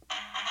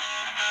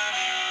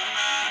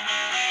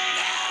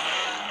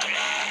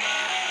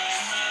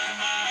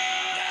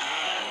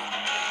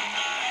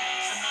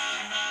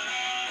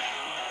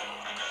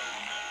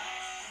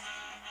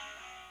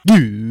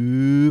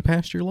You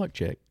passed your luck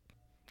check.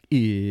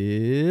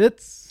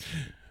 It's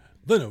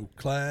The No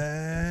Class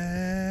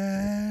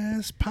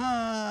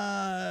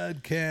Podcast.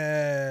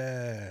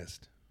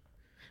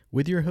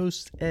 with your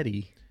hosts,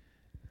 Eddie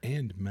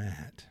And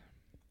Matt.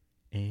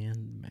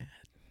 and Matt.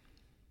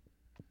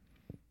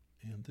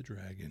 And the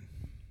dragon.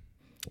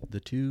 The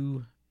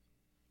two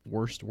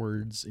worst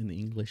words in the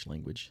English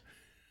language.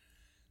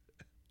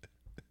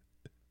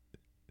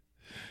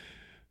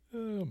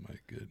 Oh my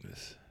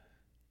goodness.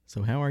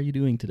 So how are you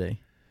doing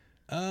today?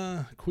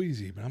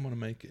 Queasy, but I'm going to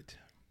make it.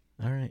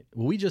 All right.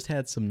 Well, we just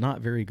had some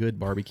not very good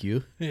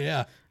barbecue.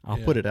 Yeah. I'll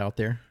put it out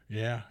there.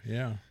 Yeah.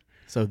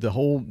 So the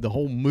whole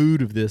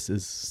mood of this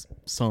is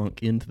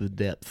sunk into the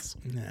depths.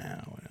 No, I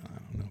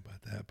don't know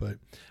about that, but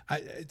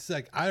it's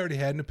like I already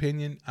had an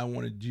opinion. I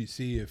wanted to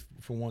see if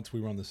for once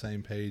we were on the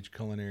same page,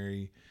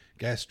 culinary,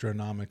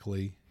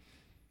 gastronomically,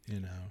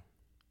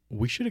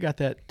 We should have got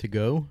that to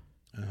go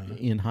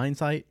in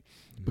hindsight,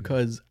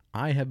 because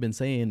I have been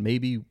saying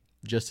maybe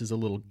just as a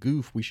little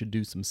goof, we should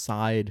do some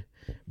side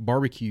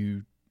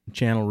barbecue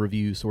channel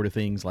review sort of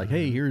things like,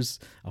 hey, here's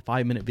a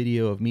 5-minute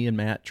video of me and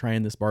Matt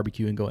trying this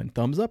barbecue and going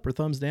thumbs up or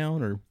thumbs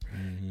down, or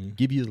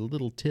give you a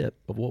little tip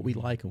of what we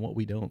like and what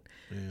we don't.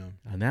 Yeah.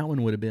 And that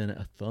one would have been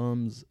a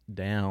thumbs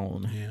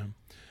down. Yeah.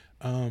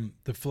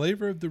 The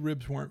flavor of the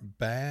ribs weren't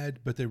bad,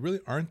 but they really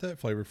aren't that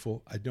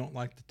flavorful. I don't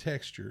like the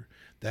texture.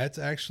 That's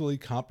actually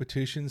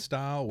competition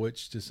style,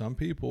 which to some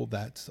people,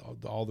 that's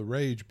all the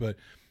rage, but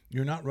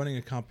you're not running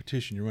a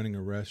competition. You're running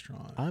a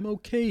restaurant. I'm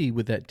okay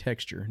with that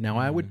texture. Now,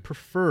 I would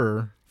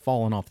prefer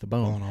falling off the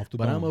bone,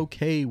 but I'm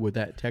okay with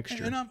that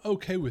texture. And I'm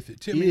okay with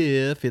it too.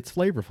 If it's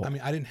flavorful. I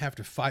mean, I didn't have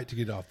to fight to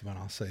get it off the bone.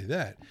 I'll say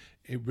that.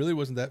 It really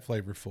wasn't that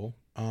flavorful.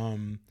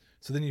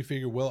 So then you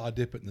figure, well, I'll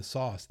dip it in the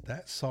sauce.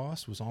 That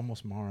sauce was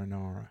almost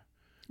marinara.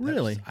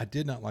 Really? I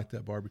did not like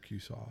that barbecue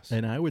sauce.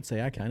 And I would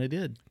say I kind of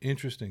did.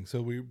 Interesting.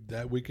 So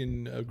we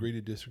can agree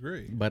to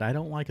disagree. But I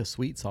don't like a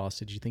sweet sauce.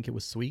 Did you think it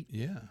was sweet?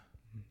 Yeah.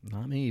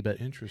 Not me, but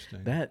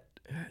Interesting. that...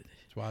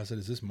 That's why I said,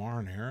 is this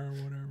marinara or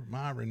whatever?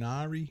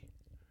 Marinari?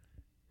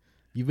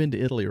 You've been to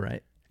Italy,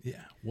 right?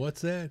 Yeah.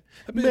 What's that?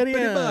 Hey, You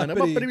know.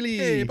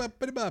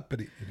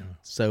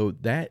 So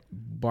that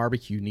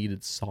barbecue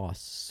needed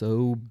sauce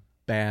so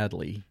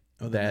badly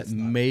then that that's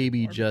not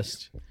maybe barbecue.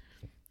 just...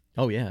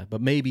 Oh, yeah.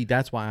 But maybe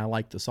that's why I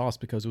liked the sauce,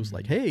 because it was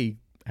like, hey,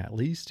 at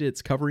least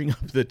it's covering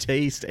up the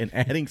taste and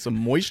adding some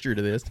moisture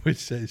to this. Which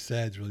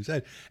sad's really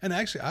sad. And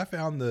actually, I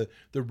found the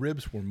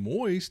ribs were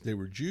moist. They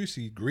were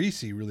juicy,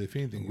 greasy, really, if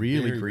anything.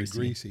 Really very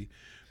greasy.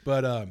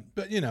 But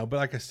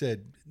like I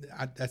said,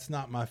 that's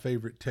not my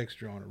favorite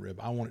texture on a rib.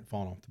 I want it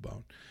falling off the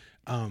bone.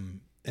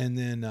 And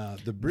then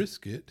the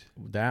brisket.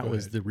 That Go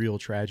was ahead. the real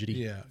tragedy.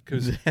 Yeah,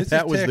 because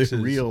that was the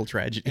real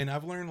tragedy. And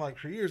I've learned, like,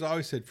 for years, I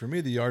always said, for me,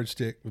 the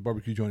yardstick with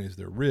barbecue joint is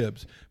their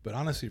ribs. But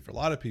honestly, for a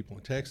lot of people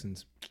in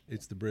Texans,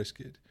 it's the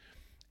brisket.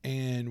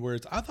 And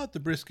whereas I thought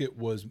the brisket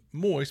was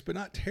moist, but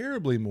not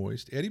terribly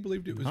moist. Eddie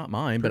believed it was Not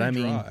mine, but I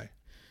pretty mean, dry.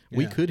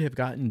 we Yeah. could have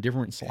gotten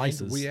different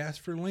slices. And we asked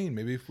for lean.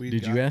 Maybe if we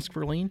Did you ask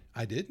for lean?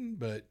 I didn't,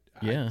 but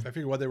Yeah. I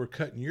figured while they were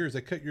cutting yours,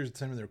 they cut yours the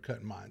same way they were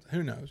cutting mine.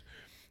 Who knows?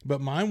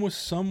 But mine was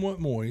somewhat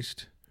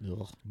moist,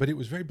 Ugh. but it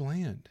was very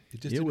bland. It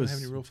just didn't have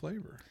any real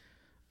flavor.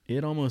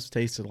 It almost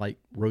tasted like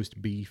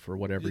roast beef or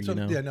whatever, It's you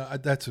know. Yeah, no,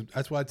 that's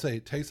why I'd say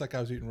it tastes like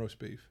I was eating roast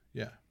beef.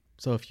 Yeah.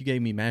 So if you gave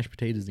me mashed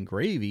potatoes and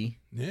gravy,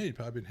 Yeah, you'd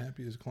probably been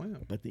happy as a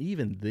clam. but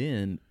even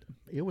then,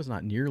 it was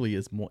not nearly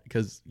as much,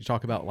 because you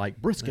talk about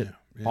like brisket,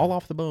 Yeah. all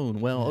off the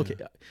bone. Well, okay,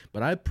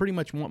 but I pretty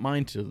much want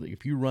mine to,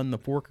 if you run the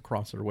fork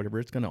across it or whatever,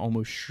 it's going to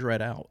almost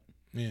shred out.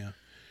 Yeah.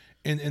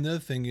 And the other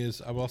thing is,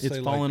 I will say, It's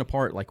falling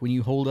apart. Like when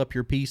you hold up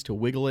your piece to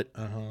wiggle it,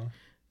 uh-huh.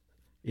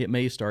 it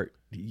may start,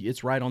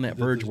 it's right on that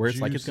verge where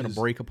it's like it's going to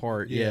juices- break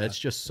apart. Yeah, it's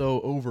just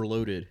so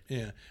overloaded.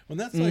 Yeah. Well,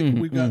 that's like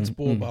we've gotten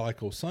spoiled by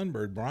like old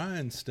Sunbird.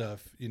 Brian's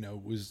stuff,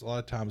 was a lot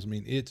of times,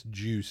 it's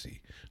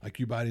juicy. Like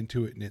you bite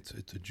into it and it's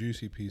a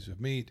juicy piece of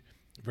meat,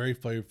 very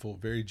flavorful,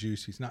 very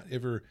juicy. It's not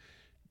ever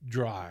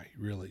dry,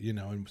 really,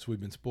 and so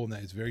we've been spoiled in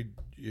that. It's very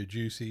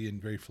juicy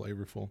and very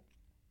flavorful.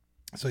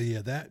 So,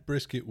 yeah, that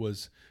brisket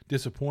was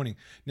disappointing.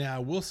 Now, I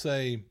will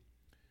say,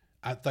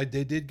 I thought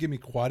they did give me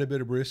quite a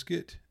bit of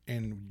brisket,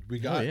 and we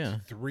got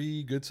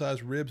 3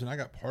 good-sized ribs, and I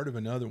got part of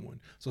another one.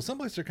 So some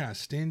places are kind of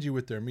stingy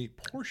with their meat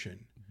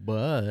portion.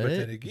 But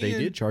then again, they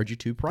did charge you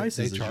 2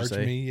 prices. They charged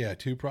me,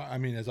 2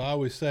 as I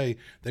always say,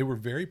 they were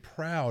very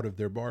proud of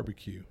their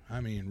barbecue.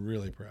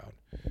 Really proud.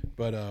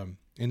 But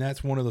and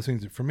that's one of those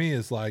things that for me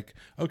is like,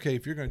 okay,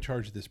 if you're going to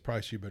charge this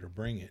price, you better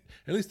bring it.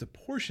 At least the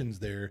portion's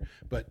there,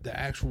 but the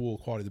actual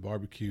quality of the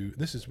barbecue.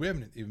 We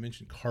haven't even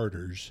mentioned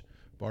Carter's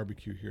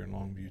barbecue here in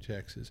Longview,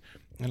 Texas.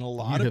 And a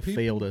lot of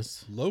people failed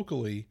us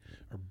locally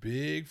are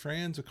big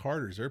fans of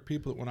Carter's. There are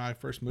people that when I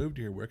first moved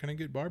here, where can I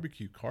get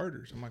barbecue?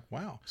 Carter's. I'm like,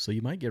 wow. So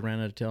you might get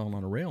ran out of town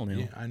on a rail now.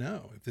 Yeah, I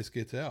know if this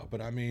gets out,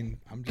 but I'm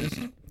just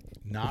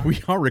not.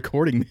 We are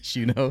recording this,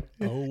 Oh,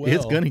 well.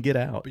 It's going to get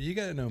out. But you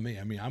got to know me.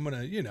 I'm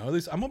going to, at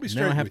least I'm going to be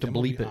straight. Now I have with to you. I'm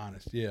gonna bleep be it.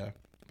 honest. Yeah.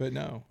 But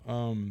no.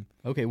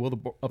 Okay, well,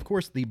 of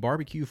course, the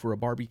barbecue for a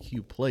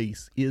barbecue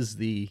place is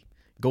the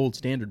gold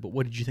standard. But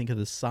what did you think of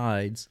the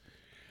sides?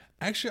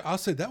 Actually, I'll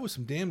say that was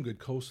some damn good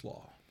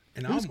coleslaw.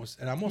 And I almost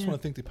want to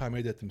think they probably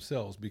made that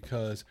themselves,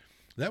 because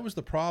that was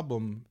the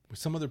problem with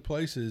some other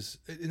places.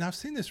 And I've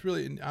seen this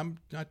really, and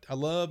I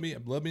love being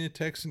a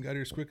Texan, got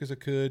here as quick as I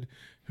could.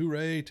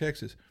 Hooray,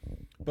 Texas.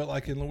 But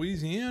like in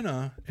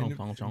Louisiana, and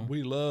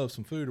we love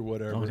some food or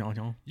whatever,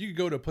 you could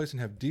go to a place and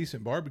have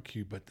decent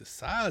barbecue, but the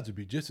sides would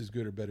be just as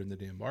good or better than the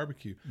damn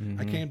barbecue.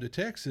 I came to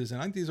Texas, and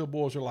I think these old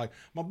boys are like,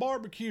 my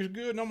barbecue's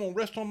good, and I'm going to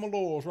rest on my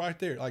laurels right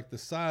there. Like the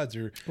sides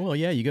are... Well,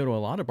 yeah, you go to a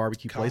lot of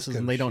barbecue places,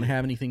 and they don't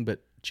have anything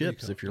but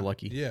chips if you're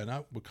lucky. Yeah,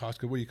 not with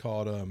Costco. What do you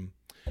call it?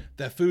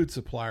 That food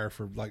supplier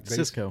for like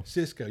Cisco.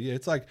 Yeah,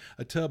 it's like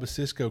a tub of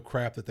Cisco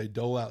crap that they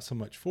dole out so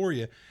much for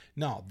you.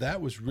 No,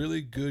 that was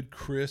really good,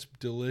 crisp,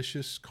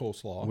 delicious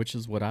coleslaw. Which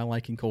is what I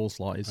like in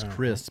coleslaw, is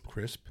crisp.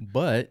 Crisp.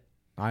 But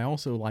I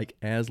also like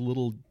as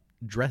little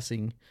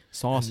dressing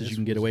sauce as you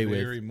can get away with.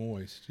 Very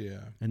moist,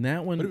 yeah. And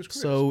that one,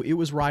 so it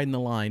was riding the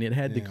line. It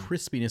had the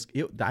crispiness.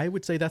 I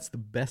would say that's the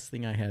best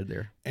thing I had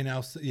there. And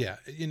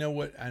you know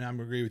what? And I'm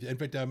agree with you. In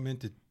fact, I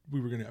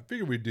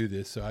figured we'd do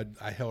this, so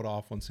I held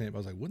off on saying it. I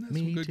was like, wouldn't that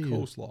some good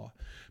coleslaw?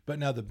 But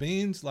now the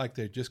beans, like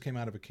they just came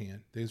out of a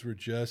can. These were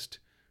just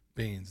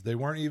beans. They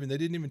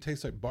didn't even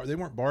taste like they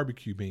weren't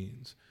barbecue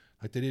beans.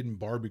 Like they didn't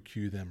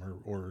barbecue them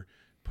or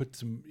put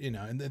some,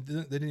 and they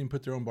didn't even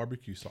put their own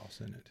barbecue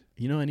sauce in it.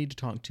 I need to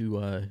talk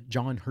to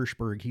John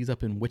Hirschberg. He's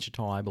up in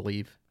Wichita, I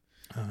believe.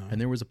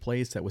 And there was a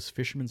place that was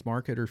Fisherman's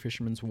Market or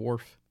Fisherman's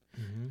Wharf,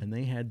 and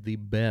they had the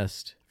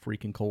best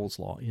freaking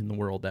coleslaw in the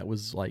world. That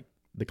was like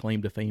the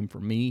claim to fame for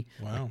me.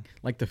 Wow.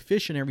 Like the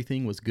fish and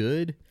everything was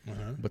good,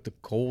 but the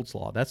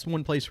coleslaw, that's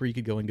one place where you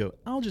could go and go,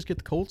 I'll just get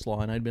the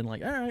coleslaw. And I'd been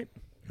like, all right.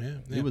 Yeah.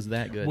 It was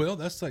that good. Well,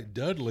 that's like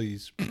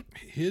Dudley's.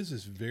 His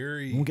is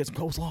very... You want to get some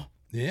coleslaw?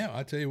 Yeah,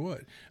 I tell you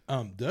what.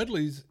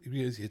 Dudley's,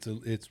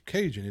 it's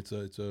Cajun. It's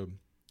a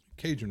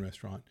Cajun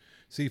restaurant,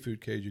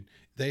 seafood Cajun.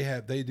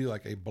 They do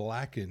like a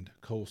blackened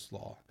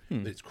coleslaw.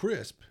 It's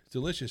crisp, it's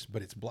delicious,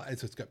 but it's black.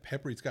 It's got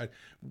pepper. It's got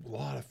a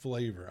lot of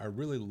flavor. I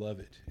really love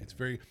it. It's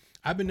very...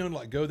 I've been known to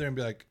like go there and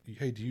be like,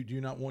 hey, do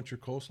you not want your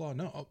coleslaw?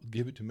 No,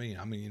 give it to me.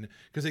 I mean,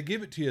 because they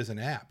give it to you as an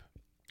app.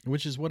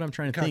 Which is what I'm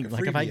trying to think.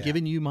 Like, have I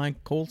given you my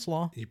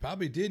coleslaw? You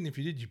probably did, and if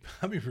you did, you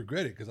probably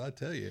regret it, because I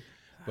tell you.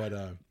 But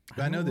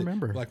I know that,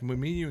 remember. Like when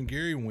me, you, and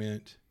Gary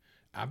went,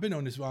 I've been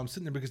on this while I'm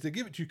sitting there, because they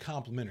give it to you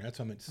complimentary. That's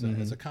what I meant to say.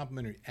 It's a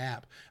complimentary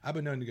app. I've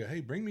been known to go, hey,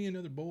 bring me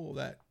another bowl of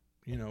that,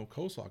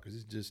 coleslaw, because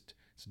it's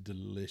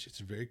delicious. It's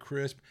very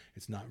crisp.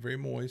 It's not very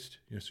moist,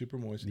 super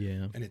moist.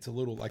 Yeah. And it's a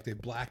little like they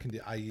blackened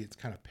it, i.e. it's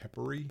kind of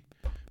peppery,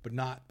 but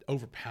not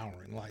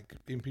overpowering. Like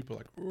even people are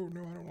like, oh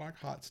no, I don't like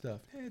hot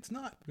stuff. It's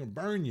not going to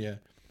burn you,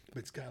 but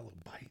it's got a little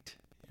bite,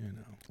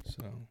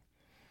 So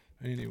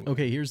anyway.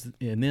 Okay,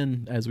 and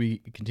then as we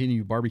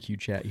continue barbecue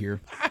chat here.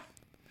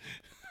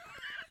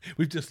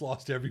 We've just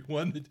lost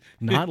everyone.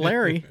 Not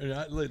Larry.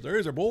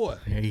 Larry's our boy.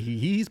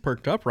 He's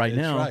perked up right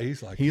now. Right.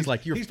 He's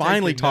like, you're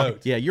finally talking.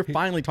 Yeah, you're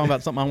finally talking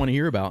about something I want to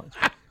hear about.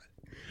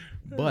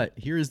 But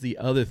here's the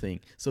other thing.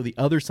 So the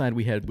other side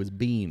we had was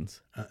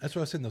beans. That's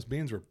what I said. Those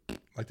beans were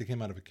like they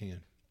came out of a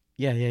can.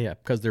 Yeah.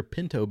 Because they're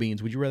pinto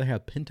beans. Would you rather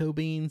have pinto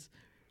beans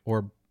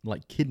or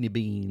like kidney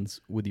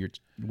beans with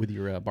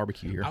your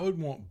barbecue here? I would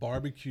want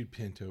barbecued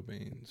pinto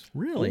beans.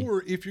 Really?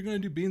 Or if you're going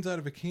to do beans out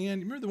of a can,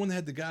 you remember the one that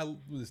had the guy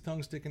with his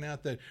tongue sticking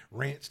out, that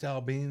ranch style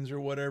beans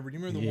or whatever? Do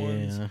you remember the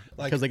ones?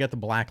 Like, because they got the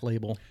black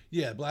label.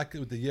 Yeah, black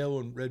with the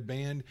yellow and red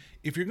band.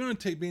 If you're going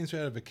to take beans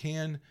out of a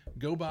can,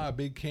 go buy a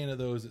big can of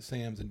those at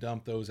Sam's and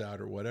dump those out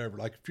or whatever.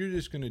 Like if you're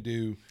just going to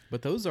do...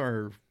 But those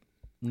are...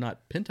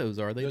 not pintos,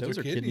 are they? Those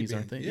are kidneys,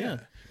 aren't they? Yeah,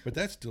 but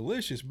that's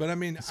delicious. But I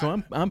mean,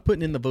 so I'm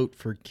putting in the vote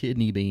for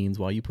kidney beans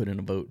while you put in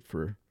a vote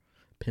for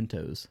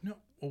pintos. No,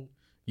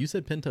 you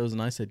said pintos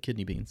and I said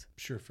kidney beans.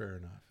 Sure, fair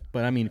enough.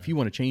 But I mean, if you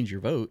want to change your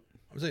vote,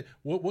 I'm saying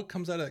what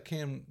comes out of that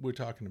can we're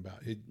talking about.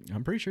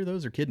 I'm pretty sure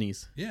those are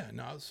kidneys. Yeah,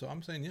 no. So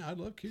I'm saying, I'd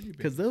love kidney beans,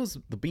 because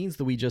the beans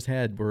that we just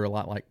had were a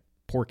lot like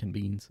pork and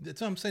beans. That's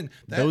what I'm saying.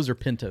 Those are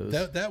pintos.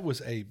 That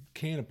was a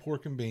can of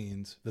pork and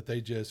beans that they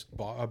just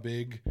bought a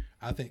big,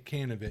 I think,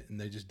 can of it, and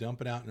they just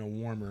dump it out in a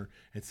warmer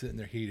and sitting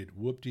there heated.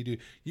 Whoop-de-doo.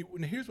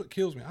 And here's what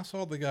kills me. I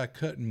saw the guy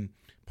cutting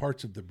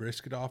parts of the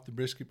brisket off the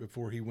brisket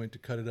before he went to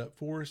cut it up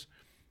for us.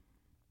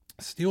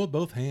 Still with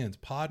both hands.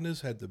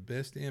 Podnas had the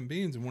best damn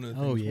beans, and one of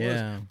the things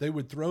was they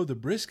would throw the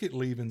brisket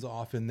leavings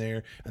off in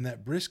there, and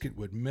that brisket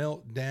would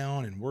melt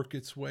down and work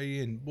its way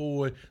in.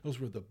 Boy, those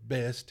were the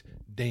best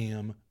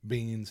damn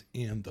beans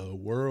in the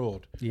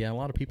world. Yeah, a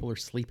lot of people are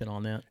sleeping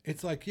on that.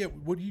 It's like,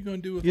 what are you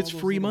going to do with it's all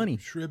those free money,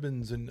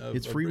 shribbons and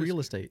it's free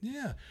real estate.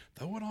 Yeah,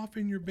 throw it off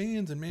in your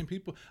beans, and man,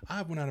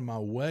 I went out of my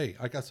way.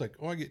 Like I was like,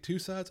 I get two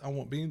sides. I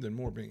want beans and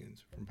more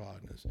beans from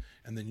Podnas,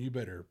 and then you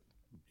better,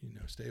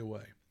 stay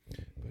away.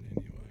 But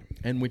anyway.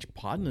 And which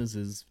Podnas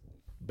is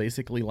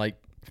basically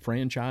like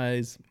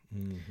franchise,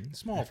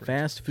 small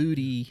fast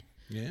foodie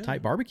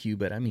type barbecue,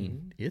 but I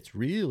mean, it's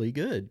really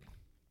good.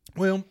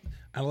 Well,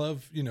 I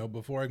love,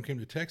 before I came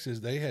to Texas,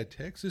 they had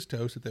Texas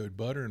toast that they would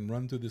butter and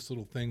run through this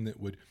little thing that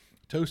would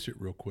toast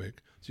it real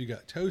quick. So you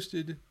got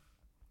toasted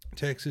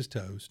Texas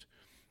toast,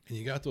 and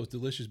you got those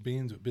delicious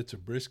beans with bits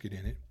of brisket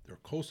in it. Their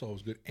coleslaw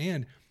was good.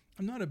 And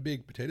I'm not a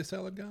big potato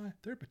salad guy.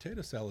 Their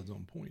potato salad's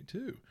on point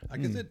too.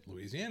 Like I said,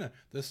 Louisiana,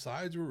 the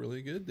sides were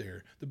really good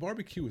there. The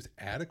barbecue was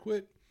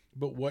adequate,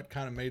 but what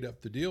kind of made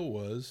up the deal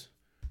was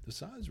the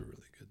sides were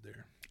really good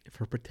there.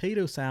 For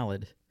potato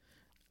salad,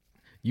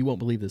 you won't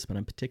believe this, but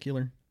I'm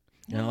particular.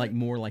 And I like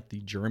more like the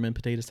German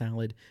potato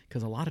salad,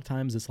 because a lot of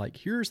times it's like,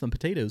 here's some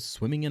potatoes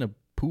swimming in a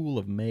pool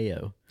of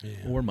mayo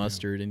or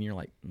mustard, and you're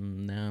like,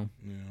 no.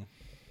 Yeah.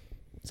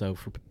 So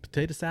for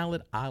potato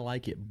salad, I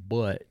like it,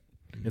 but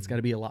it's got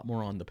to be a lot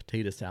more on the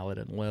potato salad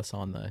and less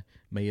on the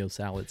mayo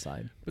salad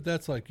side. But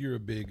that's like you're a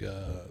big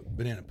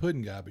banana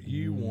pudding guy, but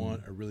you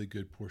want a really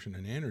good portion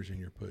of nanners in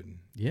your pudding.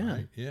 Yeah.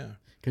 Right? Yeah.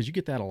 Because you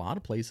get that a lot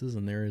of places,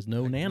 and there is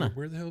no nana.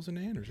 Where the hell's the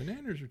nanners? The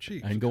nanners are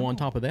cheap. And go on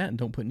top of that and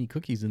don't put any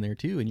cookies in there,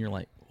 too. And you're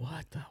like,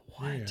 what the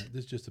what? Yeah,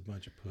 this is just a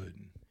bunch of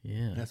pudding.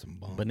 Yeah. That's some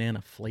bunk.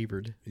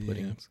 Banana-flavored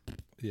puddings.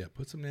 Yeah,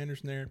 put some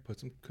nanners in there, put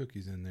some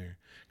cookies in there.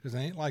 Because I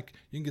ain't like,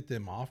 you can get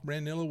them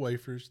off-brand Nilla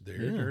wafers. They're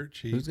dirt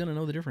cheap. Who's going to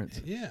know the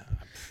difference? Yeah.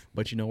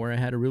 But you know where I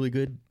had a really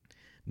good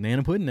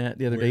nana pudding at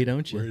the other day,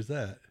 don't you? Where's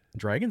that?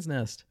 Dragon's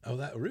Nest. Oh,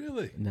 that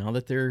really? Now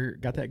that they're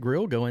got that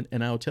grill going,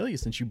 and I'll tell you,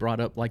 since you brought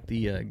up like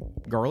the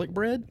garlic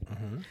bread,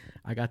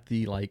 I got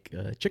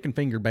the chicken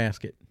finger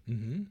basket,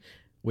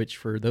 which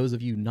for those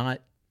of you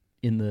not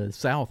in the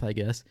South, I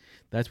guess,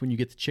 that's when you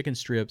get the chicken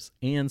strips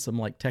and some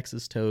like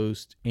Texas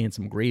toast and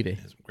some gravy.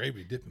 Yeah, some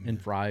gravy dipping and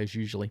fries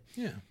usually.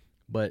 Yeah.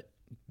 But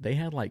they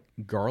had like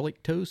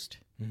garlic toast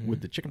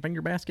with the chicken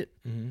finger basket.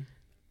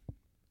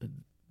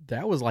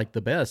 That was like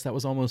the best. That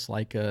was almost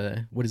like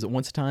what is it?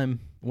 Once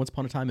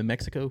Upon a Time in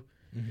Mexico,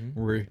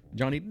 where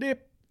Johnny Depp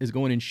is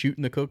going and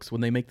shooting the cooks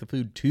when they make the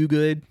food too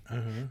good.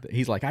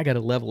 He's like, I got to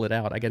level it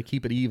out. I got to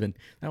keep it even.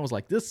 And I was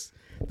like, this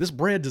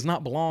bread does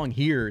not belong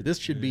here. This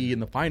should be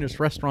in the finest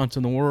restaurants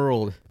in the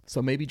world.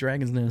 So maybe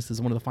Dragon's Nest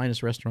is one of the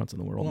finest restaurants in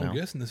the world now. I'm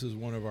guessing this is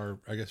one of our,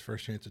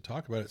 first chance to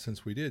talk about it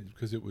since we did,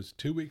 because it was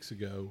 2 weeks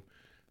ago.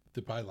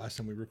 Probably last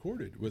time we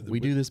recorded. We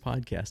do this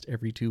podcast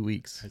every 2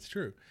 weeks. That's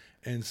true.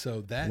 And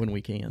so that when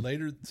we can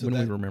later, so when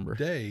that we remember,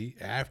 day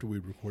after we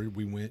recorded,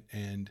 we went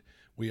and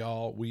we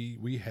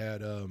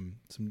had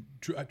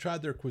I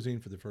tried their cuisine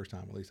for the first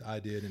time. At least I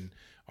did, and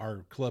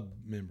our club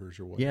members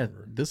or whatever.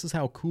 Yeah, this is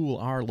how cool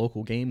our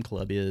local game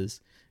club is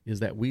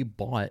that we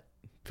bought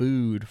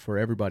food for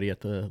everybody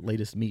at the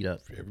latest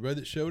meetup. For everybody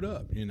that showed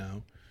up,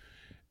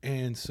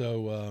 and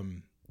so.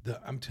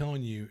 I'm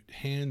telling you,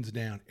 hands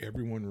down,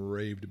 everyone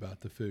raved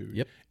about the food.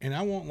 Yep. And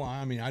I won't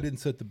lie. I mean, I didn't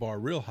set the bar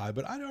real high,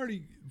 but I'd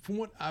already, from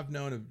what I've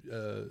known of,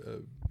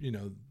 the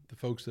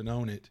folks that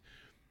own it,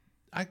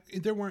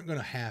 they weren't going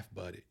to half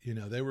butt it.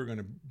 They were going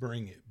to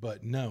bring it.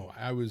 But no,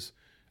 I was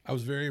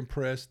very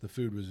impressed. The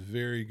food was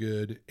very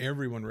good.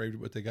 Everyone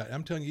raved what they got.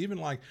 I'm telling you, even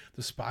like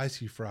the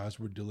spicy fries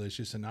were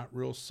delicious and not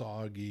real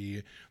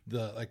soggy.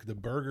 The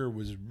burger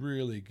was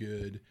really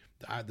good.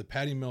 The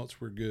patty melts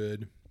were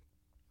good.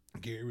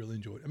 Gary really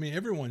enjoyed it. I mean,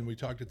 everyone we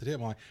talked at the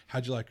table, like,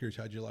 how'd you like yours?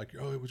 How'd you like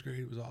yours? Oh, it was great.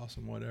 It was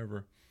awesome.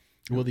 Whatever.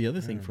 Well, the other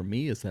thing for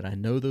me is that I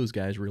know those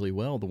guys really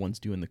well, the ones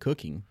doing the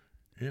cooking.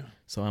 Yeah.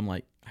 So I'm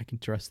like, I can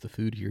trust the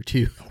food here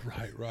too.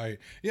 Oh, right.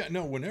 Yeah,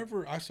 no,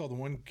 whenever I saw the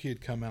one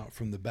kid come out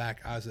from the back,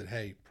 I said,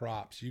 hey,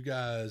 props. You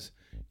guys,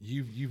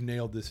 you've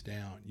nailed this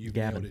down. You've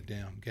nailed it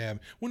down.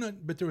 Gavin. Well, no,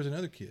 but there was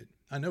another kid.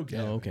 I know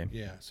Gavin. Oh, okay.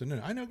 Yeah. So no,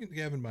 I know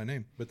Gavin by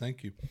name, but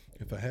thank you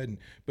if I hadn't.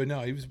 But no,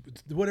 he was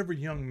whatever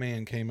young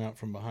man came out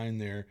from behind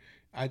there.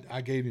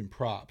 I gave him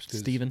props.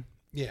 Steven?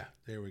 Yeah,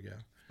 there we go.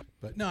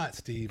 But not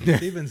Steven.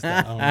 Steven's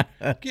the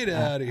owner. Get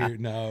out of here.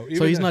 No.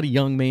 So he's not a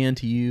young man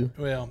to you?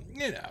 Well,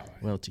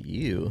 Well, to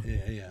you.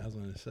 Yeah. I was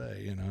going to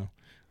say,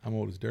 I'm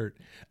old as dirt.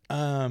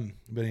 But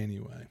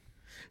anyway.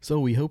 So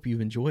we hope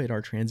you've enjoyed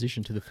our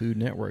transition to the Food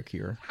Network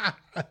here.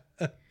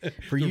 The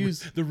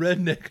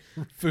Redneck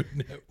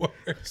Food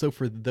Network. So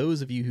for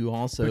those of you who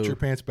also put your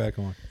pants back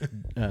on,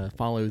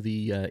 follow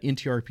the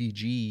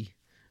NTRPG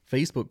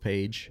Facebook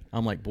page,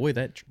 I'm like, boy,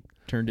 that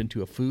turned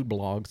into a food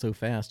blog so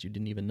fast you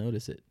didn't even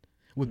notice it.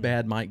 With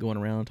Bad Mike going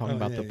around talking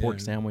about the pork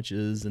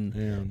sandwiches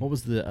and what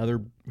was the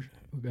other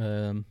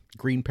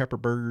green pepper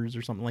burgers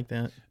or something like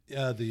that?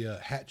 Yeah, the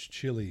Hatch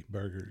chili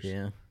burgers.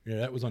 Yeah,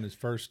 that was on his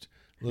first.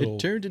 It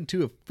turned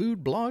into a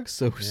food blog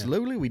so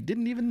slowly we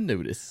didn't even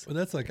notice. Well,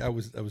 that's like I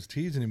was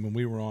teasing him when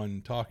we were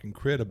on Talking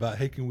Crit about,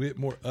 hey, can we get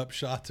more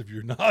upshots of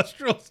your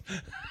nostrils?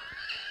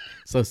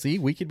 So see,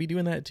 we could be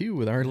doing that too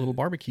with our little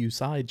barbecue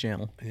side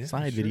channel,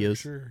 videos.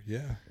 Sure,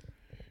 yeah.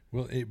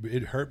 Well,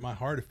 it hurt my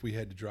heart if we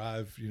had to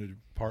drive, to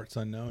parts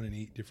unknown and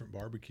eat different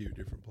barbecue at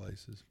different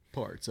places.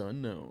 Parts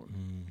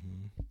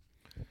unknown.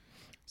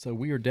 So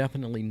we are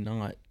definitely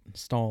not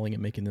stalling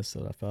and making this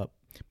stuff up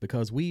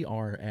because we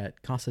are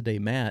at Casa de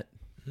Matt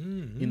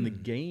in the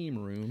game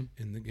room.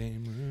 In the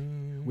game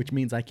room. Which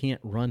means I can't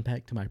run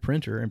back to my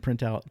printer and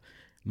print out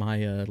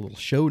my little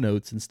show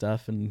notes and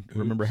stuff and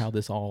remember how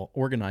this all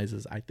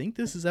organizes. I think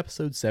this is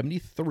episode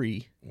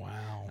 73.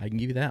 Wow. I can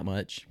give you that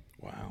much.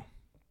 Wow.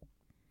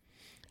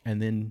 And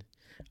then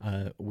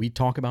we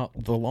talk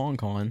about the long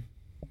con,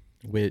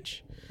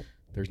 which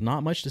there's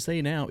not much to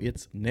say now.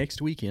 It's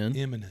next weekend,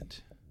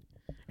 Imminent.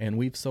 and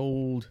we've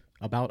sold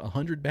about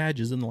 100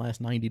 badges in the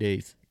last 90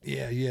 days.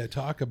 Yeah.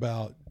 Talk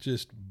about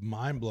just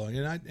mind blowing.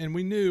 And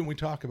we knew, and we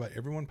talk about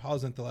everyone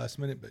piles in at the last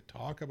minute, but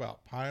talk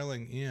about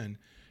piling in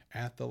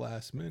at the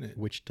last minute,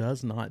 which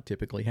does not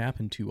typically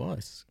happen to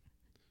us.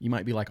 You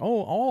might be like,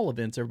 oh, all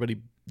events,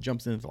 everybody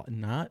jumps in.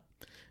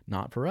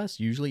 Not for us.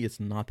 Usually it's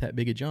not that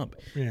big a jump.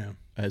 Yeah.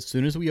 As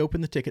soon as we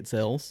open the ticket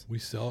sales, we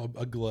sell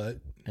a glut.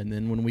 And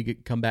then when we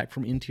come back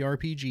from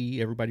NTRPG,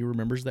 everybody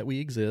remembers that we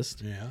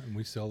exist. Yeah, and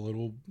we sell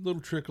a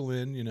little trickle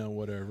in,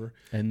 whatever.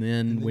 And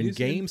then when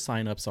game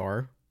signups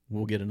are,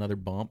 we'll get another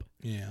bump.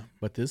 Yeah.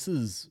 But this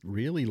is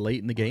really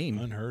late in the game.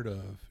 Unheard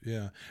of.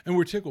 Yeah. And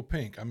we're tickled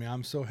pink. I mean,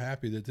 I'm so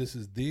happy that this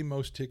is the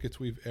most tickets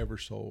we've ever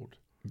sold.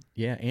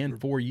 Yeah,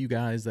 and for you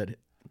guys that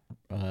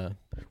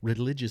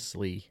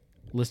religiously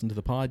listen to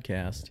the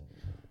podcast,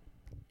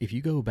 if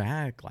you go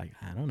back, like,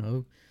 I don't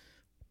know,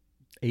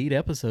 8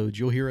 episodes,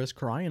 you'll hear us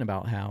crying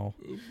about how,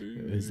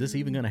 is this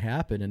even going to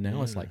happen? And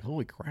now it's like,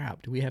 holy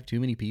crap, do we have too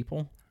many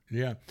people?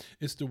 Yeah.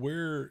 It's to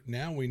where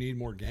now we need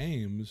more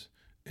games.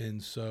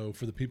 And so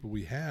for the people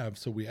we have,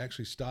 so we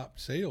actually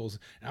stopped sales.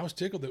 And I was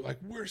tickled that, like,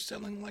 we're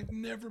selling like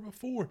never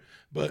before.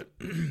 But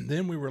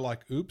then we were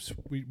like, oops,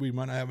 we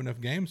might not have enough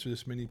games for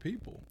this many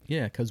people.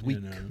 Yeah, because we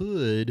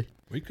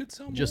could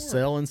sell just more.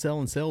 sell and sell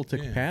and sell to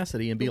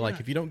capacity and be like,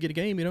 if you don't get a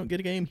game, you don't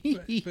get a game.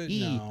 But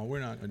no, we're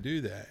not going to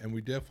do that. And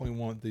we definitely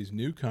want these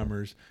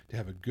newcomers to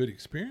have a good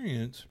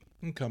experience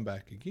and come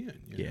back again.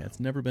 You know? It's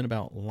never been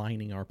about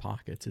lining our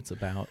pockets. It's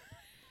about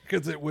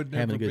because it would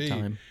never having a good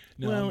time.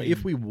 No, well,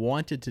 if we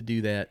wanted to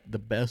do that, the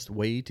best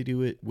way to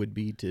do it would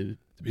be to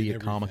be a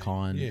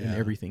Comic-Con and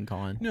everything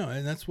con. No,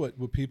 and that's what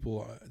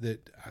people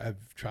that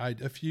I've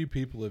tried. A few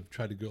people have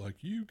tried to go like,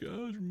 you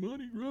guys are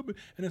money grubbing,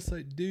 and it's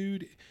like,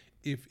 dude,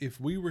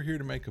 if we were here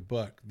to make a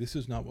buck, this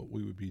is not what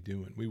we would be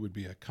doing. We would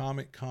be a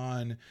Comic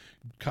Con,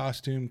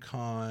 costume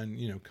con,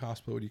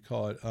 cosplay. What do you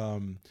call it?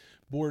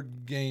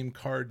 Board game,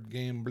 card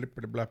game, blah,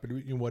 blah, blah,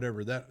 blah,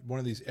 whatever. That one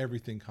of these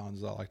everything cons,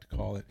 as I like to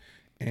call it.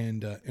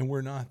 And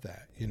we're not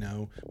that,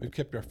 We've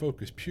kept our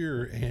focus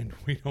pure, and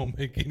we don't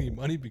make any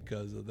money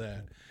because of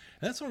that.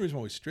 And that's the only reason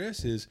why we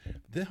stress is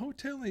the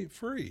hotel ain't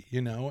free,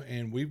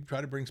 And we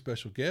try to bring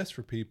special guests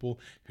for people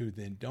who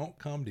then don't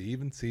come to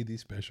even see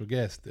these special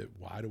guests. That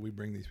why do we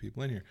bring these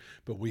people in here?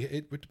 But we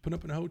to put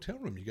up in a hotel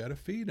room. You got to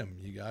feed them.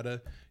 You got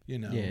to,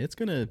 Yeah, it's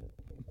gonna.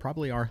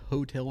 Probably our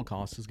hotel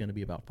cost is going to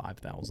be about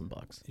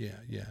 $5,000.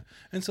 Yeah.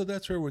 And so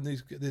that's where when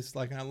this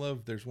like, I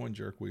love, there's one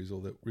jerk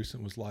weasel that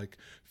recently was like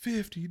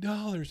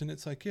 $50. And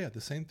it's like, yeah, the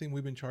same thing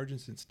we've been charging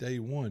since day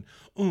one.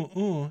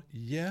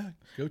 Yeah.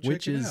 Go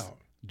check it out.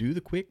 Do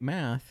the quick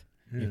math.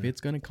 Yeah. If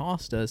it's going to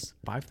cost us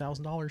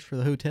 $5,000 for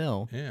the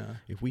hotel. Yeah.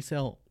 If we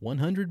sell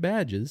 100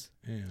 badges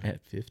at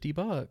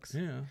 $50.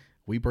 Yeah.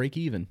 We break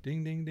even.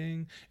 Ding, ding,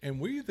 ding. And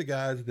we're the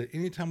guys that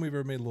anytime we've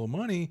ever made a little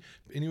money,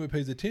 anyone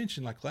pays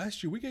attention. Like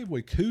last year, we gave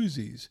away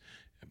koozies,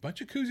 a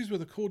bunch of koozies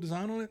with a cool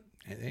design on it.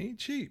 And they ain't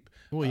cheap.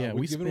 Well, yeah,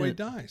 we're giving away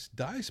dice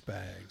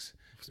bags.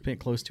 We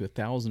spent close to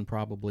 $1,000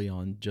 probably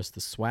on just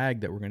the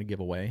swag that we're going to give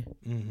away.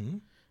 Mm-hmm.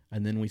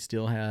 And then we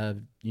still have,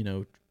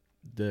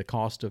 the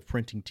cost of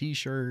printing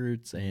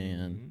T-shirts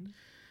and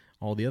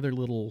all the other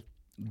little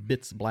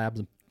bits,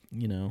 blabs,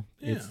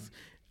 it's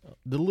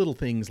the little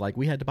things like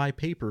we had to buy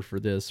paper for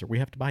this or we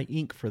have to buy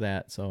ink for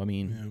that. So, I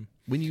mean,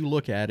 when you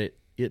look at it,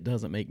 it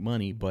doesn't make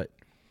money. But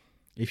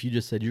if you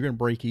just said you're going to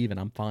break even,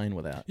 I'm fine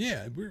with that.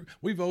 Yeah,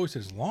 we've always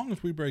said as long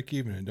as we break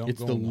even and don't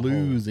it's go the in the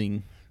losing.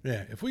 Hole.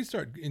 Yeah, if we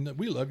start,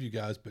 we love you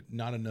guys, but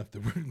not enough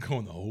that we're going to go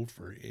in the hole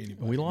for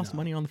anybody. We lost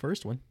money on the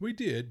first one. We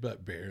did,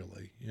 but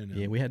barely.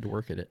 Yeah, we had to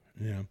work at it.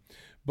 Yeah,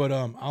 but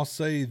I'll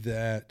say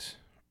that.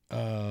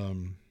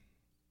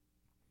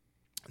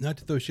 Not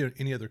to throw shit at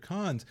any other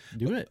cons.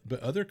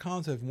 But other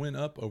cons have went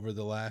up over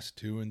the last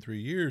 2 and 3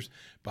 years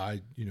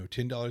by,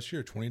 $10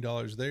 here,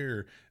 $20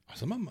 there.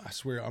 Some of them, I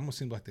swear, almost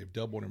seems like they've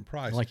doubled in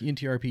price. Like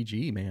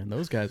NTRPG, man.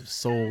 Those guys have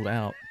sold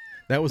out.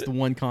 That was the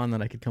one con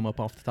that I could come up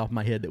off the top of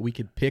my head that we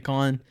could pick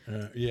on.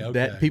 Okay.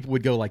 That people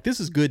would go like, this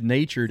is good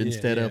natured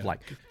instead of like,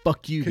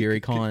 fuck you,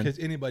 Gary Con. Because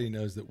anybody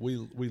knows that we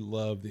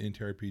love the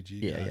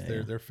NTRPG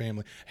guys. They're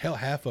family. Hell,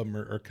 half of them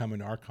are coming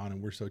to our con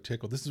and we're so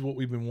tickled. This is what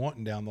we've been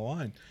wanting down the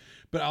line.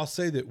 But I'll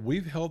say that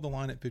we've held the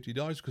line at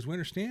 $50 because we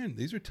understand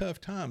these are tough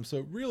times. So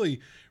it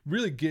really,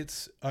 really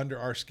gets under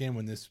our skin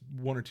when this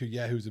one or two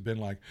yahoos have been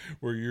like,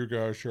 well, you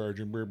guys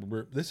charging. Blah, blah,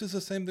 blah. This is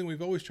the same thing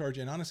we've always charged.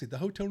 And honestly, the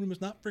hotel room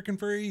is not freaking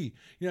free.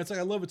 It's like,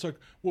 I love it. It's like,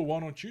 well, why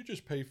don't you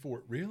just pay for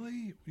it?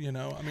 Really?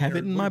 Have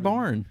it in my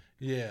barn.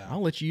 Yeah.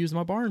 I'll let you use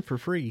my barn for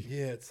free.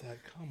 Yeah, it's like,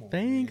 come on.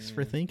 Thanks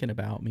for thinking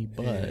about me,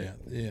 but.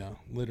 Yeah,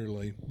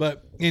 literally.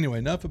 But anyway,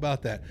 enough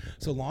about that.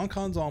 So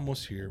LongCon's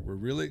almost here. We're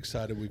really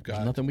excited.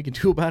 There's nothing we can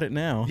do about it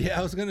now. Yeah,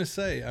 I was going to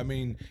say, I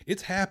mean,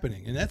 it's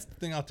happening. And that's the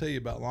thing I'll tell you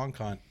about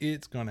LongCon.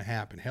 It's going to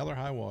happen. Hell or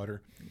high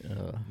water.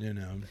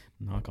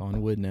 Knock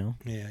on wood now.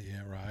 Yeah,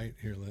 right.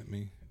 Here, let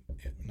me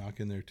knock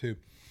in there too.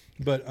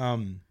 But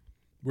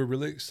we're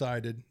really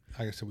excited.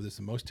 Like I said, this is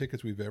the most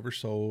tickets we've ever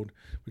sold.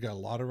 We got a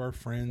lot of our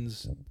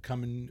friends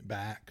coming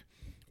back.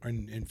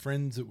 and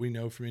friends that we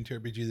know from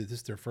NTRPG that this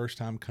is their first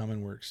time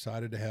coming. We're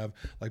excited to have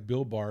like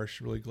Bill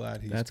Barsh. Really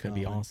glad he's. That's gonna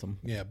be awesome.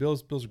 Yeah,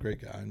 Bill's a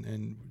great guy,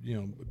 and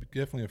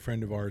definitely a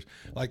friend of ours.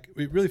 Like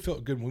it really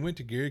felt good when we went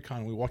to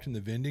GaryCon. We walked in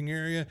the vending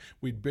area.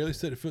 We barely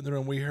set a foot in the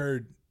room. We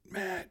heard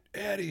Matt,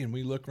 Eddie, and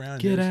we look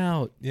around. Get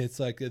out. Yeah, it's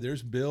like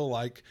there's Bill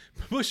like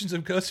pushing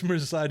some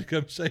customers aside to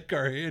come shake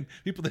our hand.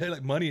 People that had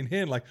like money in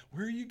hand, like,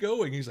 where are you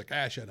going? He's like,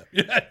 shut up.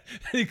 Yeah. And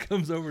he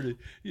comes over to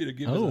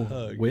give us a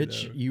hug.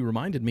 Which you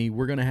reminded me,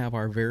 we're gonna have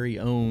our very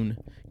own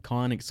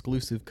con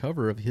exclusive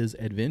cover of his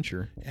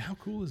adventure. Yeah, how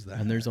cool is that?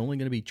 And there's only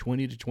gonna be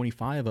 20 to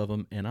 25 of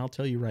them. And I'll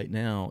tell you right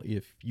now,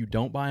 if you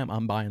don't buy them,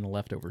 I'm buying the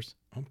leftovers.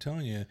 I'm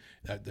telling you,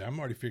 I'm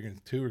already figuring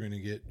the 2 are gonna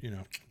get, you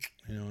know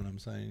what I'm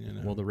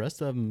saying? Well, the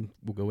rest of them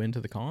will go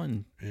into the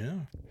con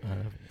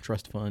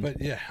trust fund.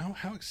 But yeah,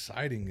 how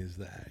exciting is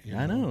that?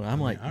 I know. I'm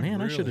like,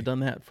 man, I should have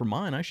done that for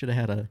mine. I should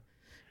have had a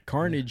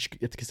Carnage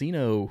at the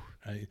casino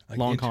like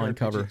long con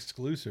cover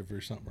exclusive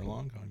or something, or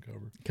long con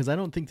cover. Because I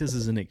don't think this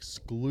is an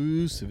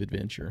exclusive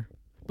adventure,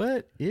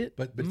 but it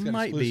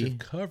might be.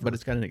 Cover. But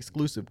it's got an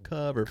exclusive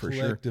cover for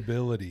sure.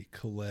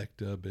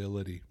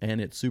 Collectability, and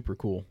it's super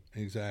cool.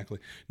 Exactly.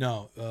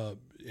 No,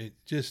 it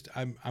just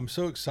I'm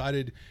so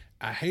excited.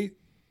 I hate.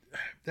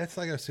 That's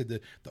like I said.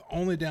 The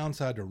only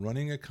downside to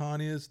running a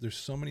con is there's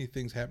so many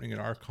things happening at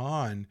our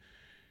con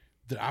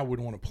that I would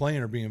want to play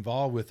in or be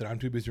involved with that I'm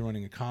too busy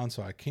running a con,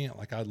 so I can't.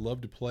 Like I'd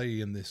love to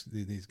play in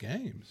these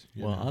games.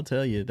 Well, I'll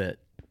tell you that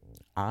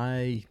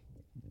I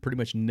pretty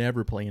much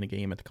never play in a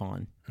game at the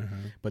con,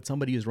 but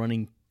somebody is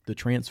running the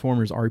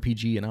Transformers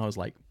RPG, and I was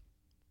like,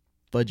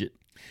 fudge it.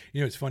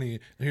 It's funny.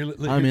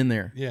 I'm in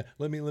there. Yeah,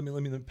 let me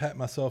pat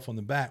myself on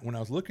the back. When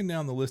I was looking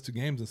down the list of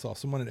games and saw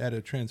someone had added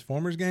a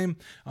Transformers game,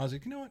 I was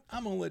like, you know what?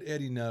 I'm gonna let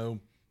Eddie know.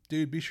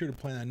 Dude, be sure to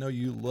play. I know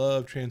you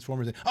love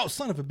Transformers. Oh,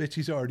 son of a bitch,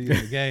 he's already in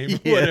the game.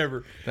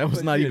 Whatever. That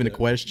was not even a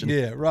question.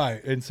 Yeah,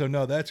 right. And so,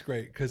 no, that's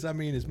great. Because, I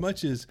mean, as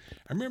much as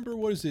I remember,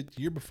 what is it,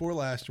 year before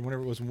last or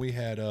whenever it was when we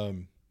had,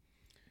 that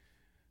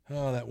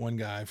one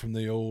guy from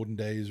the olden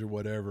days or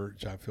whatever,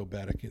 which I feel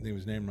bad. I can't think of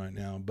his name right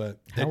now. But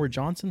Howard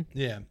Johnson?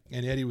 Yeah.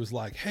 And Eddie was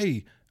like,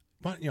 hey,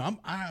 but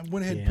I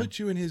went ahead and put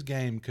you in his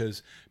game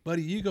because,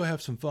 buddy, you go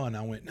have some fun.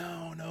 I went,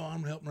 no,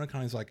 I'm helping run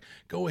con. He's like,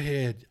 go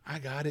ahead, I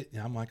got it.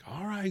 And I'm like,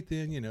 all right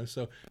then,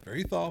 So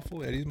very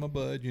thoughtful. Eddie's my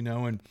bud,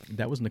 and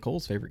that was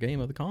Nicole's favorite game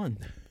of the con.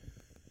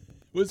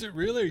 Was it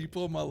really? Or are you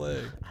pulling my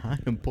leg? I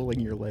am pulling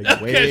your leg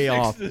way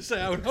off.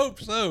 I would hope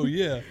so.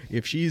 Yeah.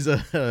 If she's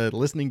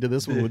listening to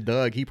this one with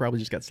Doug, he probably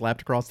just got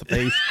slapped across the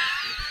face.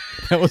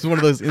 That was one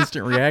of those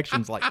instant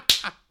reactions, like.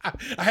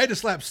 I had to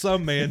slap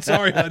some man.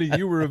 Sorry, honey,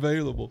 you were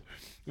available.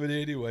 But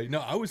anyway, no,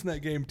 I was in that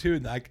game too,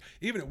 and like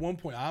even at one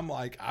point, I'm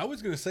like, I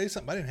was going to say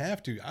something, I didn't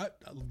have to. I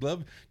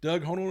love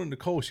Doug. Hold on to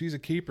Nicole; she's a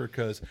keeper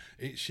because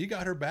she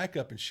got her back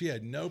up, and she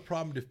had no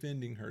problem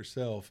defending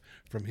herself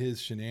from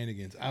his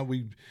shenanigans.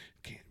 We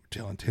can't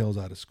telling tales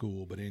out of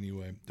school, but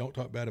anyway, don't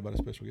talk bad about a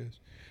special guest.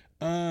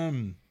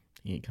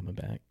 He ain't coming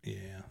back.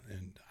 Yeah,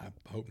 and I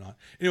hope not.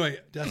 Anyway,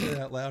 did I say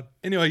that out loud?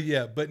 Anyway,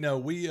 yeah, but no,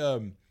 we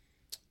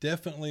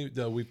definitely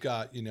though we've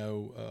got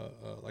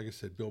like I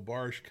said, Bill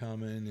Barsh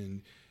coming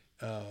and.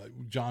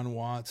 John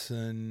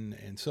Watson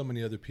and so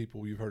many other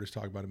people you've heard us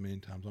talk about a million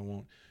times. I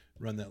won't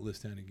run that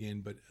list down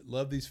again, but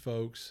love these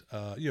folks,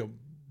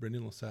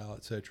 Brendan LaSalle,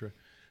 etc.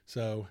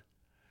 So,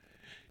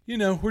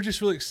 we're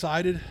just really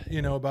excited,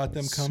 about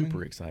them coming.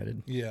 Super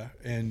excited. Yeah.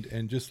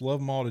 And just love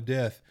them all to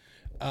death.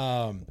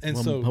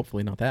 So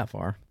hopefully not that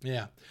far.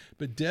 Yeah,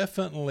 but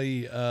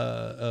definitely,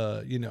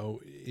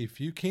 if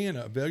you can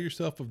avail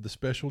yourself of the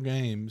special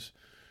games,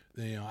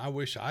 I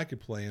wish I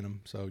could play in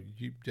them. So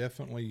you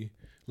definitely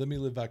let me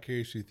live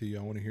vicariously through you.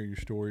 I want to hear your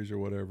stories or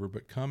whatever,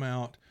 but come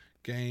out,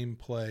 game,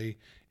 play.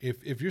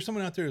 If you're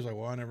someone out there who's like,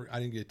 well, I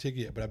didn't get a ticket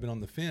yet, but I've been on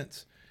the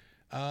fence.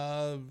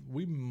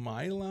 We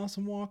might allow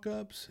some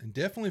walk-ups, and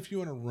definitely if you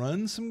want to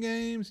run some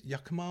games,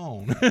 come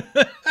on.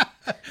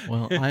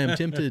 Well, I am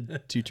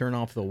tempted to turn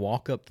off the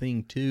walk-up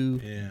thing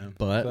too. Yeah,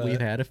 but we've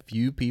had a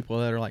few people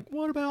that are like,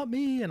 "What about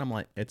me?" And I'm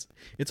like,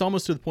 it's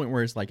almost to the point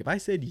where it's like, if I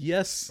said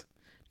yes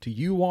to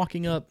you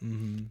walking up,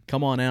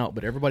 come on out,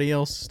 but everybody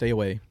else, stay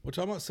away. We're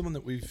talking about someone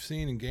that we've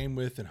seen and gamed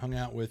with and hung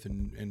out with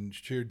and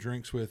shared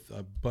drinks with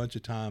a bunch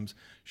of times,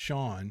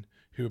 Sean,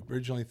 who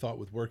originally thought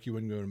with work he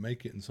wasn't going to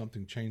make it, and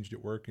something changed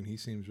at work, and he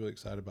seems really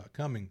excited about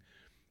coming.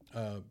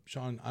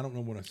 Sean, I don't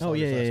know what I saw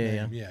his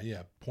last name.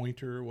 Yeah,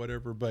 Pointer or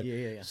whatever, but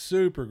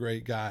super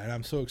great guy, and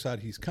I'm so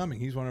excited he's coming.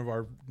 He's one of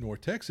our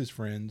North Texas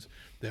friends.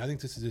 I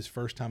think this is his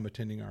first time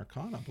attending our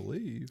con, I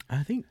believe.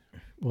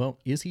 Well,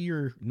 is he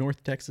your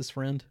North Texas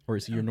friend, or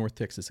is he your North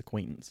Texas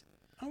acquaintance?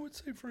 I would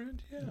say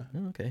friend, yeah.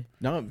 Oh, okay.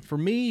 Now, for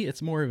me,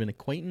 it's more of an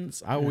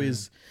acquaintance. I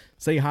always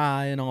say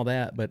hi and all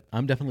that, but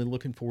I'm definitely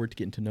looking forward to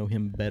getting to know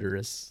him better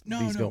as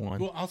these go on.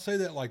 Well, I'll say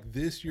that like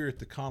this year at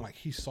the con, like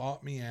he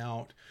sought me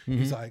out.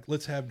 He's like,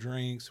 let's have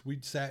drinks. We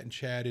sat and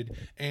chatted,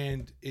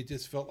 and it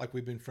just felt like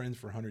we've been friends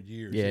for 100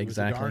 years. Yeah, it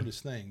exactly. was the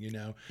darndest thing,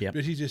 Yep.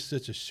 But he's just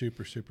such a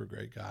super, super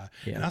great guy.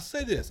 Yeah. And I'll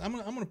say this, I'm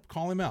gonna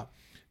call him out.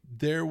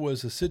 There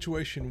was a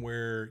situation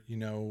where,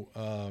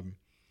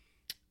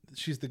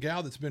 she's the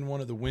gal that's been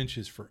one of the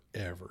winches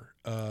forever.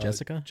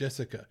 Jessica?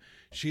 Jessica.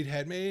 She'd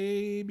had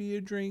maybe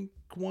a drink,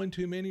 one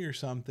too many or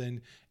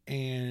something,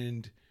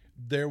 and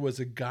there was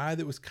a guy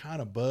that was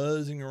kind of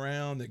buzzing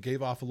around that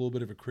gave off a little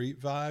bit of a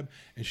creep vibe,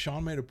 and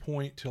Sean made a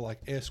point to like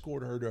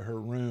escort her to her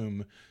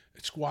room,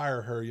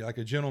 squire her like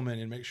a gentleman,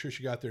 and make sure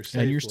she got there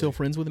safely. And you're still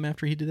friends with him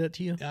after he did that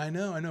to you? I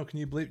know. Can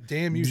you believe?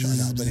 Damn you, Sean.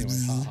 No, but anyway,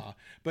 haha.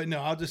 But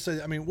no, I'll just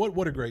say, I mean,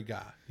 what a great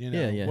guy. You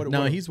know? Yeah.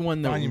 What he's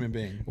one that fine human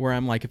being. Where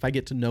I'm like, if I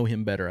get to know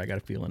him better, I got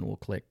a feeling we'll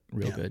click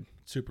real good.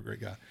 Super great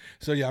guy.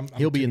 So yeah,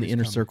 he'll be in the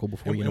inner circle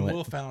before you know it.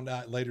 We'll found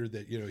out later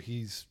that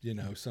he's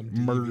some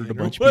murdered a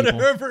bunch of people,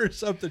 whatever or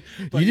something.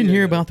 But, you didn't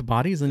hear about the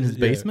bodies in his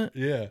basement?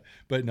 Yeah,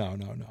 but no.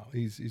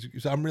 He's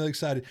so I'm really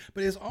excited.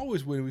 But as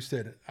always, when we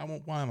said it, I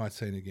won't. Why am I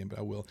saying it again? But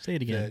I will say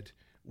it again. That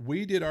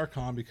we did our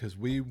con because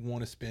we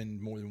want to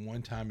spend more than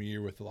one time a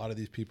year with a lot of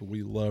these people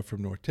we love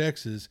from North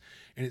Texas,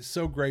 and it's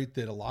so great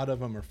that a lot of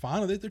them are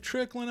finally they're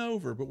trickling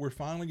over, but we're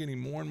finally getting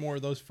more and more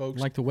of those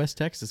folks, like the West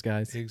Texas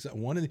guys.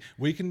 Exactly.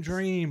 We can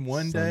dream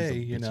one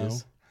day,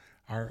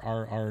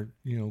 our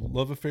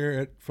love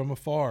affair from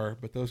afar,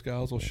 but those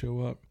guys will show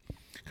up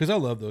because I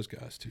love those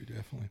guys too,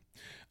 definitely.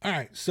 All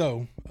right,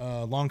 so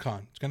Long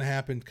Con, it's going to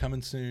happen,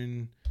 coming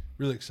soon,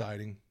 really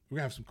exciting. We're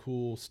gonna have some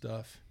cool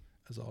stuff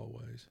as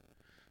always.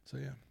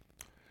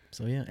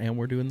 So yeah, and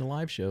we're doing the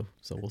live show,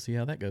 so we'll see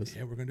how that goes.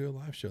 Yeah, we're gonna do a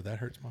live show. That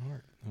hurts my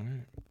heart. All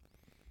right.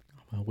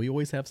 Well, we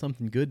always have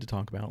something good to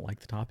talk about,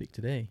 like the topic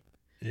today.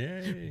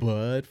 Yay!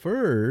 But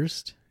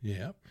first,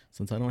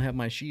 since I don't have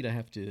my sheet, I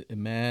have to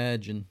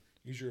imagine.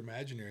 Use your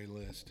imaginary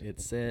list. It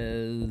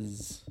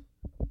says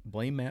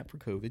blame Matt for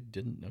COVID.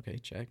 Didn't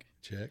check.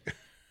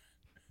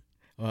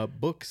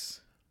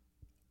 Books.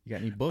 You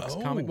got any books,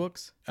 comic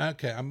books?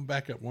 Okay, I'm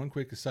back up one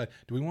quick aside.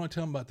 Do we want to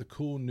tell them about the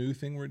cool new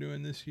thing we're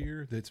doing this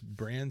year that's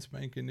brand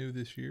spanking new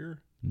this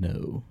year?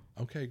 No.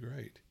 Okay,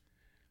 great.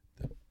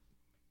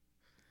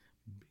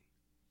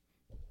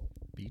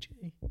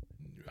 BJ?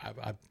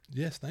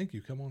 Yes, thank you.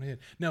 Come on ahead.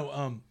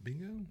 No,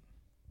 Bingo?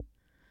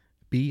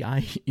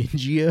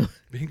 Bingo?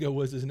 Bingo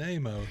was his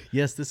name,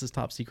 Yes, this is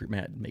top secret,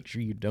 Matt. Make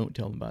sure you don't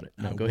tell them about it.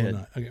 No, go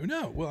ahead. Okay.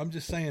 No, well, I'm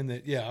just saying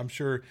that, I'm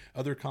sure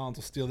other cons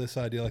will steal this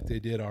idea like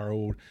they did our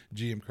old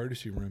GM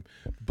courtesy room.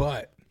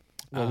 But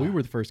we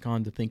were the first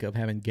con to think of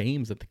having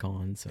games at the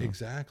con. So.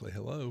 Exactly.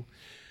 Hello.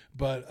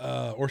 But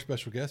or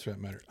special guests for that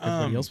matter.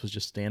 Everybody else was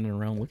just standing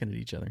around looking at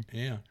each other.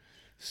 Yeah.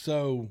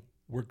 So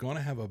we're going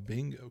to have a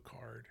bingo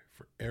card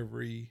for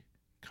every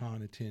con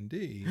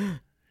attendee.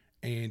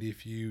 And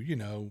if you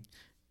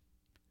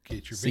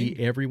get your see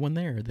bingo. Everyone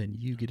there, then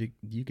you get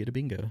a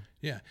bingo.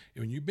 Yeah,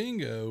 and when you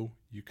bingo,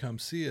 you come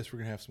see us. We're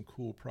gonna have some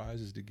cool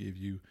prizes to give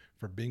you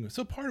for bingo.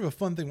 So part of a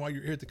fun thing while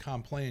you're here at the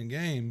con playing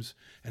games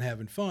and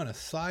having fun, a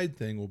side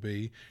thing will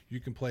be you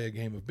can play a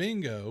game of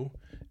bingo,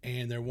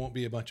 and there won't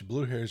be a bunch of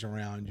blue hairs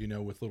around,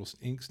 with little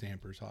ink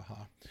stampers,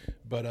 haha.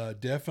 But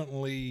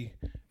definitely,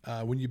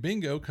 when you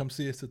bingo, come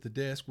see us at the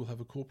desk. We'll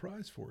have a cool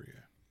prize for you.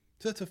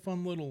 So that's a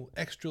fun little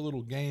extra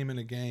little game in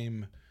a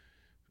game.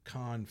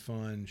 Con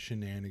fun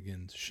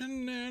shenanigans.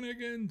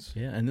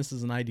 Yeah, and this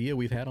is an idea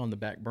we've had on the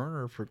back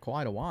burner for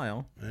quite a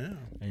while. Yeah.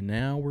 And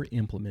now we're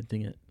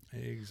implementing it.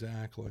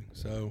 Exactly.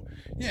 So,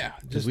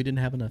 because we didn't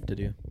have enough to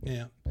do.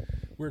 Yeah.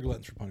 We're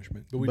gluttons for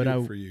punishment, but we do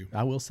it for you.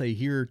 I will say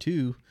here,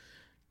 too,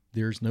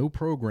 there's no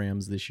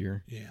programs this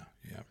year. Yeah.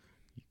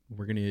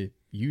 We're going to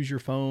use your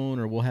phone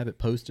or we'll have it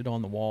posted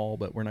on the wall,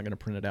 but we're not going to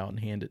print it out and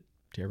hand it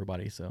to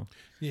everybody. So.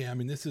 Yeah, I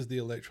mean, this is the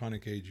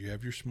electronic age. You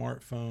have your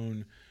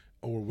smartphone,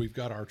 or we've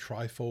got our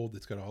trifold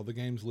that's got all the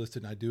games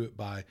listed, and I do it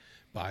by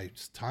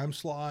time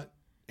slot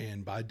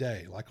and by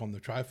day. Like on the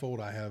trifold,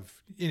 I have,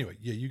 anyway,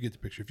 you get the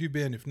picture.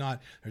 If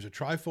not, there's a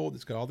trifold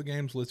that's got all the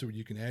games listed where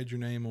you can add your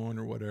name on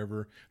or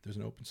whatever. There's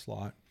an open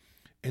slot.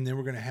 And then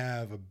we're going to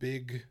have a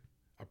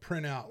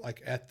printout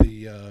like at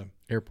the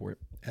airport.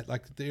 At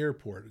the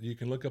airport. You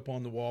can look up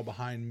on the wall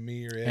behind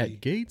me or Eddie. At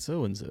gate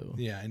so-and-so.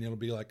 Yeah, and it'll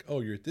be like, oh,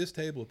 you're at this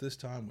table at this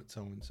time with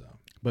so-and-so.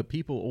 But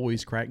people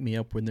always crack me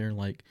up when they're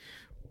like,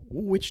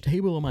 which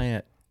table am I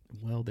at?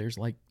 Well, there's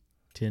like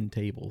 10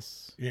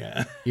 tables.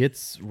 Yeah.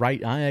 It's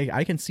right.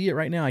 I can see it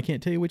right now. I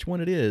can't tell you which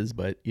one it is,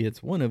 but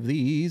it's one of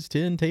these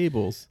 10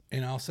 tables.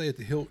 And I'll say at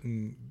the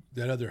Hilton,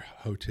 that other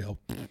hotel,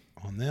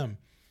 on them,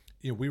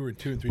 we were in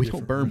 2 and 3 we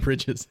different don't burn rooms.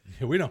 bridges.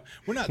 Yeah, we don't.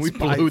 We're not we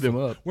spiteful. blew them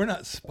up. We're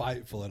not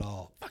spiteful at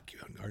all. Fuck you,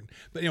 Garden.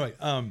 But anyway,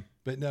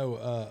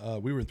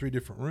 we were in 3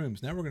 different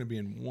rooms. Now we're going to be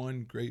in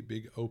one great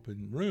big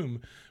open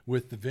room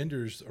with the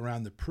vendors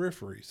around the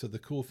periphery. So the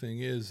cool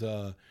thing is,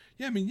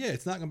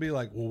 it's not going to be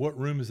like, well, what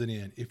room is it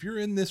in? If you're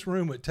in this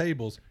room with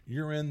tables,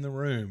 you're in the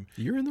room.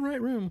 You're in the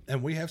right room.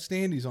 And we have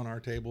standees on our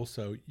table,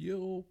 so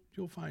you'll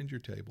find your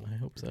table. I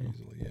hope so.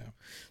 Easily, yeah.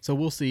 So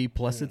we'll see.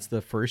 Plus, it's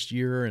the first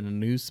year in a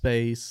new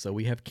space, so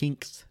we have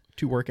kinks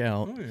to work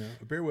out. Oh yeah,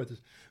 bear with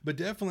us. But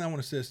definitely, I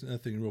want to say another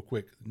thing real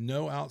quick.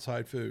 No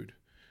outside food.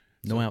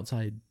 No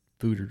outside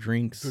food or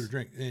drinks.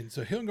 And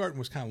so Hill Garden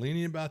was kind of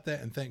lenient about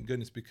that, and thank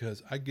goodness,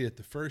 because I get it,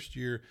 the first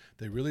year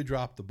they really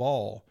dropped the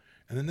ball,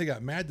 And then they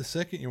got mad the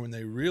second year when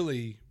they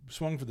really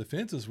swung for the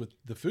fences with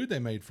the food they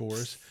made for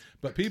us.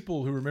 But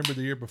people who remember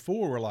the year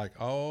before were like,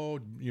 oh,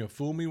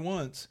 fool me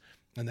once.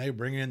 And they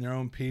bring in their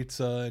own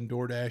pizza and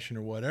DoorDash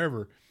or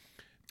whatever.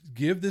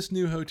 Give this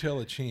new hotel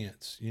a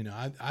chance.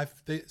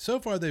 So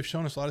far they've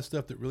shown us a lot of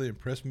stuff that really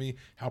impressed me,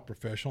 how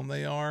professional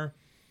they are.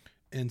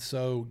 And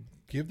so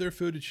give their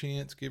food a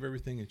chance, give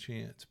everything a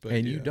chance.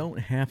 But you don't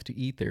have to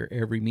eat there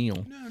every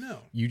meal. No.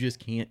 You just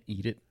can't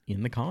eat it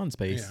in the con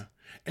space. Yeah.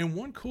 And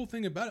one cool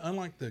thing about it,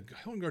 unlike the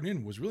Hilton Garden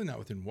Inn, was really not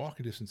within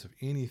walking distance of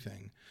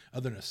anything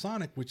other than a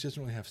Sonic, which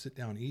doesn't really have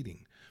sit-down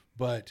eating.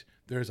 But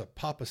there's a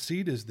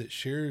Papacitas that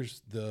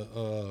shares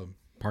the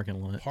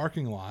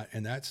parking lot,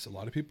 and that's, a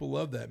lot of people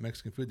love that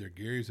Mexican food there.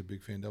 Gary's a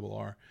big fan, Double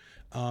R.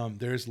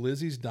 There's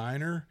Lizzie's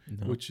Diner,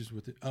 which is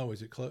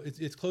is it close?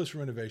 It's closed for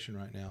renovation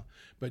right now,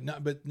 but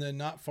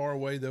not far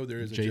away though. There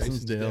is a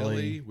Jason's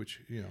Deli, which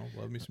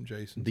love me some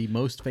Jason's. The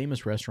most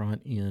famous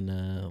restaurant in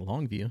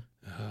Longview.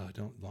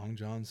 Long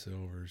John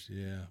Silver's,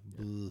 yeah.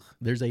 Ugh.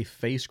 There's a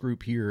face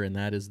group here, and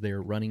that is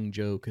their running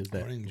joke, is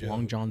that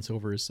Long John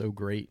Silver is so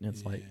great, and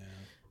it's like,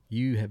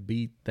 you have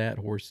beat that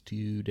horse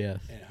to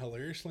death. And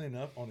hilariously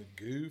enough, on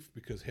a goof,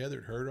 because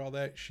Heather had heard all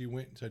that, she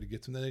went and tried to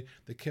get some today.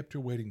 They kept her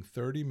waiting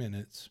 30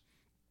 minutes.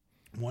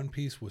 One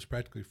piece was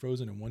practically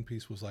frozen, and one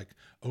piece was like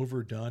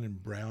overdone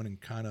and brown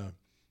and kind of,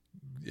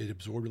 it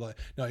absorbed a lot.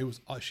 No, it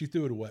was, she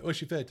threw it away. Well,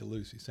 she fed it to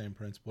Lucy, same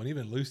principle. And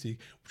even Lucy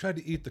tried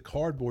to eat the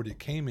cardboard it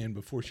came in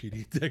before she'd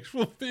eat the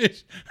actual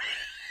fish.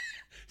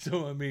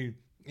 So, I mean,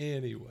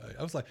 anyway,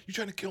 I was like, "You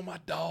trying to kill my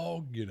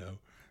dog?"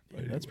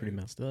 But that's pretty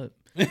messed up.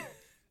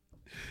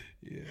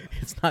 Yeah.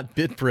 It's not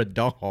fit for a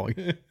dog.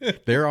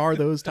 There are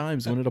those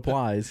times when it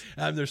applies.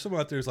 There's someone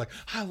out there who's like,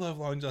 I love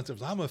Long John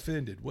Silver's. I'm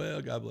offended.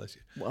 Well, God bless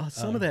you. Well,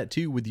 some of that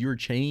too with your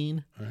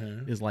chain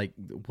is like,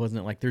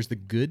 wasn't it like there's the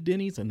good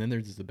Denny's and then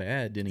there's the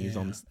bad Denny's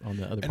on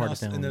the other part of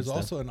town. And there's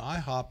also an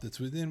IHOP that's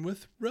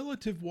with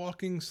relative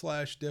walking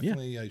 /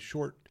 definitely a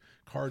short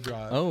car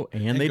drive. Oh,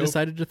 and they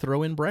decided to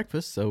throw in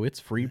breakfast, so it's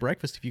free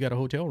breakfast if you got a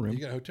hotel room. You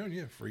got a hotel,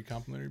 you have free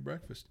complimentary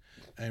breakfast.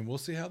 And we'll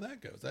see how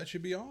that goes. That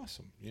should be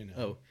awesome,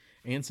 Oh,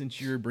 and since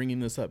you're bringing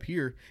this up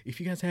here, if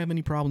you guys have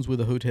any problems with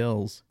the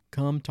hotels,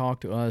 come talk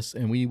to us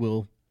and we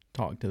will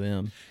talk to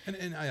them.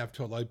 And I've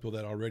told a lot of people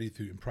that already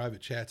in private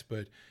chats,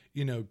 but,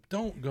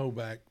 don't go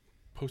back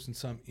posting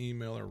some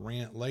email or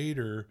rant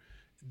later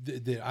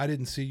that I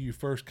didn't see you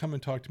first. Come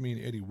and talk to me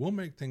and Eddie. We'll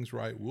make things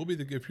right. We'll be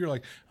if you're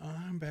like,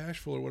 I'm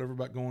bashful or whatever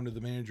about going to the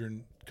manager,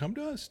 and come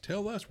to us,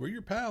 tell us, we're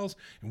your pals,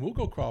 and we'll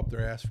go crawl up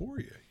their ass for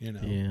you,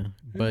 Yeah,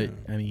 but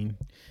I mean,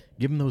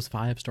 give them those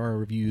 5-star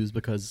reviews,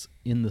 because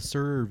in the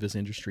service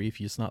industry, if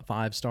it's not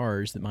 5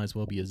 stars, it might as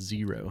well be a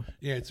 0.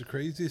 Yeah, it's the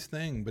craziest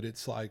thing, but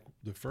it's like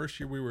the first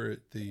year we were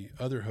at the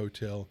other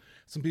hotel,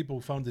 some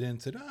people phoned it in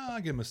and said, I'll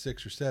give them a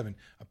 6 or 7.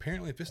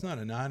 Apparently, if it's not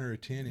a 9 or a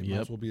 10, it might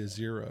as well be a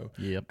 0.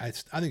 Yep. I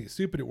think it's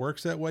stupid it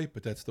works that way,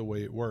 but that's the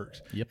way it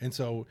works. Yep. And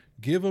so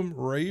give them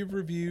rave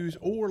reviews,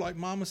 or like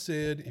Mama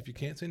said, if you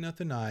can't say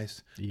nothing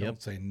nice,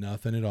 don't say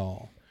nothing at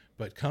all.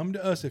 But come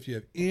to us if you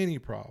have any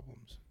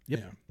problems. Yep.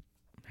 Yeah.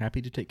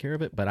 Happy to take care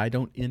of it, but I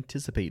don't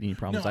anticipate any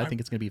problems. I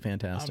think it's going to be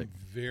fantastic. I'm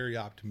very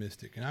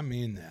optimistic, and I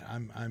mean that.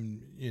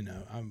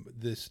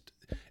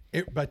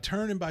 By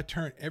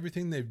turn,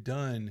 everything they've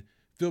done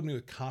filled me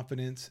with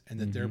confidence, and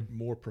that they're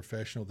more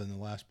professional than the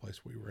last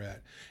place we were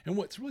at. And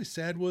what's really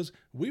sad was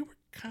we were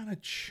kind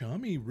of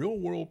chummy, real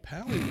world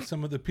pally with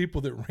some of the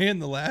people that ran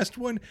the last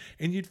one,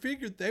 and you'd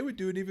figured they would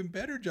do an even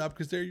better job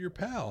because they're your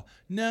pal.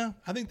 No,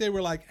 I think they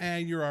were like,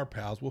 you're our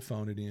pals, we'll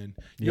phone it in.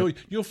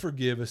 You'll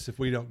forgive us if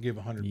we don't give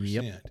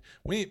 100%.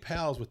 We ain't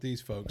pals with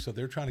these folks, so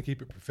they're trying to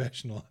keep it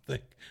professional, I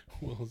think.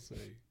 We'll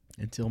see.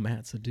 Until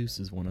Matt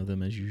seduces one of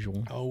them, as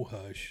usual. Oh,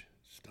 hush.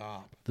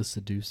 Stop. The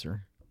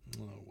seducer.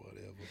 Oh, whatever.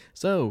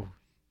 So,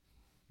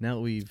 now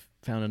that we've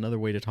found another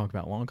way to talk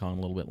about LongCon a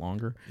little bit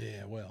longer.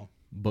 Yeah, well.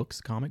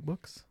 Comic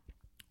books?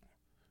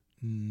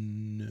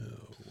 No.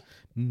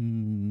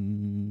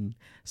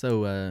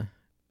 So,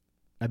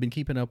 I've been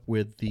keeping up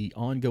with the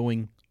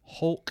ongoing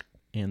Hulk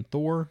and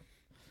Thor.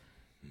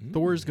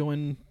 Thor's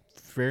going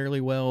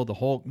fairly well. The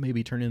Hulk may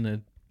be taking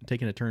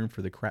a turn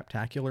for the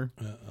craptacular.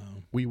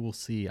 We will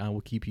see. I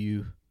will keep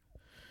you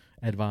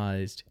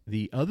advised.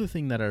 The other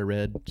thing that I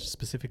read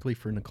specifically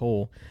for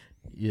Nicole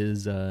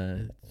is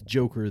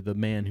Joker, the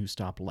Man Who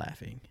Stopped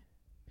Laughing.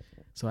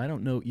 So I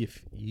don't know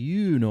if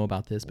you know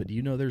about this, but do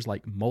you know there's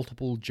like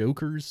multiple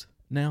Jokers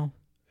now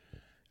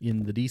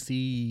in the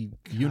DC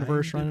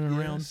universe running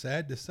around?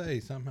 Sad to say,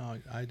 somehow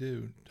I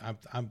do.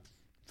 I'm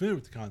familiar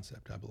with the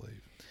concept, I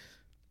believe.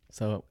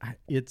 So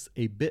it's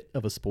a bit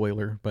of a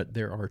spoiler, but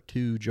there are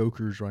 2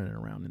 Jokers running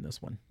around in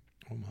this one.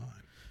 Oh my!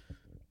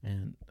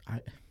 And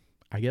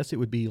I guess it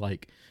would be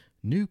like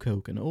New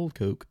Coke and Old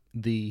Coke.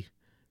 The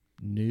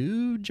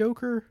new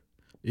Joker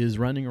is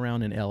running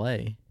around in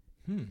L.A.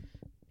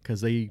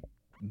 because they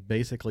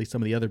basically,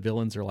 some of the other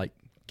villains are like,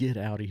 get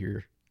out of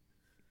here.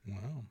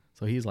 Wow.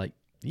 So he's like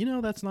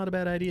that's not a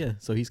bad idea.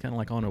 So he's kind of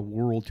like on a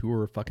world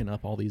tour, fucking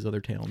up all these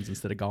other towns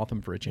instead of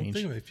Gotham for a change.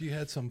 Well, think of it. If you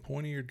had some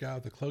pointy-eared guy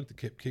with a cloak that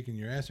kept kicking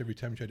your ass every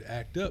time you tried to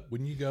act up,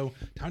 wouldn't you go,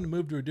 time to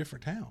move to a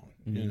different town?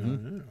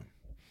 Yeah.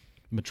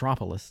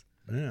 Metropolis.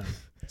 Yeah.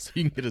 So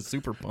you can get a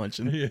super punch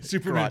and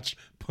Superman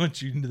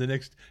punch you into the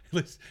next.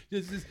 You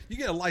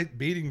get a light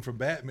beating from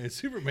Batman.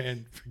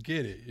 Superman,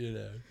 forget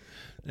it.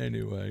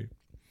 Anyway,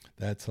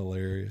 that's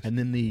hilarious. And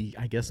then the,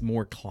 I guess,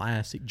 more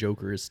classic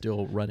Joker is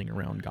still running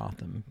around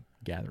Gotham,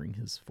 gathering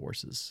his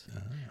forces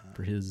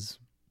for his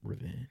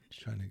revenge.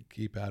 Trying to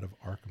keep out of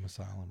Arkham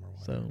Asylum or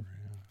whatever. So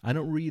I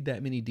don't read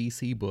that many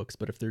DC books,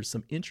 but if there's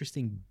some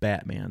interesting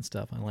Batman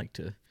stuff, I like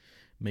to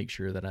make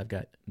sure that I've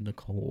got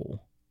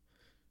Nicole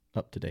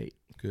up to date.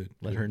 Good.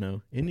 Let her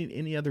know.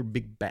 Any other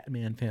big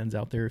Batman fans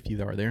out there, if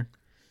you are there?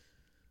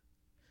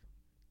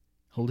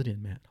 Hold it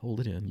in, Matt. Hold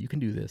it in. You can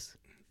do this.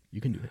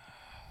 You can do it.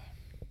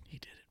 He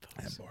did it,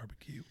 folks. That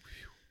barbecue.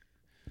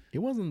 It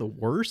wasn't the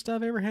worst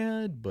I've ever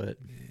had, but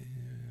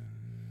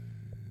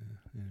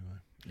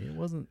Anyway, it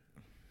wasn't.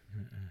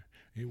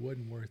 It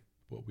wasn't worth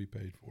what we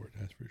paid for it.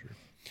 That's for sure.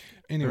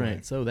 Anyway, All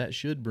right, so that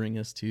should bring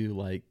us to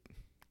like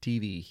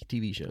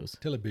TV shows.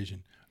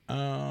 television.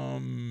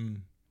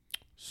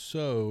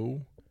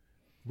 So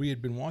we had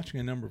been watching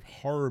a number of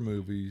horror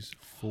movies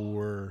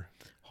for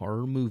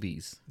Horror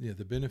movies,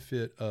 the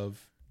benefit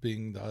of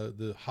being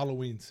the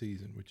Halloween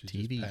season, which is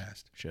TV just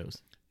past.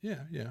 shows.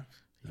 Yeah.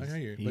 I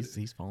hear you.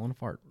 He's falling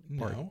apart.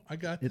 No, I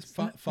got It's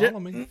this. Follow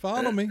me.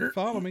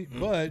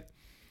 But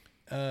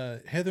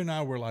Heather and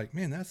I were like,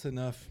 man, that's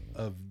enough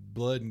of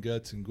blood and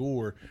guts and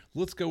gore.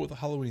 Let's go with a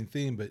Halloween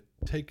theme, but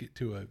take it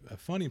to a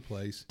funny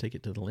place. Take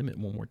it to the limit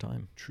one more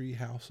time.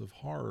 Treehouse of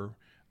Horror.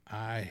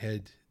 I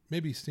had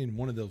maybe seen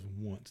one of those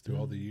once through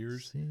all the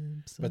years,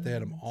 but they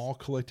had them all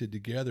collected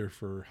together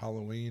for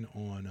Halloween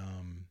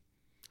on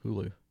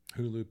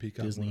Hulu,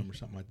 Peacock, Disney. or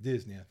something like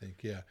Disney, I think.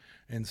 Yeah.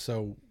 And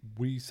so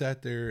we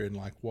sat there and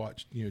like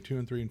watched, 2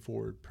 and 3 and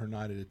 4 per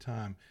night at a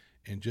time.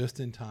 And just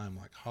in time,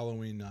 like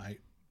Halloween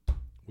night,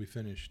 we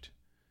finished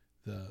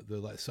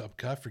so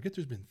I forget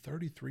there's been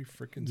 33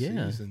 freaking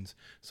seasons.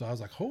 So I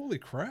was like, holy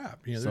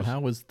crap. So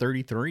how was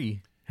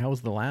 33? How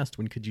was the last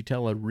one? Could you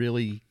tell a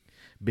really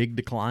big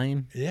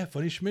decline? Yeah,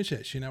 funny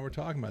Schmidt. She and I were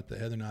talking about that,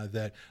 Heather and I,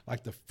 that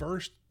like the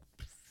first,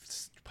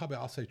 probably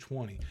I'll say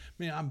 20.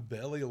 Man, I'm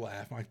belly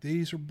laughing. Like,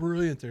 these are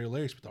brilliant. They're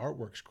hilarious, but the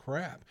artwork's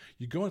crap.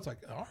 You go, it's like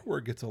the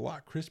artwork gets a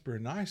lot crisper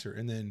and nicer.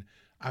 And then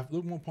I've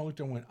looked one point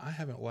and went, I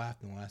haven't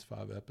laughed in the last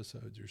 5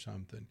 episodes or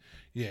something.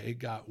 Yeah, it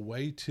got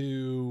way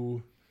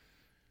too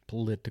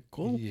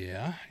political.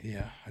 Yeah.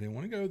 I didn't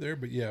want to go there,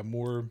 but yeah,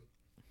 more.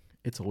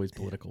 It's always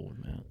political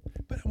with Matt.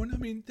 But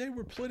they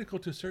were political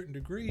to a certain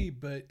degree,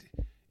 but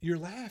you're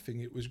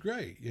laughing. It was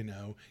great.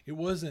 It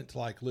wasn't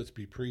like, let's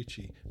be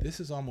preachy. This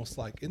is almost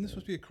like, isn't this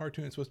supposed to be a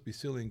cartoon? It's supposed to be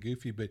silly and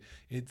goofy, but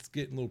it's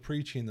getting a little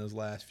preachy in those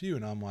last few.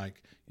 And I'm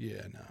like,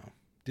 yeah, no,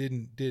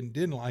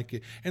 didn't like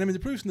it. And the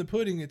proof's in the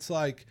pudding. It's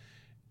like,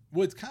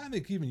 well, it's kind of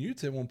like, even you'd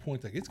say at one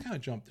point, like, it's kind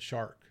of jumped the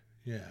shark.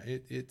 Yeah.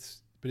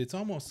 But it's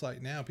almost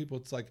like now people,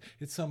 it's like,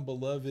 it's some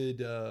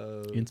beloved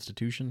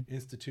institution.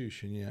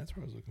 Yeah. That's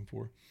what I was looking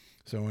for.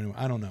 So anyway,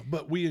 I don't know,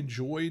 but we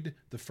enjoyed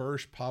the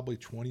first probably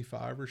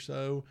 25 or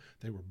so.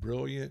 They were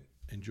brilliant,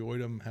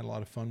 enjoyed them, had a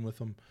lot of fun with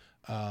them.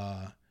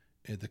 And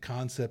the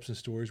concepts and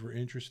stories were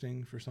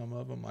interesting for some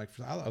of them. Like,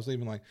 I was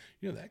even like,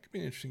 that could be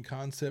an interesting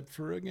concept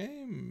for a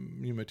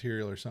game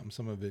material or something.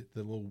 Some of it,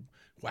 the little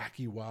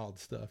wacky, wild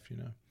stuff,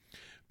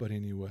 But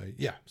anyway,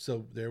 yeah.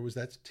 So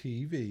that's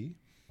TV.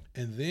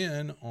 And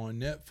then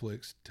on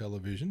Netflix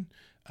television,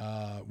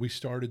 we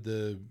started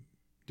the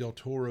Del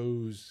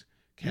Toro's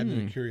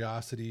Cabinet of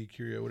Curiosity,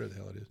 whatever the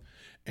hell it is.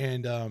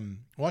 And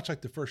watch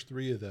like the first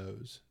 3 of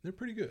those. They're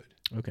pretty good.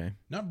 Okay.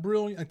 Not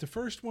brilliant. Like the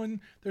first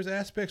one, there's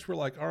aspects where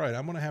like, all right,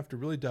 I'm going to have to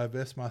really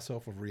divest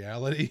myself of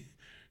reality.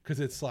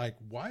 Because it's like,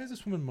 why is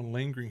this woman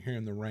malingering here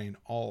in the rain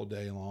all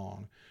day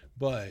long?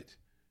 But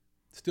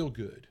still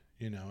good.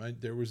 And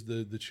there was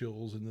the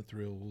chills and the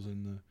thrills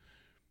and the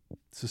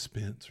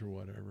suspense or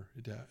whatever.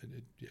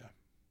 Yeah.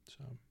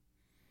 So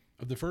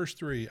of the first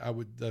 3,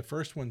 the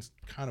first one's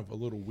kind of a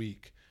little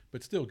weak,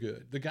 but still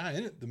good. The guy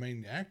in it, the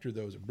main actor,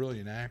 though, is a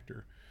brilliant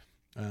actor.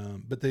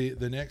 But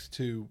the next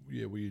 2,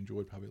 we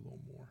enjoyed probably a little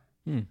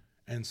more.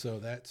 And so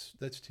that's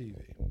TV.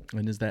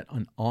 And is that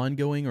an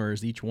ongoing, or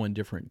is each one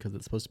different? Because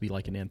it's supposed to be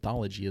like an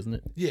anthology, isn't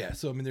it? Yeah.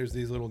 So there's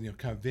these little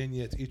kind of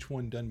vignettes, each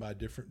one done by a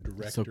different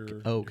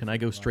director. So, can I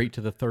go straight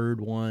to the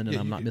third one and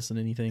I'm not missing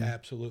anything?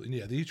 Absolutely.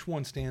 Yeah. Each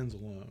one stands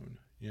alone.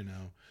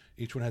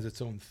 Each one has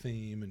its own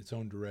theme and its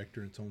own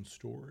director and its own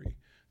story.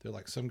 They're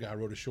like, some guy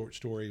wrote a short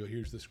story.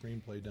 Here's the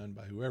screenplay done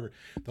by whoever.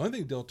 The only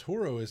thing Del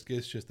Toro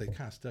gets just they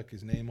kind of stuck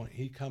his name on it.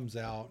 He comes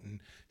out and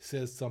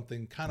says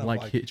something kind of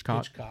like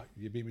Hitchcock.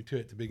 You beat me to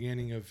it at the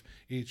beginning of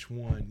each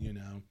one,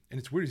 And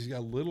it's weird. He's got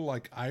a little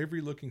like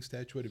ivory looking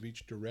statuette of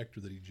each director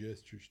that he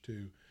gestures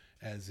to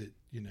as it,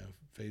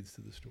 fades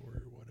to the story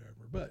or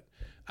whatever. But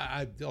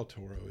Del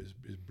Toro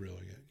is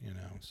brilliant,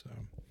 So,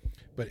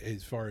 but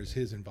as far as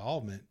his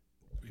involvement,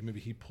 maybe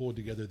he pulled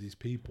together these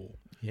people.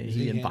 Yeah,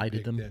 he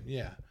invited them.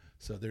 Yeah.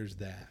 So there's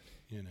that,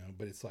 you know.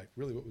 But it's like,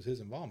 really, what was his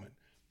involvement?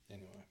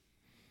 Anyway,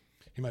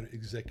 he might have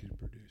executive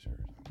producer or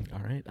something. All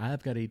right.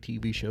 I've got a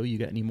TV show. You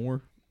got any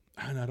more?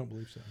 I don't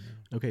believe so.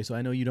 No. Okay, so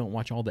I know you don't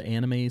watch all the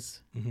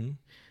animes,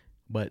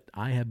 but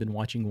I have been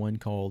watching one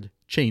called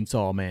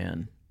Chainsaw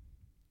Man.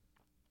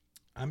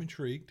 I'm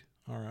intrigued.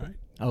 All right.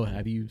 Oh,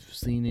 have you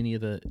seen any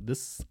of the...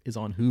 This is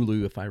on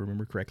Hulu, if I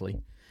remember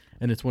correctly.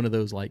 And it's one of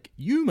those, like,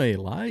 you may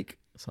like.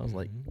 So I was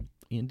like,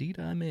 indeed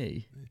I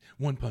may.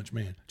 One Punch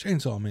Man.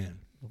 Chainsaw Man.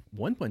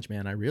 One Punch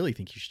Man, I really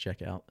think you should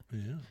check out.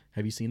 Yeah.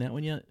 Have you seen that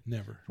one yet?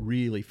 Never.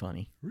 Really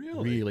funny.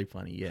 Really? Really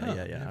funny. Yeah, Huh,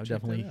 yeah. I would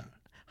check that definitely... out.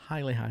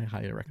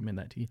 Highly recommend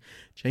that to you.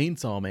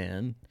 Chainsaw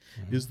Man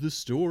is the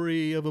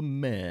story of a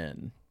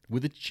man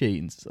with a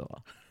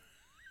chainsaw.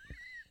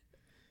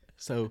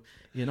 So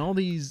in all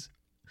these,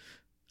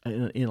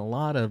 in a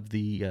lot of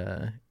the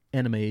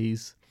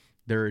animes,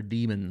 there are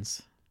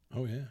demons.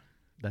 Oh, yeah.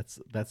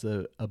 That's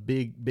a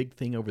big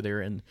thing over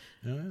there, and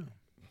Oh,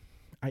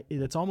 yeah.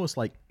 it's almost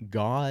like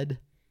God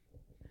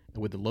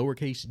with the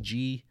lowercase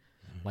g.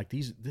 Like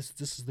this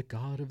is the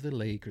god of the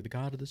lake or the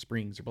god of the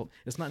springs, or both.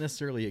 It's not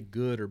necessarily a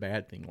good or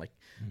bad thing. Like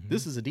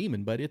this is a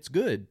demon, but it's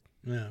good.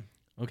 Yeah.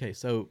 Okay,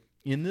 so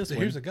in this So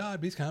one, here's a god,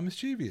 but he's kind of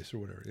mischievous or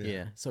whatever.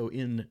 yeah. So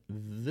in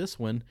this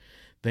one,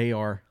 they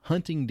are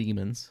hunting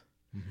demons,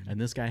 and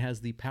this guy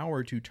has the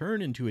power to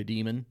turn into a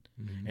demon.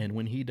 And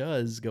when he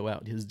does go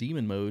out his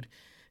demon mode,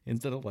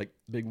 instead of like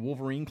big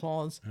Wolverine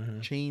claws,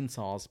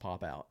 chainsaws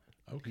pop out.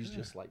 Okay. He's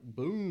just like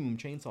boom,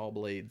 chainsaw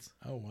blades,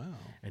 Oh, wow.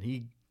 and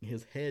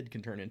his head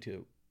can turn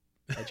into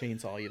a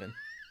chainsaw even.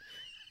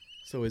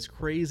 So as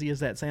crazy as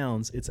that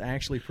sounds, it's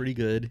actually pretty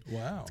good.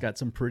 Wow. It's got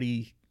some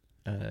pretty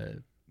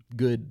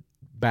good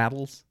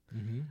battles,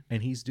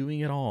 and he's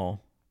doing it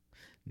all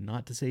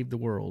not to save the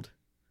world,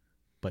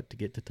 but to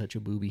get to touch a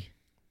booby.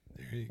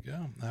 There you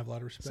go. I have a lot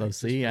of respect. So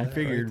just see, for I that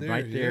figured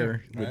right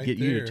there Yeah, would right get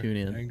you to there. tune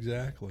in.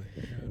 Exactly.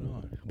 Right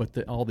on.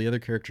 But all the other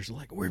characters are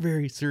like, we're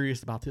very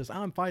serious about this.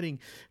 I'm fighting.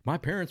 My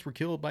parents were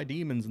killed by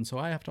demons, and so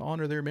I have to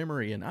honor their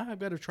memory, and I've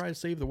got to try to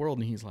save the world.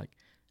 And he's like,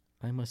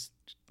 I must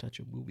touch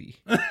a booby.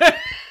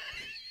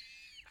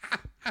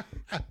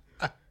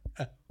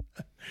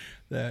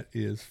 That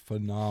is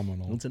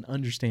phenomenal. It's an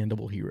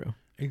understandable hero.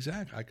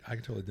 Exactly. I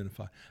can totally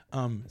identify.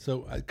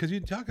 So, because you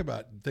talk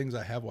about things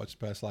I have watched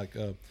past, like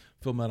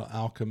Full Metal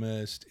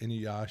Alchemist,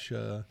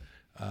 Inuyasha.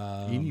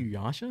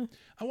 Inuyasha?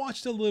 I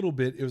watched a little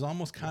bit. It was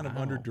almost kind of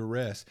Wow. under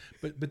duress.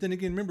 But then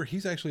again, remember,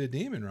 he's actually a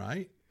demon,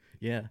 right?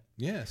 Yeah.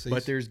 Yeah. So But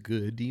he's there's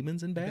good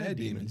demons and bad, bad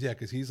demons. demons. Yeah,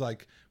 because he's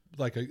like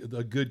a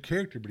good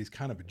character, but he's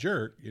kind of a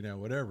jerk,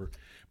 whatever.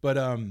 But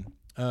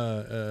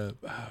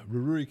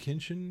Rurouni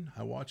Kenshin,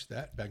 I watched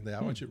that back then.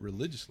 I watched it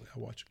religiously. I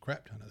watched a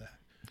crap ton of that.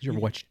 Did you ever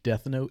watch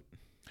Death Note?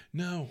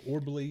 No, or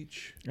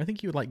Bleach. I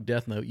think you would like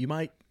Death Note. You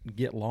might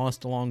get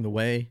lost along the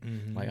way.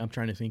 Like, I'm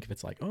trying to think if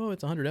it's like, oh,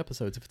 it's 100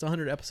 episodes. If it's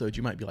 100 episodes,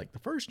 you might be like, the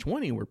first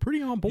 20 were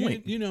pretty on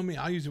point. You know me.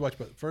 I usually watch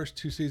about the first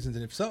 2 seasons,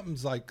 and if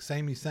something's like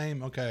samey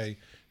same, okay,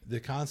 the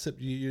concept,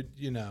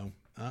 I'm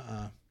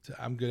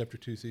good after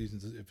 2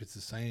 seasons. If it's the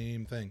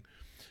same thing,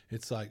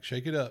 it's like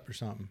shake it up or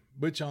something.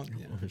 Which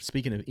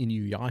Speaking of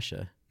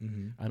Inuyasha,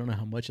 I don't know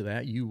how much of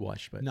that you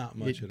watched, but Not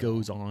much it at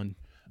goes on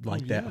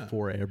like yeah. that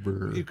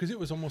forever. because it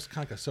was almost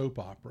kind of like a soap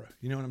opera.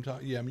 You know what I'm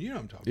talking? Yeah, I mean, you know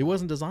what I'm talking. It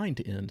wasn't designed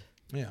to end.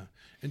 Yeah,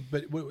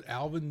 but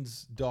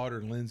Alvin's daughter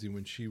Lindsay,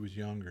 when she was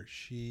younger,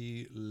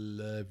 she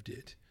loved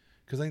it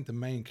because I think the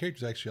main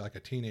character is actually like a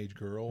teenage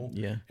girl.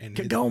 Yeah. and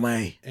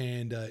Kagome.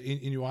 And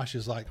Inuyasha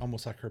is like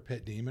almost like her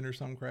pet demon or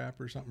some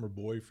crap or something. Her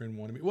boyfriend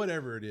wanted me,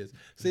 whatever it is.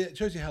 See, it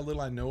shows you how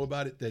little I know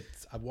about it. That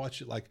I've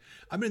watched it. Like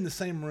I've been in the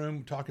same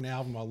room talking to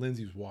Alvin while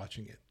Lindsay was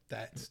watching it.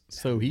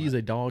 So he's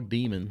a dog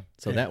demon.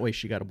 So that way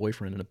she got a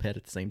boyfriend and a pet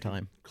at the same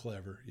time.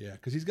 clever. Yeah,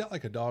 because he's got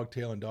like a dog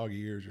tail and dog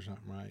ears or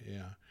something, right?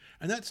 Yeah,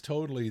 and that's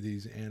totally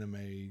these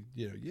anime.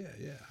 Yeah,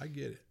 I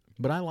get it.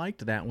 But I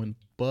liked that one,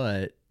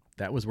 but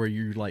that was where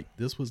you're like,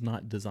 this was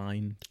not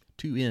designed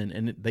to end.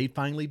 And they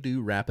finally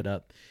do wrap it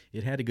up.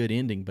 It had a good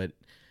ending, but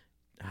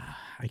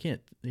I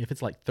can't, if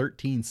it's like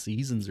 13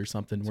 seasons or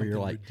something where you're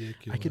like,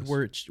 ridiculous. I could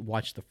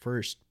watch the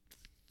first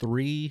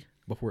 3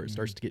 before it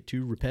starts to get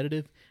too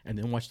repetitive, and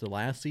then watch the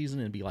last season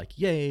and be like,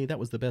 yay, that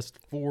was the best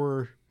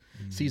 4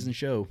 season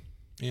show.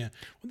 Yeah,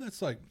 well,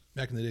 that's like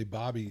back in the day.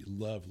 Bobby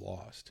loved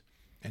Lost,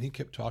 and he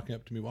kept talking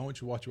up to me. Why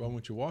won't you watch it? Why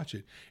won't you watch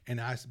it?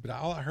 And but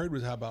all I heard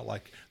was how about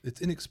like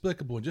it's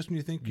inexplicable, and just when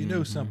you think you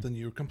know something,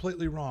 you're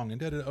completely wrong, and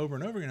did it over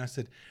and over again. I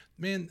said,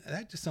 man,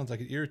 that just sounds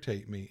like it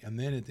irritate me. And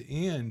then at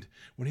the end,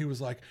 when he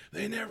was like,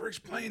 they never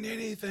explained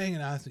anything,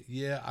 and I said,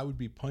 yeah, I would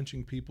be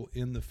punching people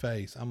in the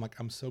face. I'm like,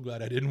 I'm so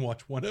glad I didn't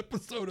watch one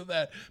episode of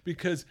that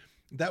because.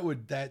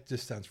 That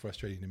just sounds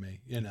frustrating to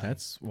me.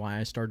 That's why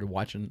I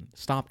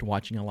stopped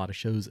watching a lot of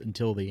shows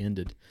until they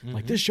ended.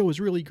 Like, this show is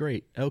really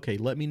great. Okay,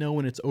 let me know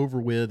when it's over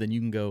with, and you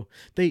can go,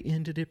 they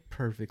ended it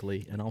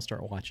perfectly, and I'll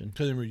start watching.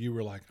 Because you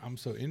were like, I'm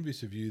so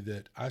envious of you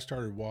that I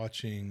started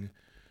watching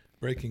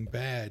Breaking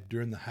Bad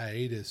during the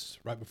hiatus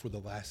right before the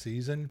last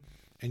season,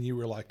 and you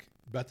were like,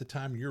 about the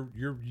time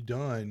you're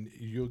done,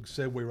 you'll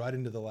segue right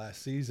into the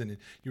last season, and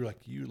you're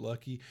like, you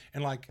lucky.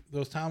 And like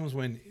those times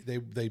when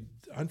they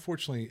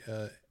unfortunately,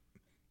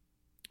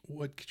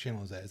 what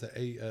channel is that? Is that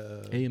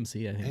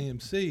AMC? I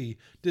think. AMC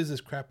does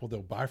this crap where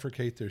they'll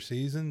bifurcate their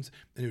seasons,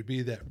 and it would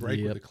be that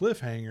break with a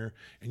cliffhanger,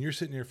 and you're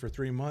sitting there for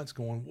 3 months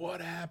going,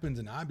 what happens?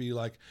 And I'd be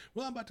like,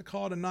 well, I'm about to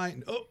call it a night,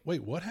 and oh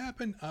wait, what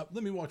happened?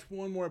 Let me watch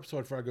one more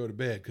episode before I go to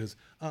bed, because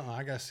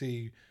I gotta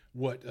see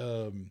what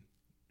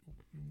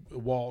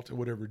Walt or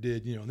whatever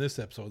did, in this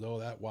episode. Oh,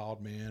 that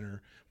wild man,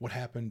 or what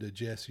happened to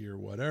Jesse, or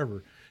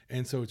whatever.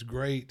 And so it's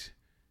great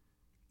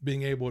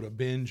being able to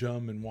binge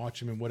them and watch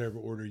them in whatever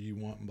order you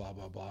want, and blah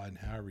blah blah, and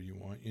however you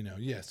want.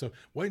 So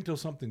wait until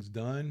something's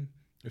done.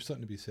 There's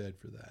something to be said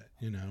for that.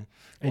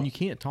 And you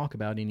can't talk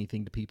about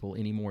anything to people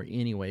anymore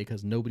anyway,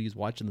 because nobody's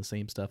watching the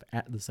same stuff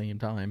at the same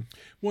time.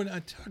 When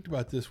I talked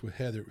about this with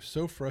Heather, it was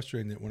so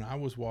frustrating that when I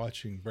was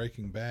watching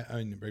Walking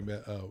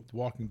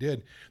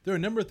Dead, there were a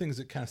number of things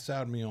that kind of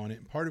soured me on it.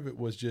 And part of it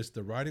was just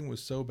the writing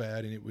was so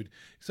bad, and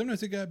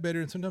sometimes it got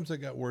better and sometimes it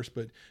got worse.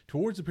 But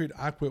towards the period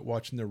I quit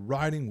watching, the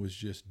writing was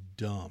just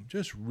dumb,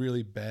 just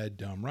really bad,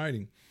 dumb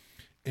writing.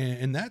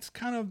 And that's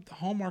kind of the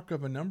hallmark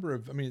of a number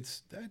of,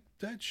 it's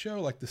that show,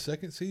 like the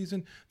second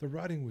season, the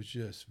writing was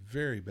just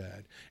very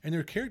bad. And there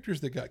are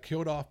characters that got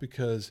killed off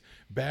because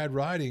bad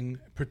writing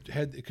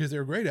because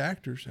they're great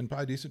actors and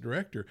probably a decent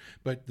director.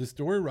 But the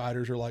story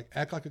writers are like,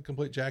 act like a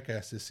complete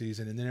jackass this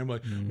season. And then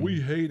everyone's like, we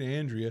hate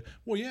Andrea.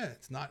 Well, yeah,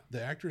 it's not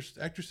the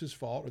actress's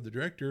fault or the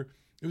director.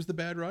 It was the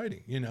bad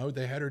writing.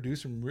 They had her do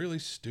some really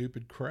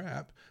stupid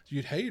crap. So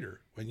you'd hate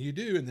her when you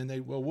do. And then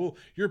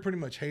you're pretty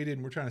much hated,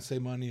 and we're trying to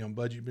save money on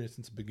budget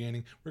since the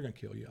beginning. We're going to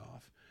kill you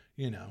off,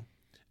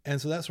 And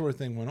so that sort of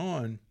thing went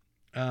on.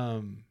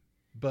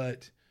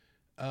 But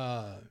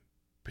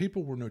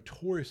people were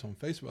notorious on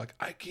Facebook. Like,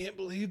 I can't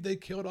believe they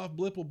killed off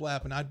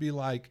Blippleblap. And I'd be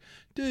like,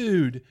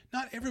 dude,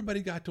 not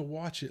everybody got to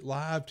watch it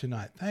live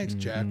tonight. Thanks,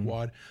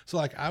 Jackwad. So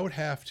like I would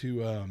have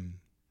to,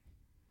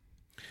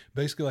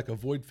 basically like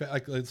avoid,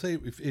 like let's say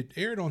if it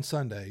aired on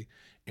Sunday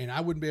and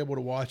I wouldn't be able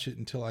to watch it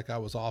until like I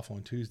was off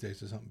on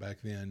Tuesdays or something back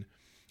then,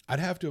 I'd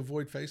have to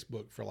avoid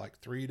Facebook for like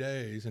 3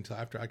 days until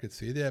after I could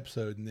see the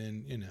episode. And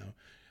then,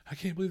 I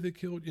can't believe they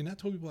killed you. And I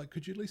told people, like,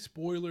 could you at least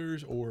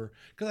spoilers, or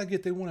because I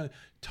get they want to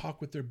talk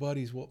with their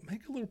buddies. Well,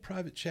 make a little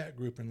private chat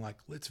group and like,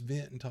 let's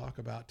vent and talk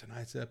about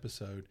tonight's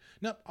episode.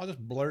 Nope, I'll just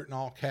blurt in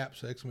all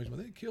caps, exclamation,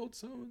 well, they killed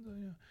so-and-so.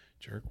 Yeah,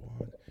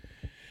 jerkwad.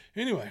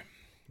 Anyway,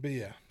 but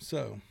yeah,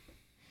 so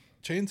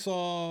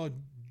Chainsaw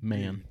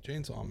Man.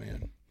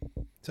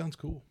 Sounds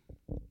cool.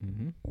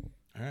 Mm-hmm.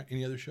 All right.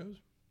 Any other shows?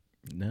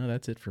 No,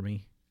 that's it for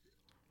me.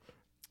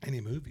 Any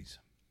movies?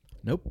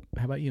 Nope.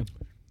 How about you?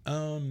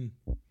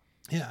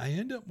 Yeah, I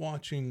end up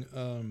watching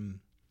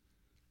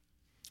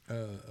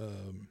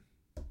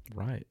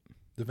right.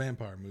 The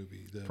vampire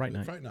movie, the Fright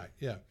Night. Fright Night,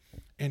 yeah.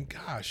 And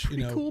gosh,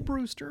 pretty cool,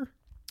 Brewster.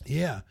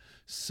 Yeah.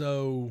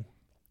 So,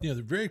 they're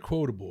very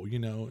quotable,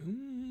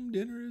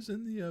 dinner is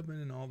in the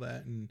oven and all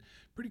that, and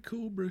pretty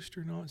cool,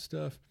 Brewster, and all that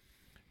stuff.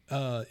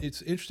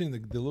 It's interesting,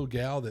 the little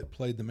gal that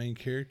played the main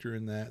character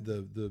in that,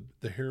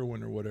 the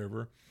heroine or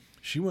whatever,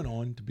 she went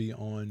on to be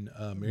on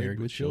Married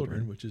with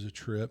Children, which is a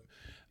trip.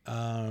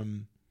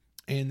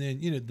 And then,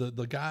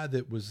 the guy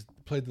that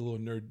played the little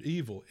nerd,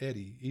 Evil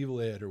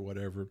Ed or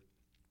whatever,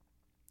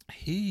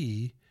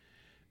 he,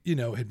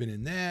 had been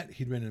in that.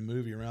 He'd been in a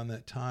movie around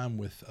that time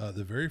with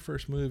the very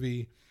first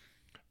movie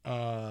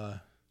that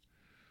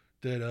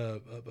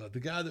the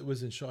guy that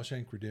was in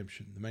Shawshank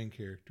Redemption, the main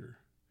character.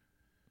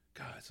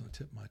 God, it's on the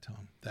tip of my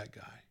tongue. That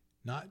guy.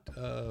 Not,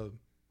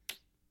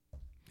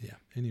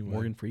 anyway.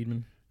 Morgan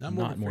Freeman?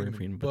 Not Morgan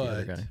Freeman, but the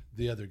other guy.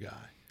 The other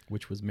guy.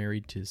 Which was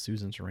married to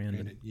Susan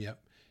Sarandon. Yep.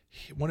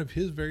 One of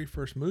his very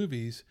first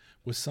movies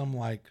was some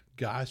like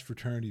guys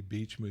fraternity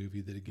beach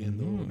movie that, again,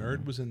 the little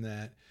nerd was in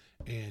that,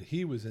 and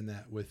he was in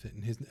that with it.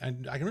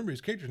 And I can remember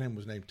his character's name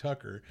was named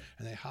Tucker,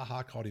 and they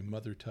called him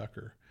Mother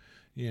Tucker.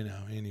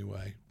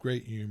 Anyway,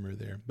 great humor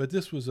there. But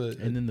this was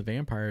and then the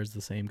vampire is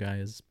the same guy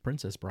as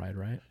Princess Bride,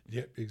 right?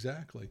 Yeah,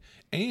 exactly.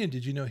 And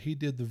did you know he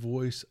did the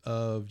voice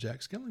of Jack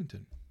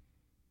Skellington?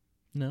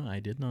 No, I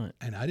did not.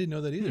 And I didn't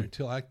know that either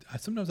until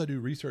sometimes I do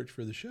research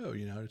for the show,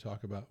 to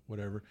talk about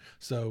whatever.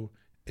 So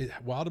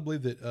wild to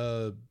believe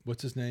that,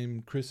 what's his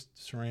name? Chris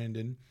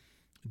Sarandon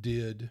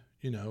did,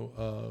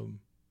 the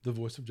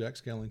voice of Jack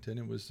Skellington.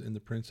 It was in The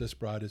Princess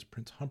Bride as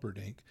Prince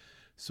Humperdinck.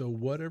 So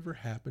whatever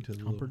happened to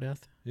the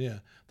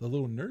the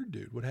little nerd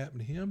dude? What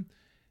happened to him?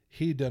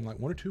 He'd done like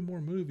 1 or 2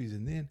 more movies,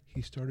 and then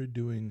he started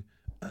doing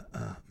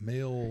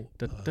male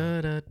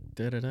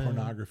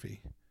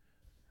pornography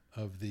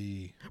of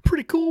the...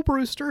 Pretty cool,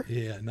 Brewster.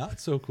 Yeah, not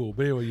so cool.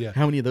 But anyway, yeah.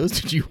 How many of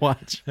those did you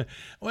watch?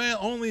 Well,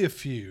 only a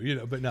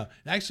few, but no.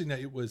 Actually, no,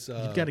 it was...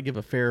 You've got to give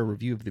a fair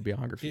review of the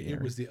biography.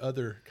 It was the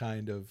other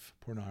kind of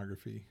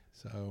pornography.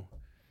 So,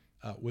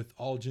 with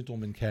all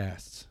gentlemen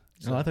casts.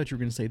 So, I thought you were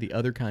going to say the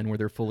other kind where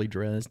they're fully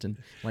dressed and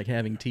like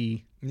having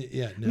tea.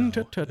 Yeah, no.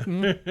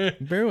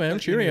 Very well,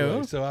 cheerio.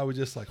 Anyway, so I was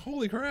just like,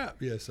 holy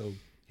crap. Yeah, so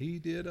he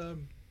did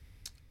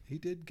he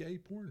did gay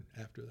porn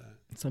after that.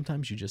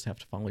 Sometimes you just have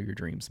to follow your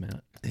dreams,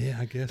 Matt. Yeah,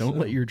 I guess. Don't so.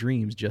 let your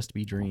dreams just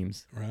be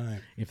dreams. Right.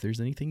 If there's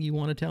anything you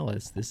want to tell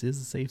us, this is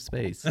a safe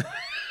space.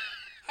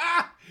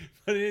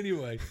 But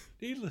anyway,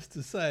 needless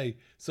to say,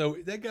 so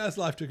that guy's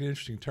life took an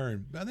interesting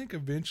turn. I think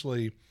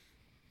eventually,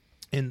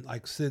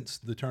 since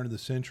the turn of the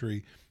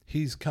century,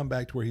 he's come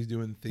back to where he's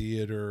doing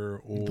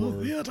theater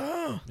or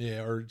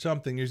yeah, or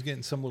something. He's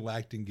getting some little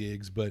acting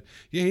gigs, but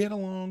yeah, he had a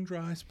long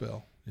dry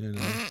spell. You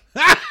know,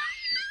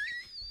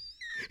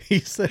 He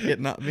said it,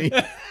 not me.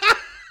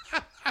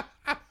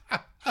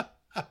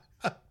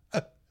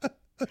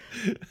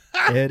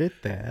 Edit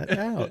that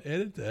out.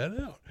 Edit that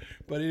out.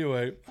 But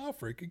anyway, I'll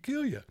freaking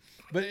kill you.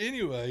 But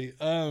anyway,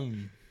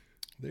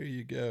 there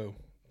you go.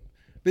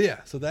 But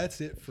yeah, so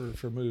that's it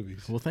for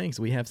movies. Well, thanks.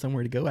 We have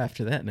somewhere to go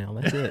after that now.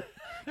 That's it.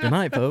 Good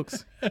night,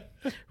 folks.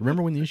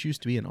 Remember when this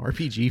used to be an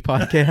RPG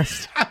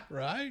podcast?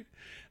 Right?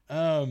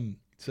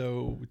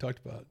 So we talked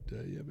about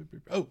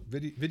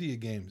video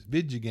games.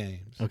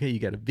 Okay, you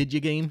got a video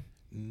game?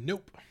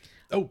 Nope.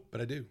 Oh,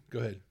 but I do. Go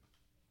ahead.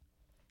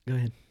 Go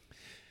ahead.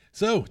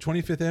 So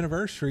 25th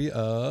anniversary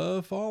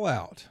of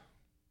Fallout.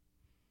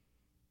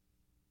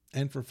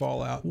 And for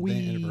Fallout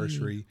the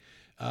anniversary,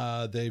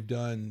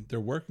 they're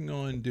working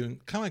on doing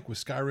kind of like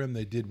with Skyrim.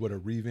 They did a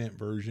revamp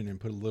version and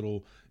put a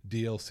little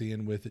DLC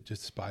in with it,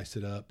 just to spice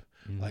it up.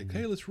 Like,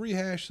 hey, let's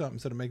rehash something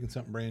instead of making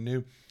something brand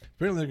new.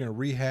 Apparently, they're going to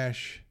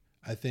rehash,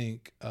 I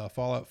think,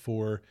 Fallout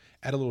 4,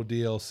 add a little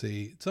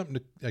DLC, something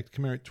to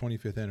commemorate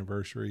 25th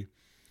anniversary.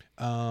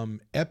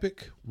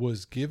 Epic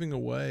was giving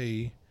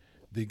away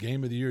the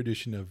Game of the Year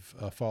edition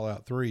of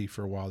Fallout 3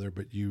 for a while there,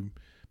 but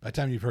by the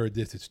time you've heard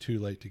this, it's too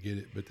late to get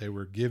it. But they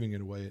were giving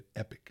it away at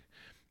Epic.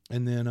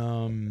 And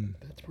then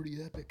that's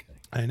pretty epic.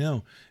 I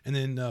know. And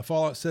then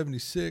Fallout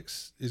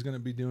 76 is going to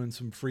be doing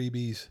some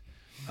freebies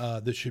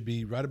that should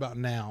be right about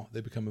now.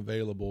 They become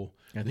available.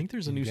 I think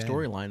there's a new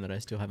storyline that I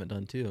still haven't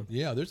done too.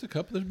 Yeah, there's a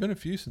couple. There's been a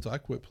few since I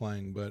quit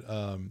playing, but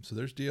so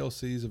there's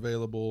DLCs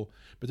available.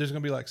 But there's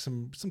going to be like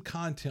some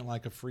content,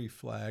 like a free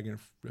flag and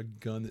a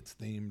gun that's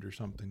themed or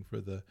something for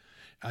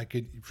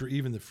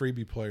even the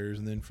freebie players,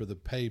 and then for the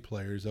pay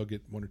players, they'll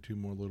get one or two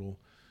more little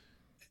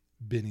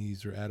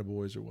bennies or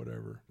attaboys or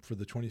whatever for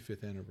the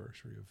 25th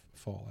anniversary of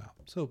Fallout.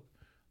 So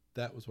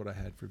that was what I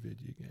had for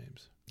video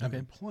games. I've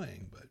been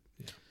playing, but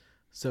yeah.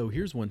 So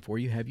here's one for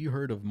you. Have you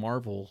heard of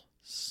Marvel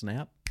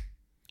Snap?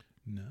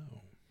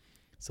 No.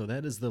 So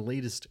that is the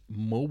latest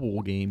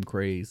mobile game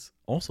craze,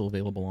 also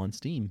available on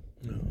Steam.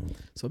 No.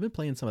 So I've been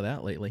playing some of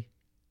that lately.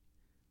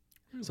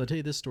 Really? So I'll tell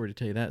you this story to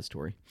tell you that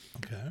story.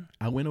 Okay.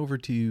 I went over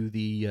to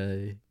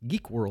the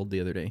Geek World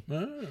the other day.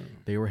 Oh.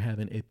 They were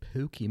having a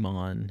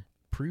Pokemon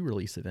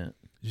pre-release event.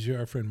 Did you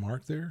have our friend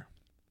Mark there?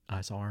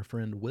 I saw our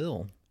friend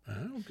Will.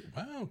 Oh,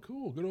 wow,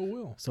 cool. Good old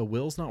Will. So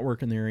Will's not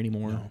working there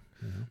anymore. No.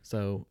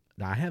 So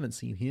I haven't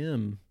seen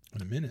him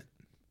in a minute.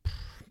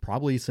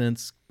 Probably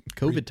since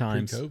COVID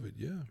times. Pre-COVID,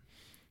 yeah.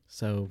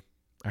 So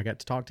I got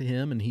to talk to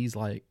him, and he's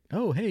like,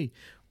 oh, hey,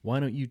 why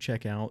don't you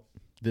check out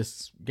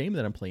this game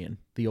that I'm playing,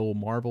 the old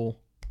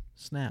Marvel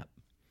Snap.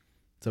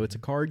 So it's a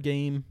card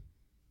game,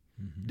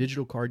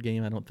 digital card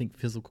game. I don't think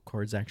physical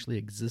cards actually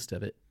exist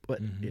of it, but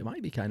it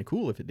might be kind of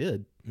cool if it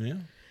did. Yeah.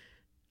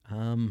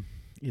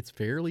 It's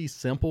fairly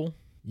simple.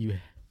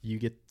 You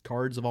get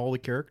cards of all the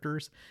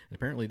characters, and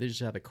apparently they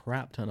just have a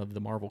crap ton of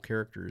the Marvel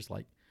characters.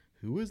 Like,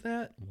 who is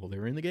that? Well,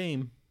 they're in the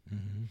game.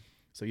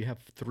 So you have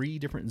 3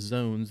 different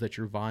zones that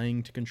you're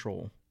vying to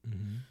control,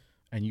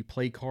 and you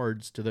play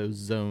cards to those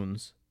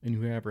zones, and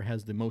whoever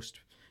has the most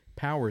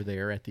power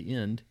there at the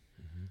end,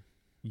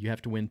 you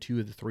have to win 2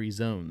 of the 3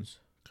 zones.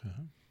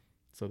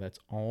 So that's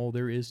all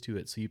there is to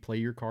it. So you play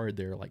your card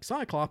there. Like,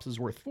 Cyclops is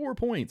worth 4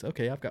 points.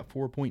 Okay, I've got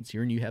 4 points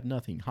here, and you have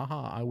nothing.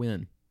 Haha, I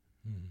win.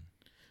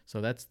 So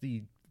that's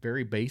the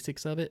very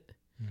basics of it.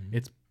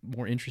 It's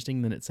more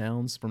interesting than it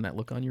sounds from that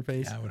look on your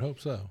face. Yeah, I would hope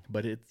so.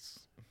 But it's,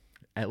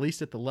 at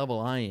least at the level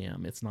I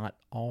am, it's not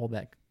all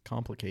that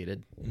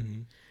complicated.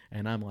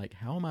 And I'm like,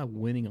 how am I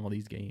winning all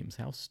these games?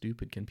 How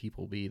stupid can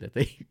people be that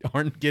they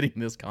aren't getting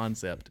this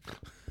concept?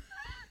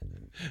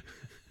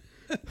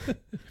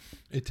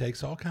 It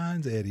takes all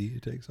kinds, Eddie.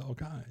 It takes all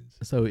kinds.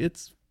 So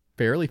it's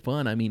fairly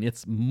fun. I mean,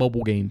 it's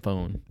mobile game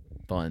fun.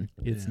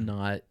 It's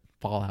not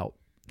Fallout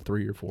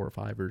 3 or 4 or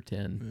 5 or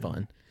 10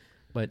 fun.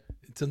 But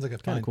it sounds like a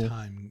fun cool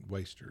time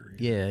waster.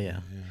 Yeah.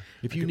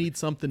 If you need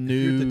something if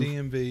new, you're at the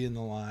DMV in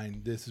the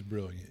line, this is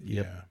brilliant.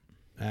 Yep.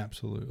 Yeah,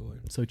 absolutely.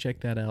 So check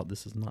that out.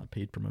 This is not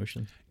paid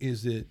promotion.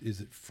 Is it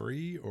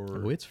free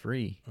or? Oh, it's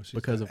free it's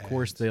because got of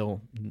course ads.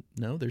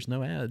 there's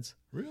no ads.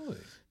 Really?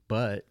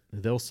 But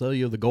they'll sell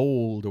you the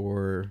gold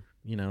or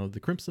the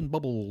crimson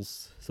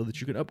bubbles so that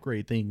you can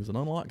upgrade things and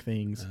unlock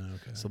things.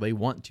 Okay. So they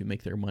want to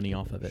make their money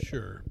off of it.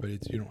 Sure, but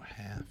you don't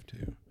have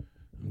to.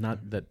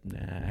 Not that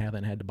I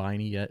haven't had to buy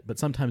any yet, but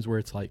sometimes where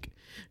it's like,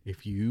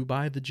 if you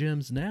buy the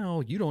gems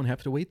now, you don't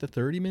have to wait the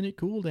 30-minute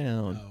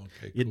cooldown. Oh,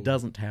 okay, It cool.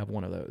 doesn't have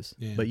one of those.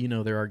 Yeah. But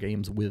there are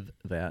games with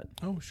that.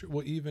 Oh, sure.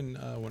 Well, even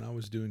when I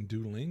was doing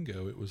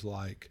Duolingo, it was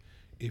like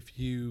if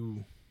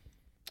you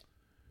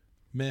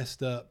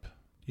messed up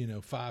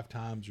 5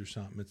 times or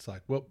something. It's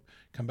like, well,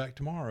 come back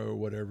tomorrow or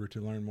whatever to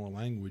learn more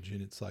language.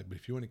 And it's like, but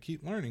if you want to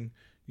keep learning,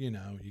 you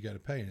got to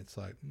pay. And it's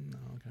like, no,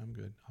 okay, I'm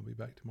good. I'll be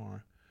back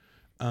tomorrow.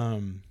 I'll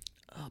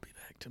be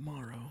back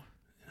tomorrow.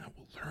 And I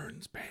will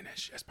learn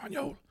Spanish,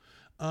 Espanol.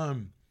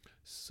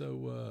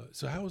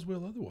 So how was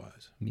Will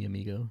otherwise? Mi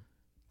amigo.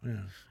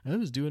 Yeah. I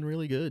was doing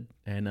really good.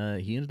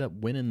 And he ended up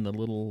winning the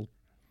little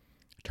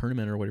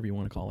tournament or whatever you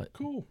want to call it.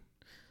 Cool.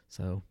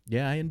 So,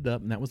 yeah, I ended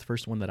up, and that was the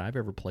first one that I've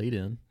ever played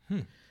in.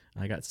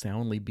 I got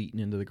soundly beaten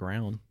into the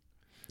ground.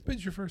 But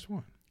it's your first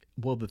one.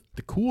 Well,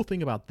 the cool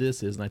thing about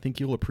this is, and I think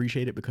you'll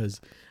appreciate it because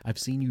I've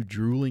seen you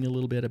drooling a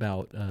little bit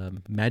about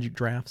Magic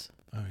drafts.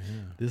 Oh,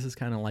 yeah. This is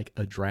kind of like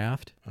a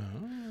draft. Oh.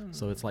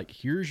 So it's like,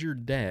 here's your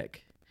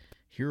deck.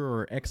 Here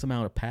are X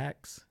amount of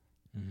packs.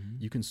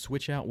 Mm-hmm. You can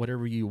switch out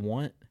whatever you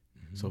want.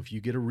 Mm-hmm. So if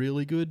you get a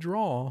really good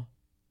draw,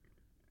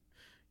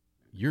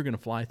 you're going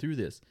to fly through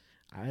this.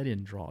 I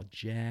didn't draw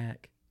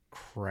jack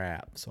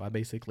crap. So I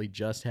basically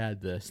just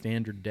had the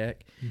standard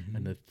deck. Mm-hmm.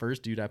 And the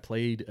first dude I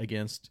played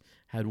against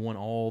had won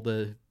all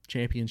the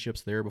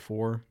championships there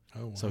before.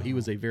 Oh, wow. So he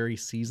was a very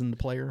seasoned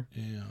player.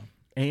 Yeah.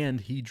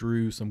 And he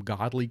drew some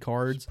godly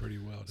cards. That's pretty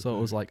well. So it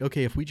was like,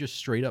 okay, if we just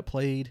straight up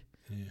played,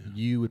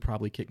 you would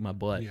probably kick my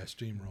butt. Yeah,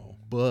 steamroll.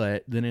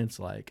 But then it's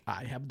like,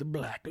 I have the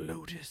Black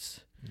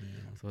Lotus. Yeah.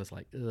 So it's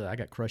like, I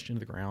got crushed into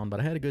the ground, but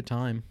I had a good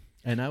time.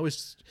 And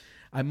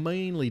I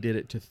mainly did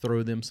it to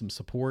throw them some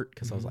support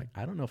because I was like,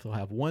 I don't know if they'll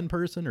have one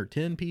person or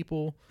 10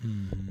 people,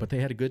 but they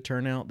had a good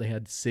turnout. They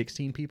had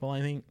 16 people,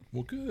 I think.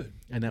 Well, good.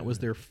 And that was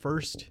their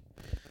first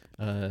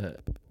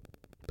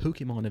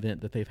Pokemon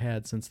event that they've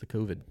had since the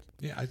COVID.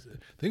 Yeah,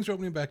 things are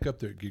opening back up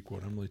there at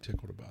Geekwood. I'm really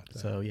tickled about that.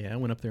 So, yeah, I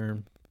went up there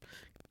and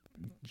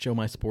show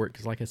my support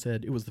because, like I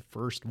said, it was the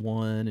first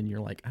one, and you're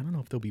like, I don't know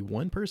if there'll be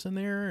one person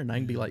there, and I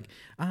can be like,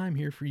 I'm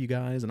here for you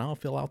guys, and I'll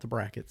fill out the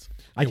brackets.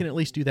 I can at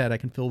least do that. I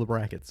can fill the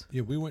brackets.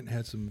 Yeah, we went and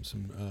had some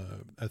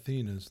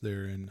Athenas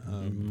there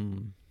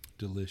in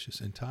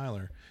Delicious and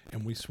Tyler,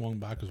 and we swung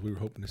by because we were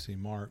hoping to see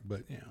Mark,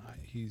 but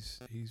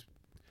he's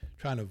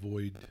trying to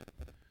avoid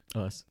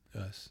us,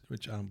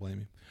 which I don't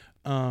blame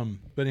him.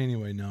 But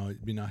anyway, no,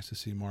 it'd be nice to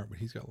see Mark, but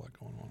he's got a lot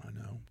going on, I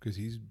know, because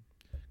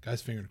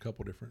guy's fingered a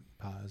couple different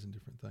pies and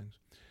different things.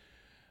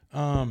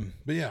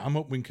 But yeah, I'm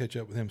hoping we can catch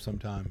up with him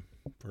sometime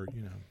for,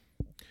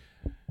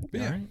 But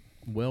yeah. All right.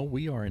 Well,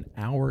 we are an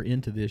hour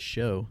into this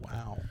show.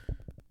 Wow.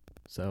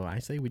 So I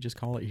say we just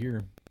call it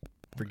here.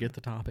 Forget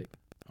the topic.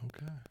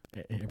 Okay.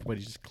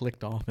 Everybody just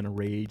clicked off in a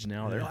rage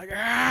now. They're like,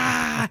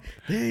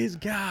 these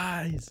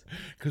guys.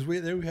 Because we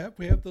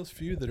have those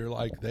few that are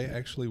like, they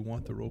actually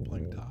want the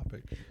role-playing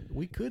topic.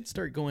 We could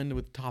start going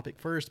with the topic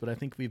first, but I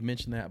think we've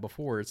mentioned that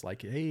before. It's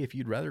like, hey, if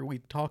you'd rather we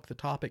talk the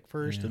topic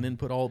first and then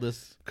put all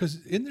this.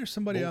 Because isn't there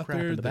somebody out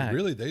there that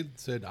really, they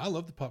said, I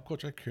love the pop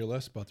culture. I care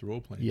less about the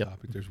role-playing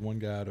topic. There's one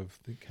guy out of,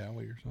 I think,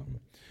 Cali or something.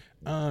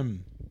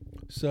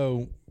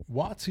 So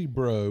Watsy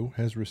Bro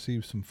has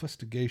received some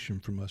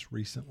fustigation from us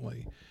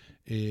recently.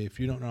 If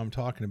you don't know what I'm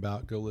talking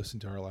about, go listen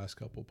to our last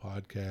couple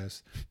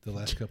podcasts. The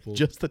last couple,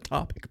 just the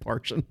topic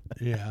portion.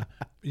 Yeah,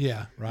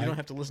 right. You don't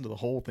have to listen to the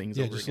whole thing.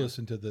 Yeah, just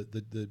listen to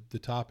the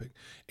topic.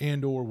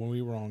 And or when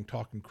we were on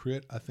Talking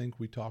Crit, I think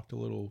we talked a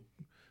little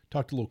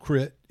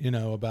crit,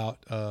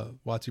 about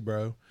Watsy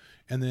Bro.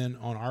 And then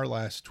on our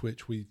last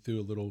Twitch, we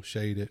threw a little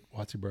shade at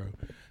Watsy Bro.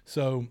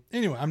 So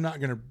anyway, I'm not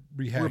going to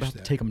rehash that. We're about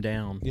to take them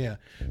down. Yeah,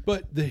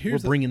 but we're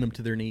bringing them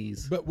to their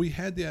knees. But we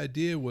had the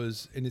idea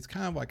was, and it's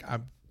kind of like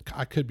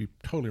I could be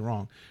totally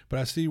wrong, but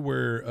I see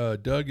where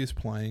Doug is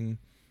playing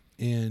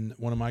in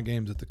one of my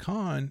games at the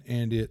con,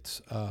 and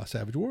it's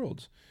Savage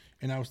Worlds.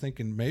 And I was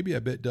thinking, maybe I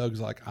bet Doug's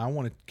like, I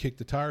want to kick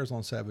the tires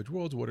on Savage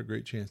Worlds. What a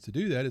great chance to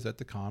do that is at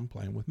the con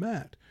playing with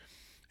Matt.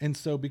 And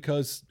so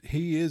because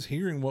he is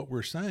hearing what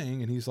we're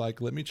saying, and he's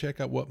like, let me check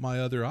out what my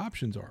other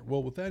options are.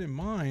 Well, with that in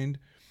mind,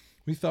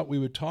 we thought we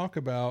would talk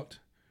about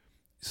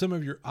some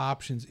of your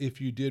options if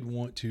you did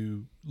want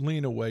to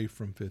lean away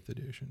from 5th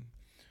edition.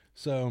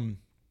 So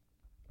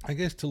I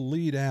guess to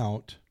lead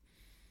out,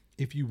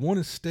 if you want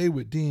to stay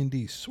with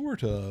D&D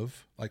sort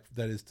of, like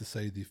that is to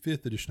say the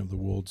 5th edition of the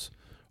world's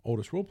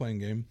oldest role-playing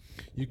game,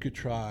 you could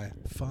try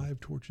 5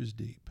 Torches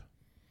Deep.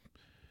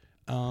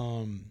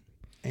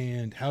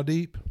 And how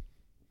deep?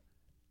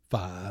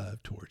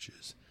 5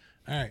 torches.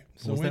 All right.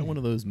 So was that one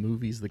of those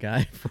movies, the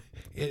guy?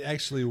 It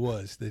actually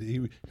was. That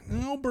he,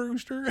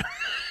 Brewster.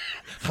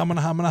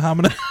 Hamana.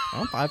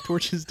 I'm 5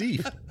 torches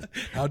deep.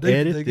 How deep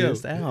Edit did they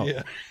this go? out.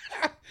 Yeah.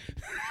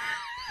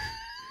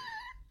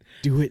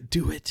 Do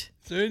it.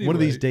 So anyway. One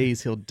of these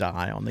days he'll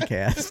die on the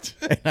cast,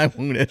 and I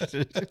won't.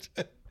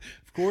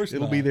 Of course,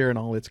 it'll be there in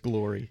all its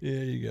glory.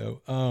 There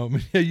you go.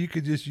 Yeah, you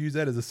could just use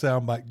that as a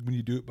soundbite when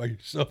you do it by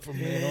yourself from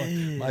then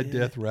on. My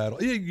death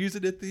rattle. Yeah, you can use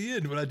it at the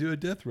end when I do a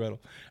death rattle.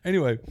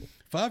 Anyway,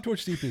 5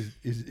 Torch Deep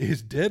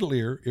is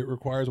deadlier. It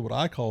requires what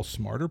I call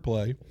smarter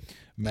play.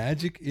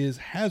 Magic is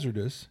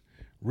hazardous.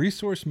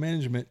 Resource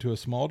management to a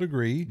small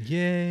degree.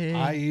 Yay.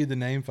 I.e. the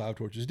name 5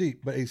 Torches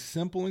Deep, but a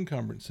simple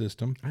encumbrance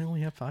system. I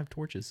only have 5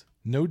 torches.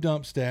 No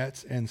dump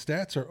stats, and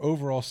stats are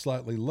overall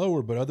slightly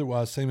lower, but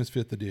otherwise same as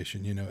 5th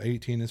edition.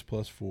 18 is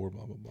 +4,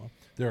 blah, blah, blah.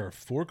 There are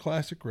 4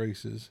 classic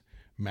races.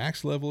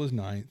 Max level is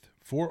 9th.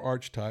 4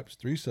 archetypes,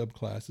 3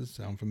 subclasses.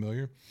 Sound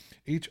familiar?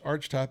 Each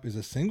archetype is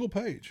a single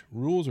page.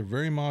 Rules are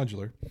very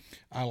modular.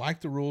 I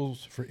like the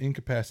rules for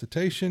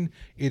incapacitation.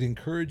 It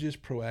encourages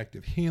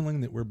proactive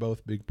healing that we're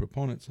both big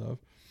proponents of.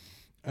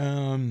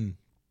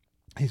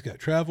 He's got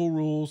travel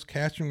rules.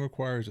 Casting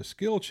requires a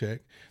skill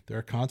check. There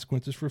are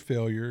consequences for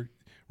failure.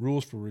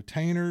 Rules for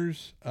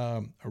retainers,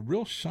 a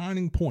real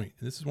shining point.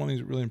 This is one of the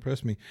things that really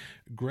impressed me.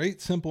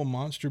 Great simple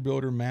monster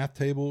builder math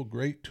table,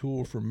 great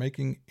tool for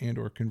making and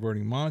or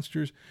converting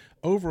monsters.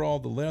 Overall,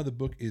 the layout of the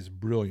book is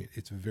brilliant.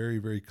 It's very,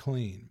 very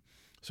clean.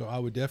 So I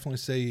would definitely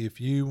say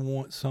if you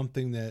want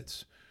something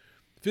that's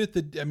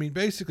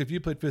basically if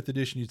you played 5th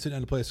edition, you'd sit down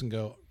in place and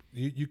go,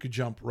 you could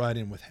jump right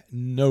in with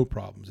no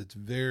problems. It's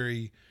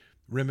very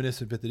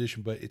reminiscent of 5th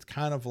edition, but it's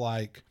kind of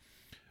like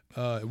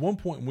at one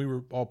point when we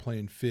were all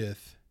playing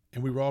 5th,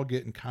 and we were all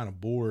getting kind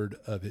of bored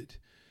of it.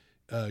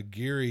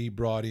 Gary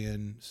brought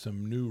in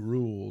some new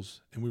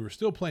rules, and we were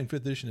still playing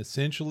 5th edition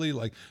essentially.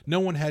 Like, no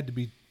one had to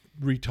be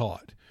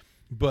retaught.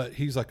 But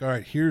he's like, all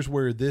right, here's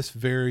where this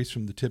varies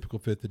from the typical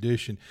 5th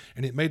edition.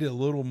 And it made it a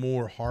little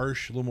more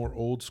harsh, a little more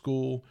old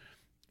school.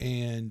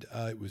 And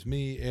it was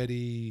me,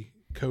 Eddie,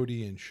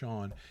 Cody, and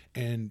Sean.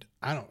 And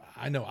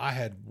I know I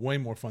had way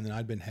more fun than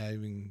I'd been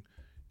having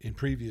in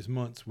previous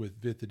months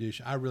with 5th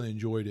edition. I really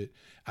enjoyed it.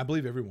 I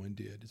believe everyone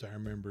did, as I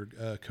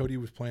remember. Cody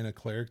was playing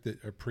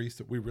a priest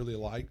that we really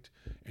liked,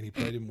 and he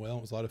played him well.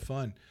 It was a lot of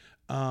fun.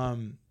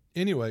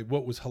 Anyway,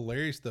 what was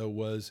hilarious, though,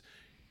 was,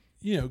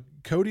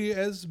 Cody,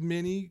 as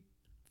many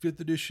 5th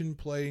edition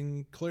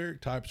playing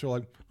cleric types, are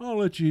like, I'll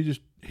let you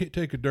just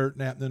take a dirt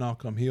nap, then I'll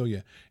come heal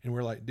you. And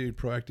we're like, dude,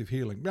 proactive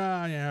healing.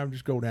 I'll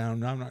just go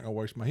down. I'm not going to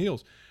waste my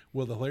heals.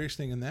 Well, the hilarious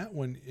thing in that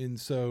one, and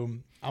so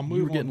I'll move on.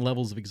 You were getting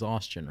levels of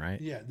exhaustion, right?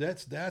 Yeah,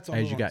 that's all.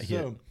 As you got hit.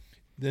 So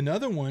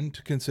another one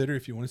to consider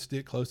if you want to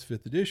stick close to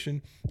 5th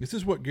edition, this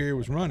is what Gary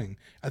was running.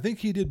 I think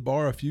he did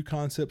borrow a few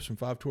concepts from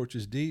Five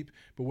Torches Deep,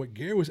 but what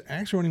Gary was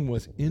actually running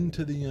was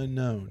Into the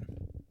Unknown.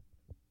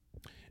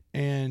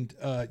 And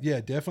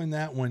definitely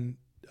that one,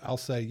 I'll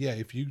say,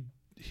 if you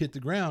hit the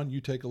ground, you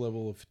take a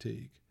level of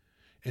fatigue.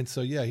 And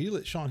so, he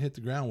let Sean hit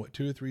the ground,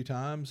 2 or 3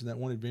 times in that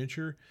one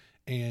adventure.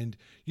 And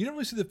you don't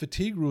really see the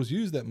fatigue rules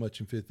used that much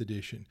in 5th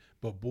edition.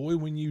 But boy,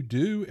 when you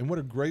do, and what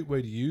a great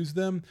way to use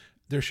them,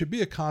 there should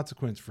be a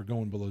consequence for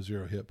going below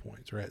 0 hit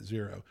points or at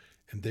 0.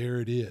 And there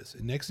it is.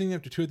 And next thing,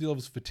 after 2 or 3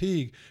 levels of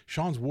fatigue,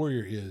 Sean's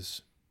warrior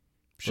is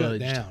shut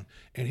down.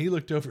 And he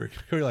looked over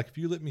at Cody like, if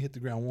you let me hit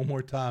the ground one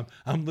more time,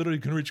 I'm literally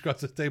going to reach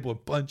across the table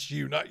and punch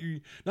you,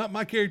 not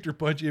my character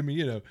punch him,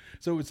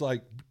 So it's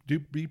like,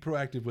 be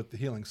proactive with the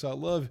healing. So I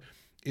love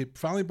it.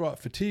 Finally brought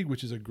fatigue,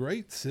 which is a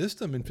great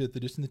system in 5th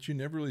edition that you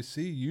never really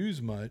see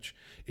used much.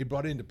 It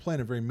brought it into play in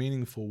a very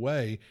meaningful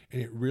way,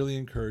 and it really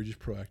encourages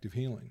proactive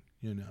healing.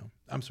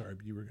 I'm sorry,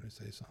 but you were going to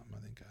say something. I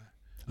think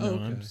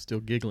okay. I'm still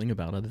giggling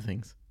about other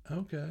things.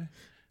 Okay.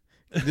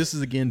 This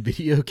is again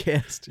video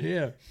cast.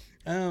 Yeah.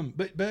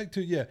 But back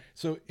to,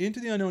 so Into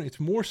the Unknown,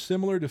 it's more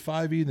similar to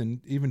 5e than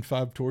even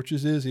Five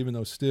Torches is, even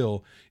though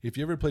still, if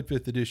you ever played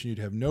 5th edition, you'd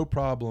have no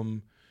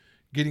problem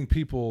getting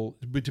people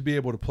to be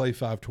able to play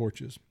Five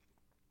Torches.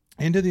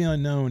 Into the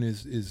Unknown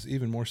is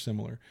even more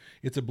similar.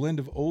 It's a blend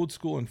of old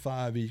school and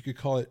 5e. You could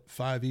call it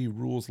 5e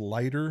rules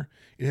lighter.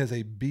 It has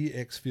a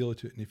BX feel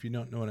to it. And if you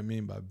don't know what I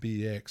mean by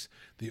BX,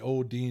 the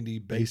old D&D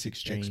basic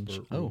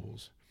expert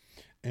rules.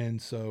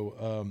 And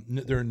so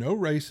there are no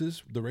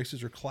races. The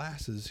races are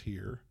classes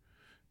here,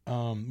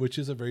 which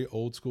is a very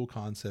old school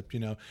concept,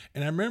 And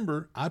I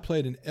remember I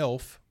played an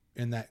elf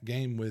in that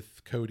game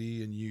with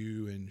Cody and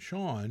you and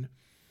Sean.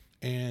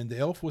 And the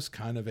elf was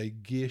kind of a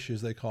gish,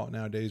 as they call it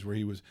nowadays, where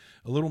he was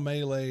a little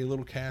melee, a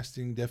little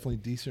casting, definitely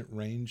decent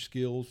range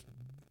skills.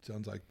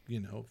 Sounds like,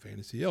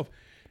 fantasy elf.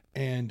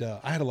 And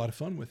I had a lot of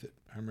fun with it.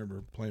 I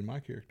remember playing my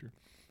character.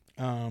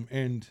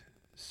 And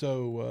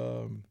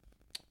so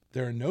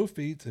there are no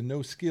feats and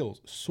no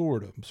skills,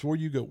 sort of. So where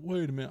you go,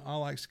 wait a minute, I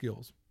like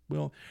skills.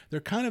 Well, they're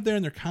kind of there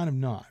and they're kind of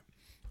not.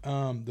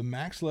 The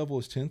max level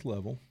is 10th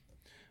level.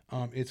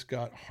 It's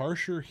got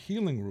harsher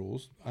healing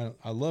rules.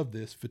 I love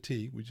this.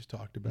 Fatigue. We just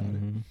talked about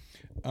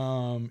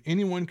it.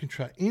 Anyone can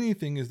try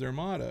anything is their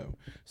motto.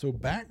 So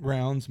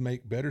backgrounds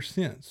make better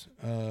sense.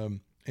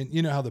 And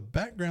you know how the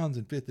backgrounds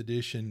in 5th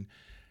edition,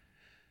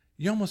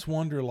 you almost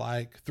wonder,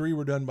 like 3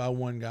 were done by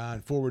one guy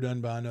and 4 were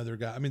done by another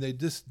guy. I mean,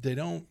 they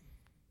don't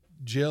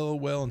gel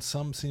well, and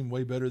some seem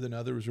way better than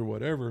others or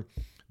whatever.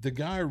 The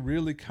guy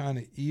really kind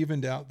of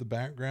evened out the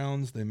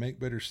backgrounds. They make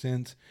better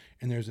sense,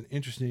 and there's an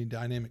interesting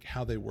dynamic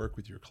how they work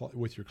with your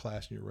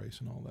class and your race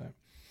and all that.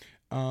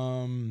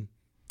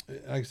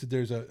 Like I said,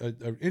 there's a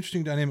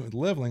interesting dynamic with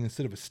leveling.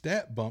 Instead of a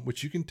stat bump,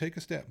 which you can take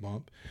a stat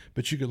bump,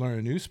 but you could learn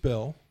a new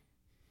spell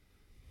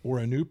or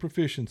a new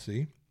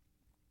proficiency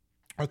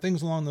or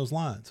things along those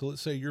lines. So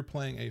let's say you're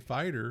playing a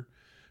fighter,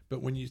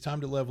 but when it's time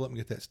to level up and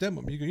get that stat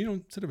bump, you go,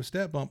 instead of a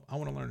stat bump, I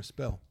want to learn a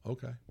spell.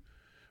 Okay.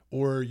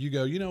 Or you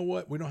go, you know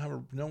what? We don't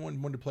have no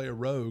one wanted to play a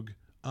rogue.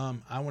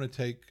 I want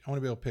to be able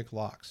to pick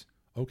locks.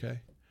 Okay.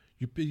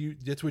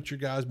 That's what your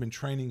guy's been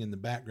training in the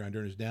background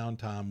during his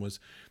downtime. Was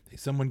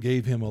someone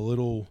gave him a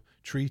little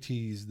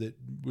treatise that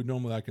would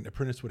normally, like an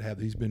apprentice would have,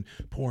 that he's been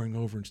poring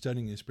over and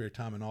studying in his spare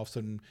time, and all of a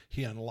sudden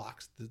he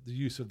unlocks the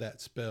use of that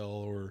spell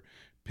or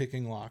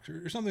picking locks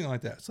or something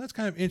like that. So that's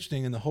kind of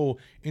interesting in the whole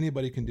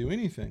anybody can do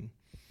anything.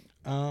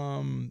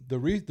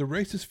 The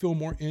races feel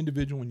more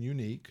individual and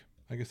unique.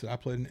 Like I said, I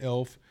played an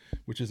elf,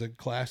 which is a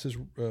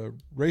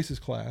races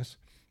class,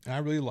 and I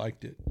really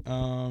liked it.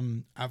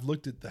 I've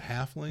looked at the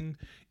halfling.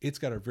 It's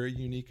got a very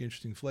unique,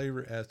 interesting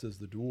flavor, as does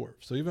the dwarf.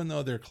 So even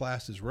though their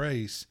class is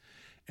race,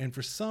 and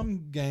for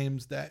some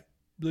games that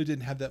really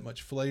didn't have that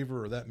much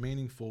flavor or that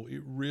meaningful,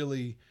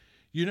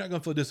 you're not going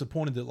to feel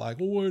disappointed that, like,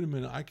 well, wait a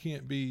minute, I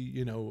can't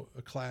be,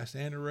 a class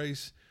and a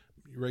race.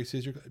 Race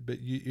is but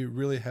it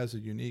really has a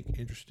unique,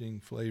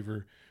 interesting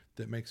flavor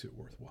that makes it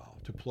worthwhile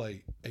to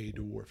play a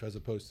dwarf as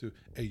opposed to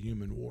a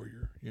human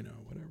warrior,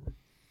 whatever.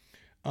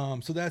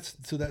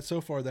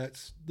 So far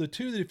that's the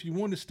two that, if you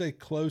want to stay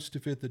close to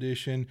 5th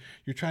edition,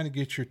 you're trying to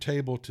get your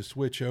table to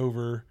switch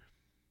over,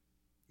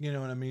 you know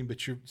what I mean? But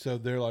so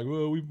they're like,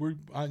 well,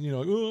 I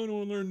don't want to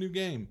learn a new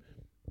game.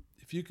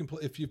 If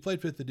you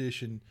played 5th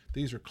edition,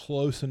 these are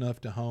close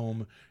enough to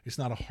home. It's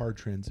not a hard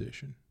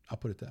transition. I'll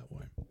put it that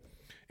way.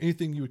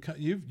 Anything you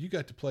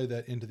got to play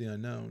that Into the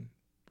Unknown.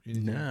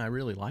 No, I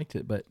really liked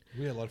it, but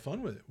we had a lot of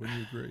fun with it. Wouldn't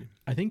you agree?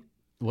 I think,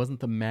 wasn't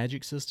the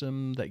magic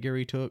system that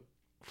Gary took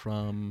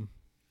from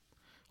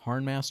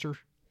Harnmaster,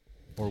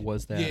 or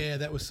was that? Yeah,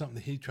 that was something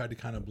that he tried to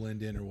kind of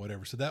blend in or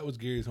whatever. So that was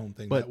Gary's own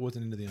thing. But that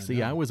wasn't Into the Unknown.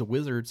 See, I was a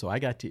wizard, so I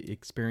got to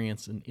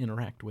experience and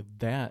interact with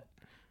that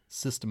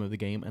system of the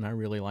game, and I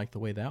really liked the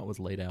way that was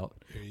laid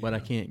out. But I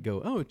can't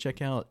go,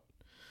 check out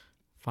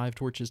 5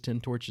 torches, 10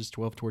 torches,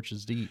 12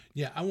 torches deep.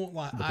 Yeah, I won't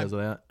lie. Because of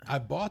that. I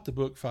bought the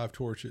book 5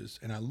 Torches,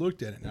 and I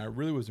looked at it, and I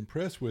really was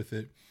impressed with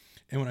it.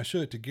 And when I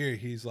showed it to Gary,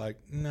 he's like,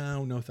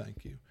 no,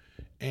 thank you.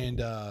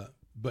 And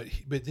but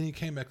then he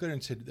came back later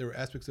and said there were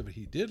aspects of it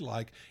he did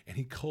like, and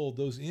he culled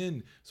those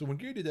in. So when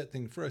Gary did that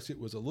thing for us, it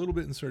was a little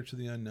bit in Search of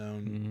the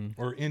Unknown,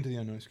 or Into the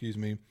Unknown, excuse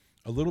me,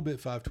 a little bit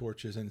 5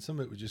 Torches, and some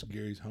of it was just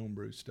Gary's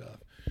homebrew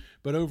stuff.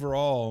 But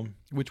overall,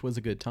 which was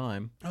a good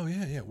time. Oh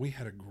yeah, we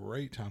had a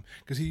great time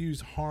because he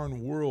used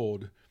Harn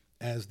World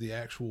as the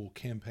actual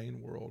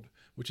campaign world,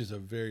 which is a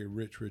very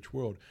rich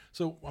world.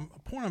 So a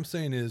point I'm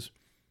saying is,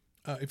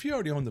 if you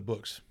already own the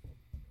books,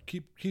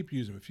 keep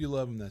using them. If you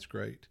love them, that's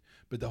great.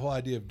 But the whole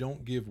idea of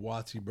don't give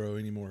WotC Bro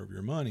any more of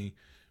your money.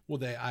 Well,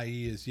 the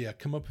IE is,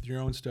 come up with your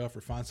own stuff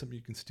or find something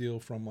you can steal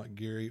from, like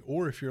Gary.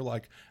 Or if you're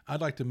like,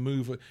 I'd like to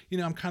move,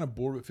 I'm kind of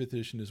bored with 5th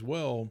edition as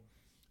well.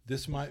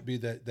 This might be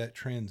that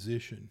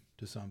transition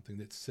to something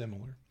that's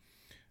similar.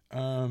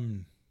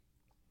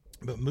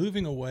 But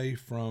moving away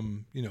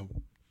from,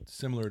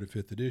 similar to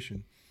 5th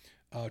edition,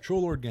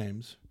 Troll Lord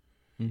Games,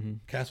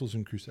 Castles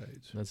and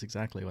Crusades. That's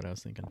exactly what I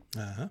was thinking.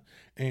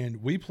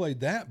 And we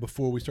played that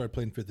before we started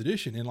playing 5th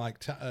edition. And like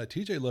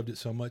TJ loved it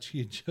so much, he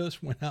had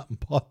just went out and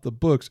bought the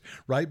books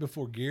right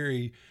before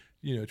Gary,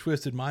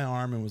 twisted my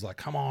arm and was like,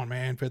 come on,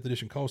 man, 5th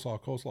edition,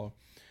 coleslaw.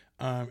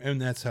 And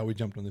that's how we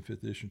jumped on the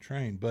 5th edition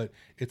train. But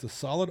it's a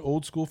solid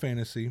old school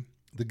fantasy.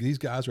 These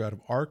guys are out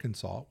of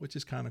Arkansas, which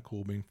is kind of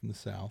cool being from the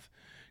South.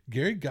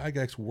 Gary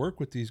Gygax worked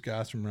with these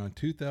guys from around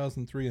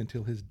 2003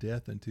 until his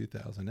death in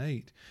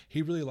 2008.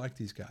 He really liked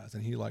these guys,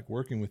 and he liked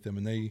working with them.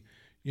 And they,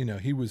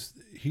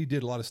 he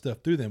did a lot of stuff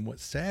through them.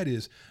 What's sad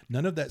is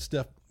none of that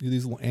stuff,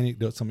 these little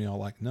anecdotes some of y'all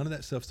like, none of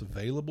that stuff's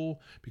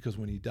available because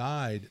when he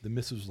died, the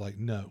missus was like,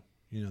 no,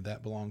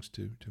 that belongs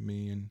to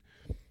me and,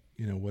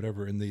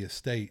 whatever in the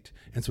estate.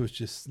 And so it's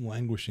just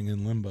languishing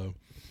in limbo.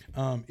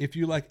 If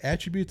you like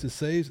attributes of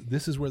saves,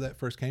 this is where that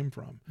first came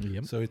from.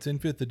 Yep. So it's in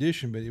 5th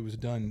edition, but it was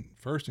done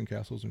first in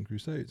Castles and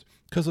Crusades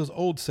because those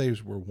old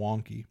saves were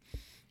wonky.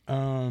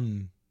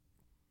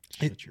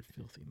 Shut your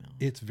filthy mouth.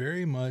 It's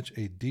very much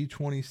a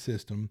D20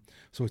 system,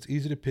 so it's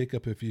easy to pick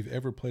up if you've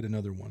ever played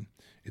another one.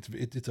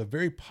 It's a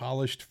very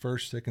polished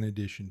first, second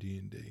edition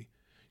D&D,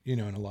 in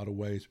a lot of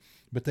ways.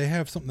 But they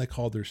have something they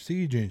call their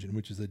Siege Engine,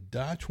 which is a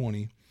die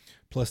 20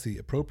 plus the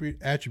appropriate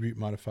attribute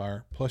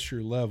modifier plus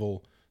your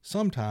level,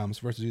 sometimes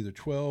versus either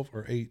 12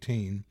 or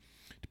 18,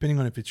 depending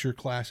on if it's your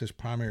class's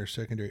primary or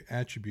secondary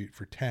attribute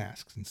for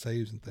tasks and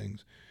saves and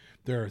things.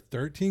 There are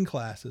 13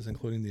 classes,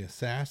 including the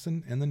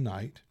Assassin and the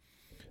Knight.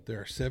 There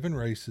are 7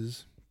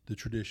 races, the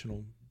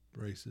traditional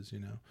races,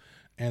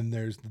 and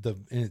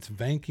it's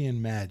Vankian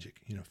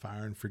magic,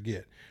 fire and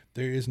forget.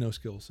 There is no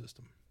skill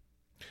system.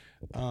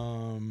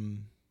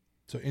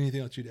 So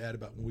anything else you'd add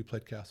about when we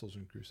played Castles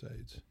and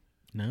Crusades?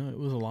 No, it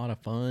was a lot of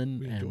fun.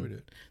 We enjoyed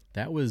it.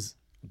 That was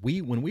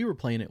when we were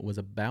playing it was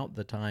about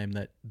the time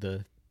that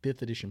the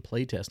 5th edition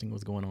playtesting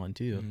was going on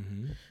too.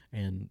 Mm-hmm.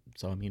 And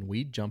so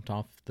we jumped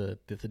off the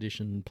 5th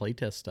edition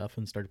playtest stuff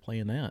and started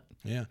playing that.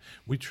 Yeah,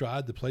 we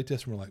tried the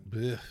playtest and we're like,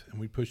 bleh, and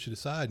we pushed it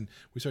aside and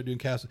we started doing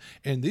Castles.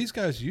 And these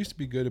guys used to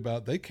be good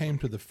about. They came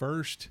to the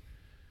first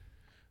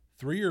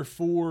 3 or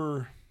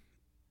 4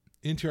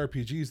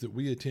 NTRPGs that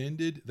we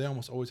attended, they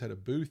almost always had a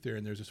booth there.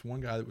 And there's this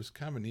one guy that was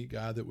kind of a neat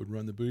guy that would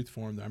run the booth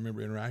for them that I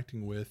remember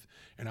interacting with.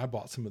 And I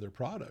bought some of their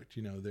product,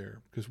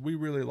 there, because we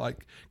really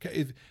like,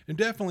 and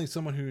definitely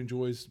someone who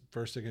enjoys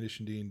first, second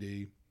edition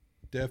D&D.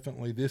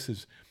 Definitely, this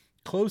is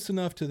close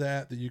enough to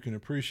that you can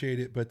appreciate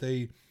it. But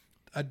they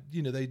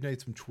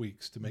made some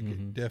tweaks to make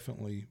it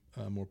definitely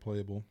more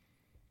playable.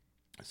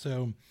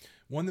 So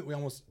one that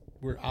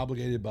we're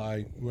obligated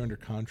by, we're under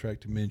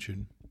contract to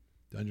mention,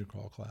 Dungeon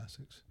Crawl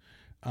Classics.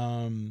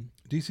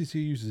 DCC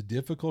uses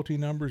difficulty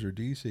numbers or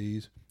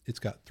DCs. It's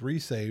got 3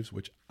 saves,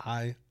 which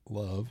I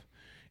love.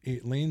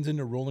 It leans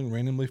into rolling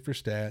randomly for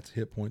stats,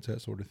 hit points,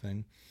 that sort of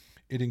thing.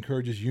 It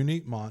encourages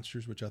unique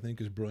monsters, which I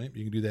think is brilliant.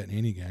 You can do that in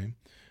any game.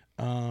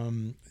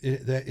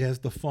 It has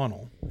the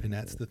funnel, and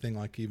that's the thing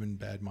like even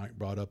Bad Mike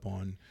brought up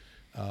on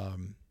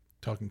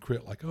Talking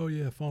Crit, like, oh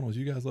yeah, funnels.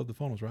 You guys love the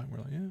funnels, right? And we're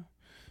like, yeah.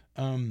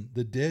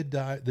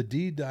 The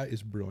D die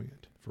is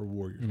brilliant for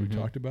warriors. We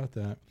talked about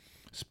that.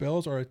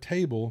 Spells are a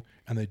table,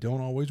 and they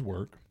don't always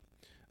work.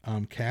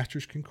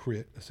 Casters can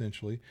crit,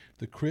 essentially.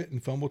 The crit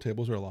and fumble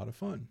tables are a lot of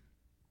fun.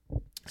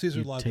 So these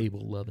are a lot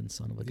table-loving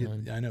son of a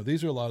gun. I know.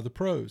 These are a lot of the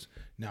pros.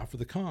 Now for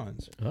the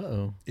cons.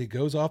 Uh-oh. It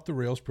goes off the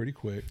rails pretty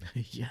quick.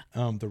 Yeah.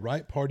 The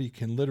right party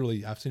can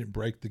literally, I've seen it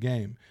break the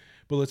game.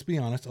 But let's be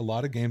honest, a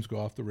lot of games go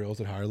off the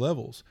rails at higher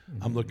levels.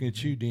 I'm looking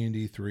at you,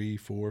 D&D 3,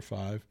 4,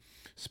 5.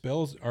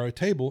 Spells are a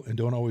table and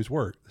don't always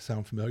work.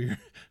 Sound familiar?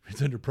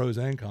 It's under pros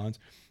and cons.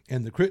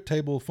 And the crit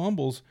table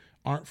fumbles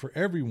aren't for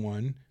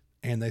everyone,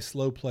 and they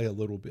slow play a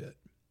little bit.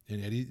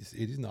 And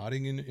Eddie's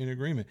nodding in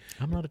agreement.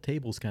 I'm not a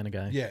tables kind of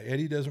guy. Yeah,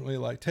 Eddie doesn't really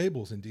like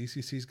tables, and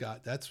DCC's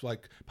got, that's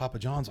like Papa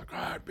John's like,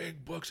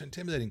 big books,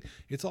 intimidating.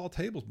 It's all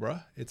tables,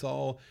 bruh. It's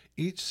all,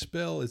 each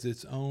spell is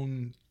its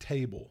own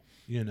table,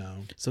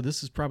 So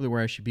this is probably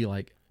where I should be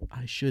like,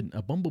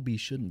 a bumblebee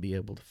shouldn't be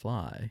able to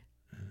fly.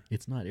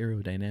 It's not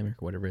aerodynamic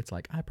or whatever. It's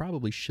like, I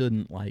probably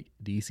shouldn't like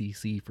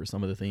DCC for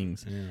some of the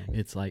things. Yeah.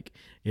 It's like,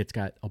 it's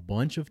got a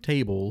bunch of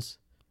tables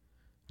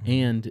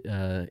and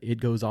it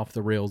goes off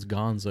the rails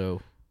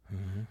gonzo.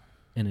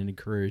 And it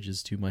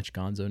encourages too much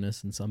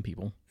gonzo-ness in some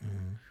people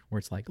where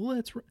it's like,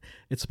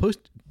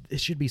 it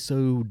should be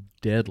so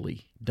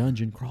deadly.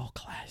 Dungeon Crawl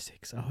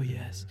Classics. Oh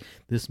yes.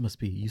 This must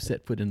be, you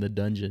set foot in the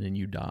dungeon and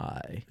you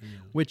die,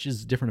 which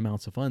is different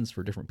amounts of funds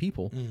for different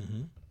people.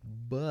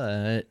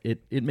 But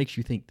it makes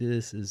you think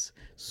this is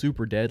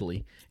super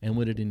deadly. And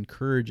when it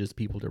encourages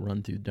people to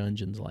run through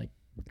dungeons like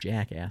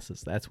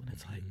jackasses, that's when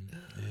it's like,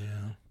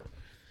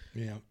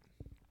 yeah.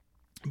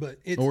 But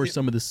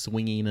some of the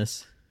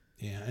swinginess.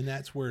 Yeah, and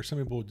that's where some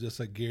people, just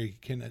like Gary,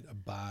 cannot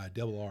abide,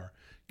 Double R,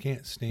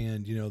 can't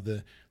stand,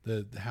 the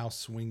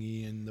house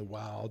swingy and the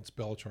wild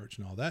spell charts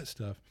and all that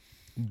stuff.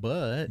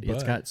 But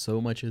it's got so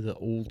much of the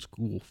old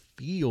school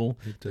feel.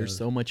 There's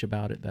so much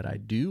about it that I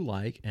do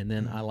like. And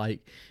then I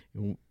like,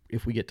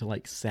 if we get to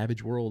like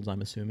Savage Worlds,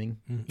 I'm assuming,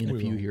 in a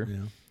few here.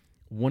 Yeah.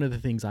 One of the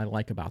things I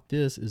like about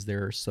this is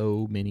there are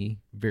so many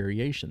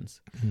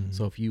variations.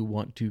 So if you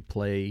want to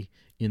play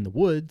in the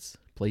woods,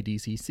 play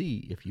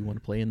DCC. If you want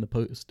to play in the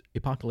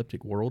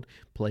post-apocalyptic world,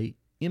 play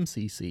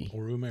MCC.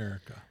 Or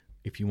America.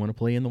 If you want to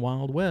play in the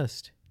Wild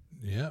West.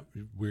 Yeah,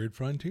 Weird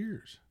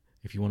Frontiers.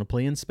 If you want to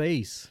play in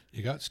space.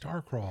 You got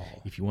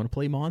Starcrawl. If you want to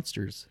play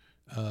monsters.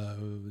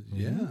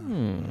 Yeah.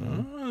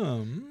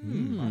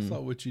 I saw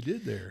what you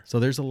did there. So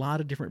there's a lot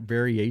of different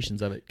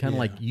variations of it. Kind of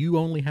like you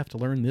only have to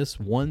learn this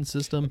one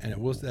system. And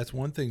that's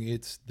one thing.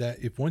 It's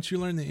that if once you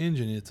learn the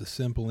engine, it's a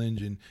simple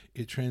engine.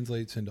 It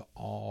translates into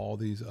all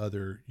these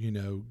other,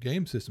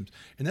 game systems.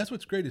 And that's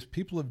what's great is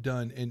people have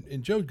done,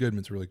 and Joe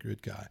Goodman's a really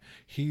good guy.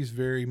 He's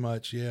very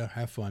much,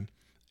 have fun.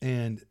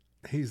 And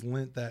he's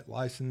lent that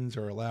license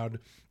or allowed,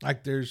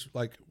 there's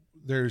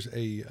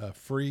a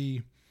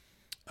free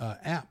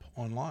app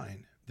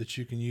online that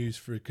you can use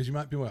because you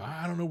might be like,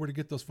 I don't know where to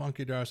get those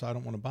funky dice. I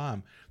don't want to buy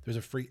them. There's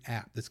a free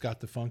app that's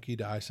got the funky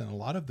dice and a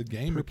lot of the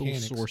game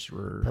mechanics.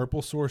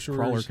 Purple Sorcerer,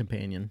 Crawler's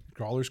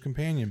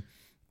Companion.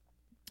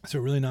 So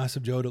really nice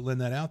of Joe to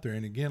lend that out there.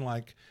 And again,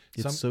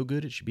 it's so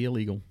good it should be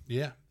illegal.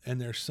 Yeah, and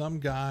there's some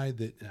guy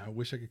that I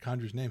wish I could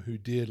conjure his name who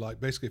did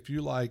basically if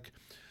you like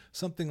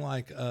something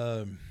like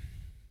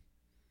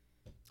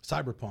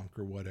Cyberpunk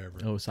or whatever.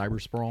 Oh,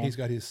 Cyber Sprawl. He's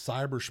got his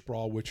Cyber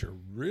Sprawl, which are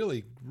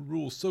really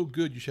rules so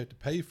good you should have to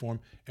pay for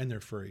them, and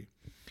they're free.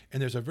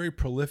 And there's a very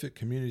prolific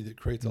community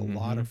that creates a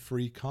lot of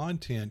free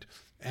content,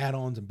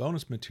 add-ons, and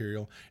bonus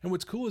material. And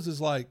what's cool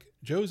is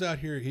Joe's out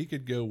here. He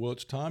could go, well,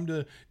 it's time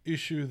to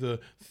issue the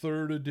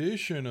 3rd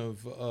edition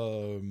of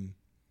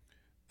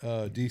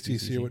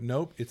DCC.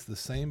 Nope, it's the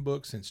same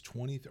book since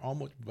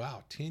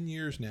 10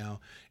 years now,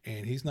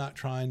 and he's not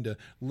trying to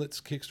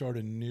let's kickstart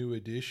a new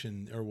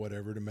edition or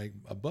whatever to make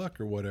a buck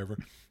or whatever.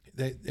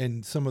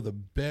 And some of the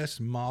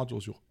best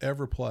modules you'll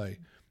ever play.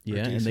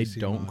 Yeah, and they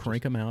don't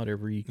crank them out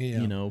every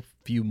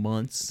few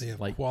months. They have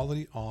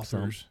quality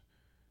authors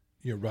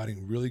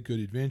writing really good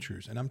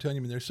adventures. And I'm telling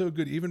you, I mean, they're so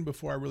good. Even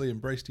before I really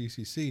embraced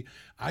DCC,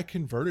 I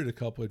converted a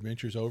couple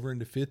adventures over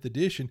into 5th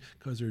edition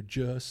because they're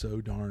just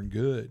so darn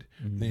good.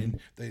 And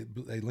they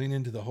lean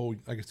into the whole,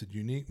 like I said,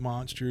 unique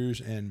monsters.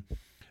 And I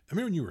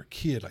remember when you were a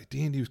kid, like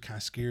D&D was kind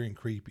of scary and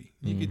creepy.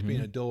 You get to be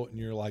an adult and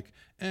you're like,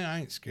 I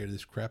ain't scared of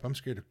this crap. I'm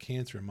scared of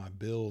cancer and my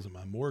bills and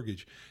my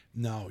mortgage.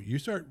 No,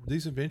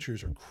 these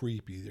adventures are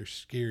creepy. They're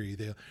scary.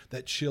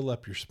 That chill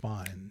up your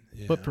spine.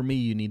 But for me,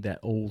 you need that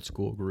old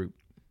school group.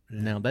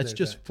 Now, that's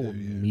just that for too,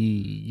 me.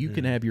 You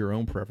can have your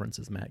own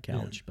preferences, Matt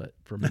Couch, but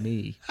for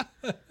me,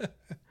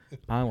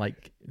 I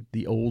like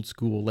the old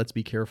school. Let's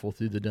be careful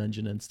through the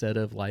dungeon instead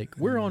of like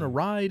we're on a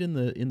ride in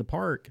the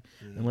park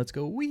and let's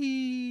go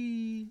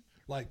wee.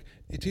 Like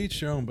to each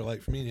their own, but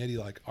like for me and Eddie,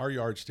 like our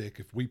yardstick,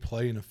 if we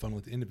play in a funnel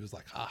at the end of it, it's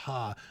like,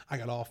 ha, I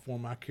got all 4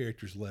 of my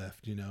characters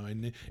left,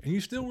 and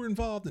you still were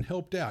involved and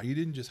helped out. You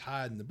didn't just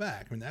hide in the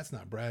back. I mean, that's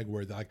not brag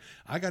worthy. Like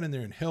I got in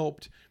there and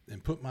helped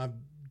and put my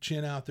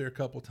chin out there a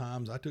couple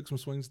times. I took some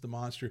swings at the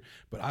monster,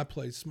 but I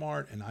played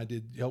smart and I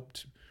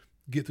helped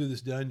get through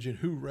this dungeon.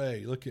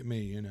 Hooray! Look at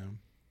me,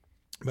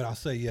 But I'll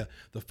say, yeah,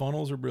 the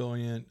funnels are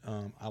brilliant.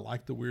 I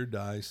like the weird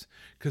dice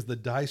because the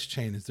dice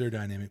chain is their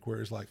dynamic.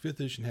 Whereas like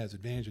 5th edition has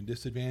advantage and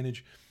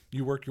disadvantage,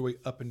 you work your way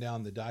up and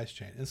down the dice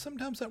chain, and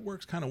sometimes that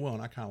works kind of well,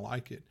 and I kind of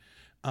like it.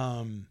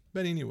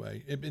 But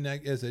anyway,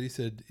 as Eddie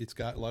said, it's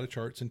got a lot of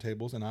charts and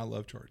tables, and I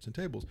love charts and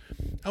tables.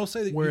 I will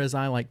say that whereas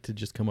I like to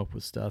just come up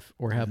with stuff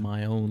or have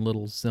my own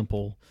little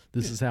simple,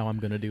 this is how I'm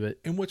going to do it.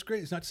 And what's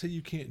great is not to say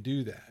you can't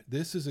do that.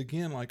 This is,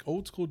 again, like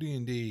old school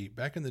D&D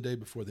back in the day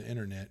before the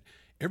internet.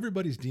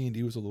 Everybody's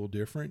D&D was a little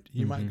different.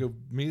 You might go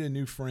meet a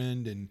new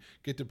friend and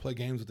get to play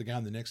games with the guy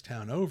in the next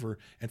town over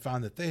and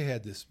find that they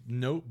had this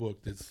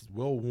notebook that's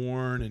well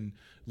worn and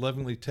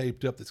lovingly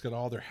taped up that's got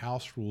all their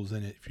house rules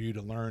in it for you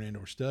to learn and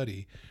or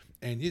study.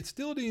 And it's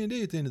still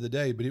D&D at the end of the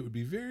day, but it would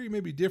be very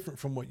maybe different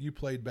from what you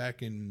played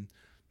back in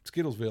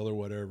Skittlesville or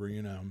whatever,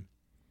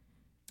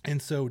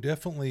 And so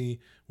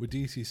definitely with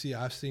DCC,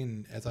 I've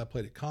seen as I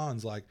played at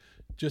cons, like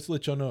just to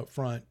let y'all know up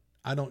front,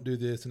 I don't do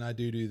this and I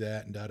do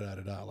that and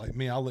da. Like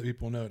me, I'll let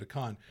people know at a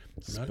con.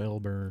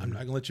 Spellburn. I'm not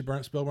going to let you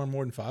burn spellburn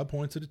more than 5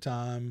 points at a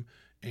time.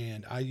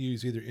 And I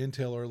use either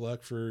intel or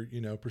luck for,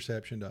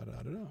 perception,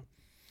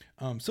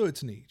 so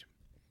it's neat.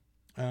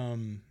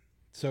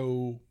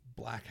 So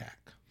Black Hack.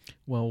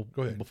 Well,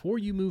 go ahead. Before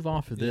you move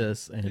off of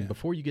this and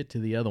before you get to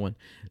the other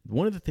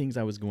one of the things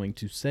I was going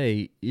to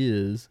say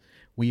is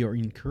we are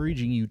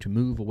encouraging you to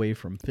move away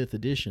from 5th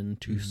edition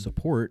to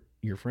support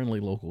your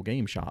friendly local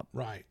game shop.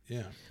 Right,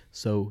 yeah.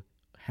 So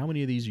how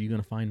many of these are you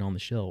going to find on the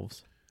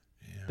shelves?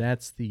 Yeah.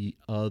 That's the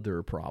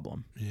other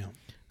problem. Yeah.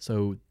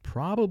 So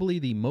probably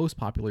the most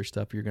popular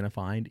stuff you're going to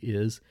find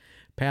is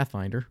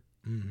Pathfinder.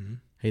 Mm-hmm.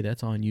 Hey,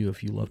 that's on you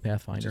if you love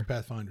Pathfinder. Just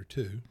Pathfinder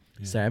 2.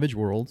 Yeah. Savage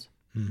Worlds.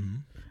 Mm-hmm.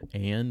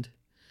 And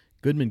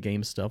Goodman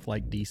Games stuff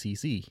like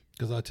DCC.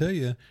 Because I tell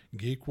you,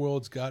 Geek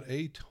World's got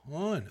a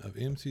ton of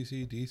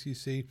MCC,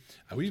 DCC.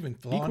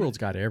 Geek World's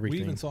got everything.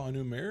 We even saw a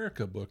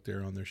Numerica book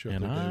there on their show.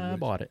 And I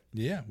bought it.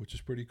 Yeah, which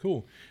is pretty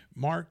cool.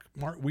 Mark,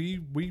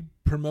 we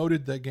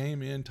promoted that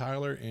game in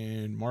Tyler,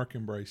 and Mark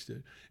embraced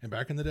it. And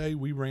back in the day,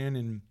 we ran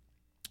in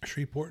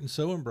Shreveport and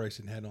so embraced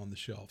it and had it on the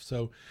shelf.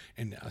 So,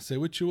 and I say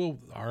what you will,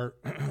 our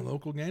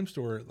local game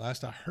store,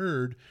 last I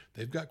heard,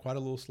 they've got quite a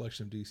little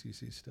selection of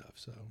DCC stuff.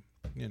 So,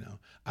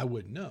 I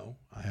wouldn't know.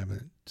 I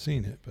haven't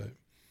seen it, but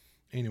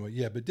anyway,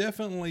 yeah, but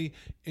definitely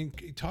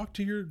talk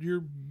to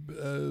your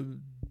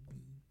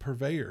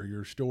purveyor,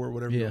 your store,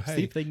 whatever. Yeah, hey,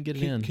 see if they can get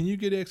it in. Can you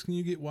get X? Can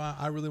you get Y?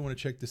 I really want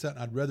to check this out.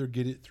 I'd rather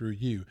get it through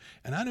you.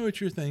 And I know what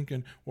you're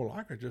thinking. Well,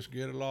 I could just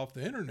get it off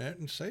the internet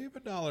and save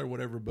 $1 or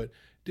whatever. But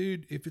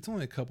dude, if it's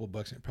only a couple of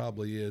bucks, and it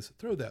probably is,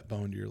 throw that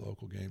bone to your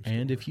local game store.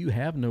 And if you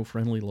have no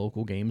friendly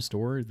local game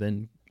store,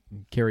 then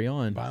carry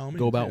on. By all means,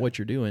 go about what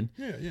you're doing.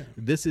 Yeah.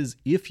 This is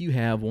if you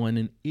have one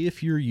and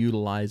if you're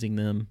utilizing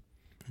them.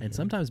 And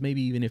sometimes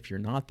maybe even if you're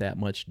not that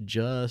much,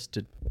 just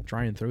to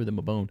try and throw them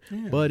a bone.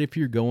 Yeah. But if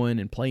you're going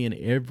and playing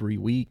every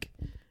week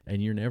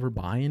and you're never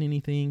buying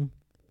anything,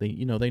 they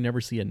never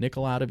see a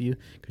nickel out of you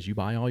because you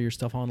buy all your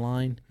stuff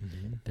online.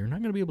 They're not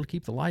going to be able to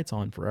keep the lights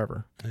on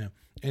forever. Yeah,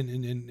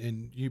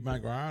 and you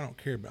might go, I don't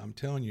care, but I'm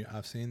telling you,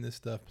 I've seen this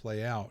stuff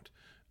play out.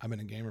 I've been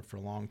a gamer for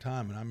a long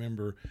time, and I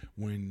remember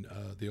when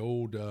the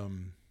old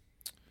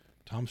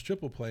Tom's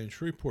Triple Play in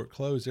Shreveport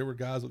closed, there were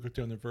guys that looked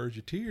on the verge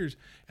of tears,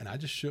 and I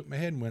just shook my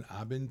head and went,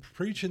 I've been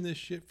preaching this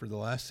shit for the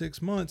last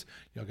 6 months.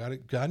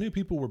 I knew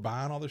people were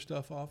buying all their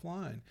stuff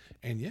offline,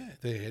 and yeah,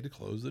 they had to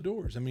close the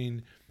doors. I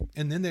mean,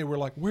 and then they were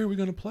like, where are we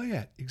going to play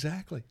at?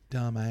 Exactly,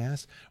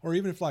 dumbass. Or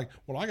even if like,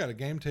 well, I got a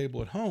game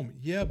table at home.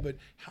 Yeah, but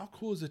how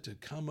cool is it to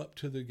come up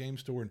to the game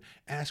store and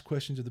ask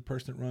questions of the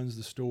person that runs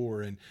the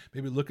store and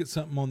maybe look at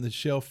something on the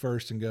shelf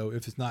first and go,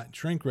 if it's not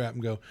shrink wrap,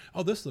 and go,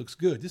 oh, this looks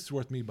good. This is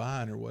worth me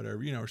buying or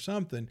whatever, or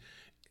something.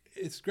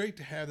 It's great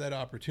to have that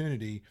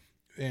opportunity,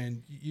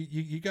 and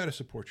you got to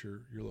support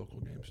your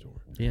local game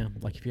store. Yeah,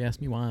 like if you ask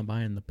me why I'm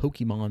buying the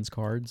Pokemon's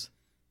cards,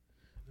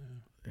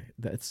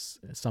 that's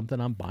something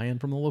I'm buying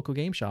from the local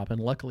game shop.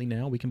 And luckily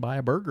now we can buy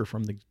a burger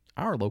from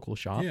our local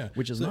shop,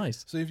 which is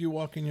nice. So if you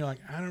walk in, you're like,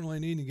 I don't really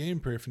need any game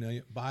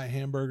paraphernalia. Buy a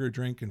hamburger,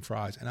 drink, and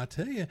fries. And I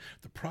tell you,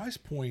 the price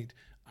point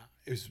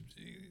is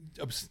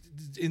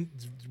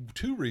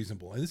too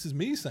reasonable. And this is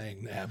me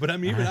saying that, but I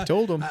mean, I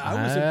told them.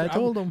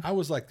 I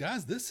was like,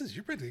 guys,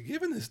 you're pretty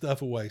giving this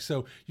stuff away.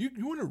 So you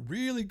want a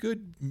really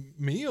good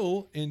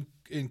meal in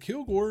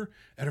Kilgore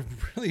at a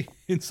really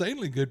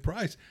insanely good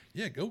price.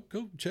 Yeah, go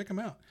check them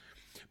out.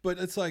 But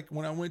it's like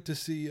when I went to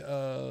see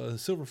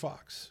Silver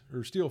Fox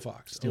or Steel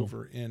Fox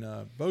over in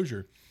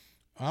Bossier,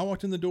 I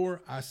walked in the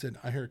door. I said,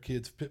 I hear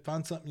kids,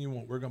 find something you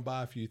want. We're going to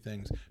buy a few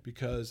things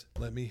because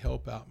let me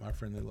help out my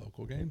friendly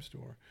local game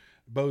store.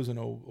 Bo's an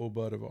old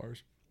bud of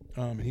ours.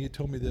 And he had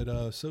told me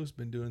that So's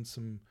been doing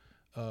some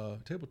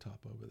tabletop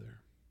over there.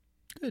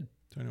 Good.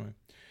 So anyway.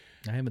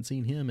 I haven't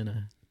seen him in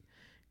a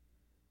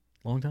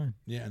long time.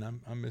 Yeah, and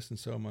I'm missing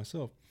So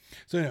myself.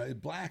 So anyway,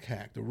 Black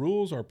Hack. The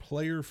rules are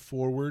player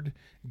forward.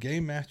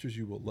 Game masters,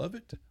 you will love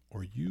it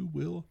or you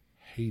will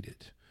hate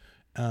it.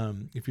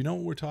 If you know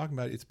what we're talking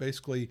about, it's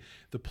basically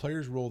the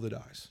players roll the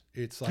dice.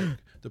 It's like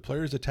the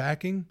player's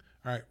attacking.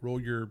 All right,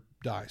 roll your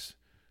dice.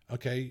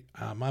 Okay,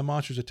 my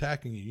monster's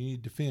attacking you. You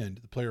need to defend.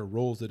 The player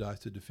rolls the dice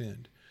to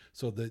defend.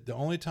 So the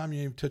only time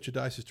you touch a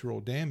dice is to roll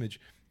damage.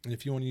 And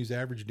if you want to use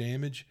average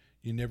damage,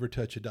 you never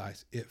touch a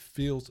dice. It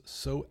feels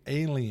so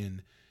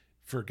alien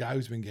for a guy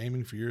who's been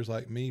gaming for years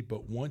like me.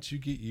 But once you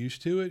get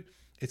used to it,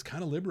 it's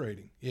kind of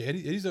liberating. Yeah,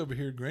 Eddie's over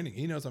here grinning.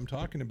 He knows what I'm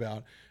talking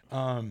about.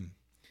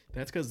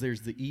 That's because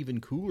there's the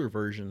even cooler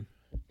version,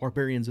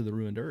 Barbarians of the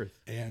Ruined Earth.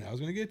 And I was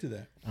going to get to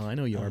that. Oh, I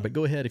know you are, but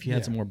go ahead if you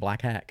had some more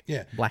Black Hack.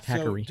 Yeah. Black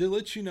Hackery. So to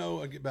let you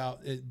know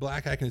about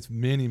Black Hack and its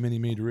many, many,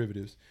 many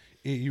derivatives,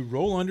 you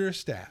roll under a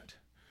stat.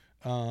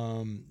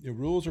 The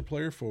rules are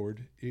player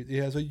forward.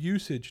 It has a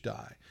usage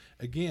die.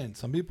 Again,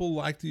 some people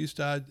like the usage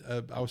die.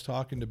 I was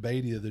talking to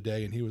Beatty the other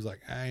day, and he was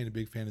like, I ain't a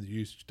big fan of the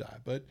usage die.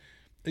 But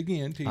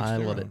again, I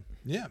love it.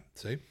 Yeah,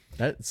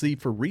 see,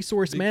 for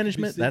resource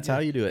management, that's how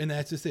you do it. And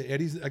that's just it.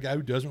 Eddie's a guy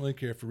who doesn't really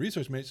care for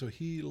resource management, so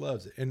he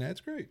loves it, and that's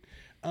great.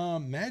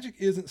 Magic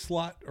isn't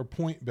slot or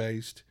point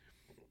based.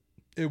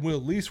 It will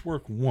at least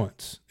work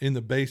once in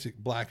the basic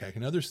Black Hack.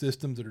 In other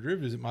systems that are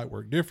derivatives, it might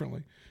work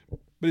differently.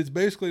 But it's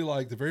basically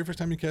like the very first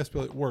time you cast a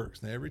spell, it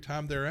works. Now, every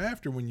time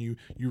thereafter, when you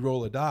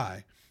roll a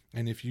die,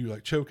 and if you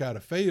like choke out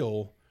a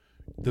fail,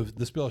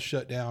 the spell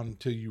shut down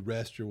until you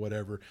rest or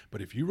whatever.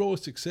 But if you roll a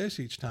success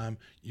each time,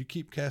 you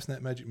keep casting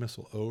that magic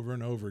missile over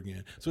and over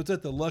again. So it's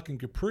at the Luck and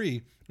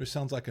Capri, which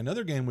sounds like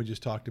another game we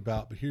just talked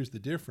about, but here's the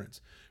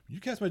difference. When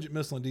you cast magic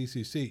missile in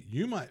DCC,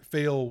 you might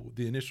fail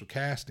the initial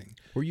casting.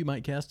 Or you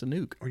might cast a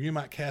nuke. Or you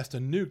might cast a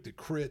nuke that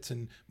crits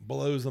and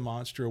blows the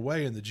monster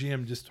away, and the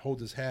GM just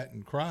holds his hat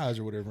and cries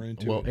or whatever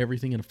into it. Well,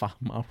 everything in a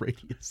 5-mile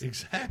radius.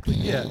 Exactly,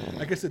 yeah.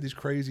 Like I said, these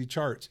crazy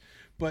charts.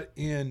 But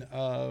in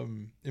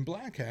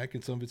Black Hack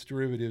and some of its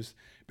derivatives,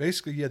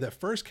 basically, yeah, that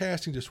first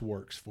casting just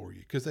works for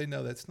you because they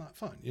know that's not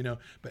fun, you know.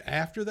 But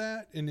after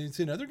that, and it's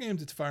in other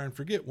games, it's fire and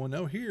forget. Well,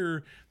 no,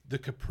 here, the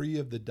Capri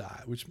of the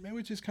die, which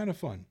is kind of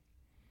fun.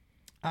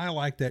 I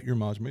like that. Your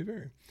mods may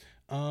vary.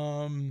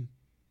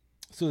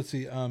 So let's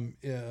see.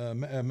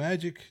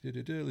 Magic,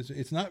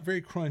 it's not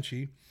very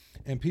crunchy,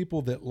 and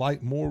people that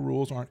like more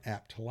rules aren't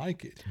apt to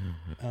like it.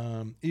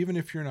 Even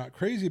if you're not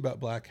crazy about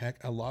Black Hack,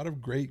 a lot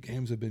of great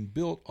games have been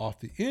built off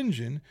the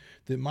engine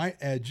that might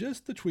add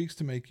just the tweaks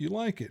to make you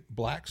like it.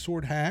 Black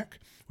Sword Hack,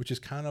 which is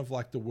kind of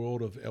like the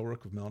world of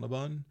Elric of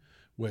Melniboné,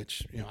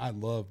 which, you know, I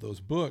love those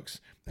books,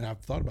 and I've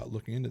thought about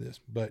looking into this,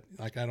 but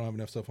like I don't have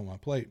enough stuff on my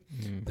plate.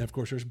 And of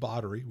course, there's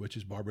Bottery, which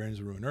is Barbarians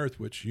of the Ruined Earth,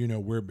 which, you know,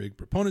 we're big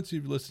proponents.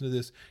 If you listen to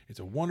this, it's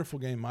a wonderful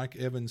game. Mike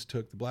Evans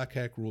took the Black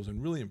Hack rules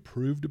and really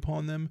improved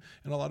upon them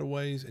in a lot of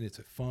ways, and it's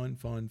a fun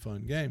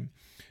game.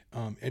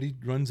 Eddie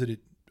runs it at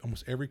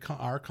almost every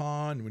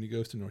Archon when he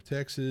goes to North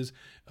Texas.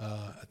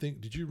 I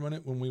think, did you run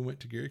it when we went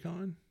to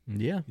GaryCon?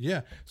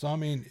 Yeah. So I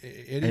mean,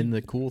 and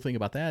the cool thing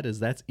about that is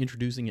that's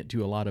introducing it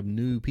to a lot of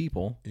new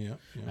people. Yeah.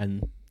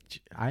 And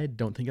I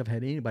don't think I've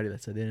had anybody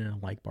that said they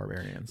didn't like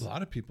Barbarians. A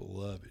lot of people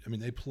love it. I mean,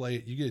 they play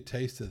it. You get a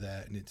taste of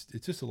that, and it's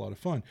just a lot of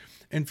fun.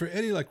 And for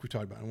Eddie, like we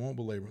talked about, I won't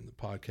belabor on the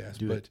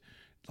podcast, but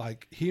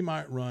like he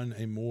might run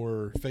a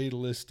more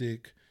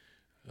fatalistic,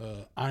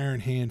 Iron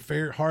Hand,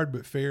 fair, hard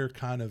but fair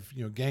kind of,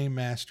 you know, game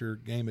master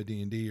game of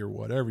D&D or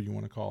whatever you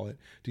want to call it,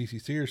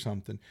 DCC or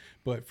something.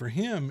 But for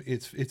him,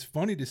 it's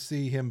funny to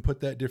see him put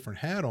that different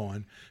hat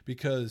on,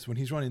 because when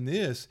he's running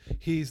this,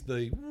 he's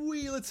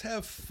let's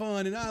have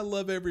fun, and I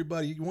love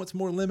everybody. He wants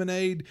more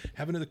lemonade,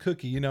 have another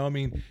cookie, you know. I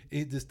mean,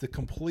 it's just the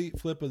complete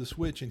flip of the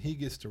switch, and he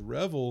gets to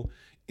revel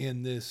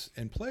in this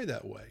and play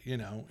that way, you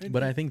know.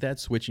 But I think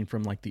that's switching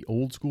from like the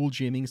old school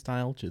GMing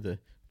style to the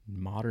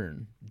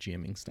modern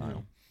GMing style.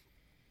 Yeah.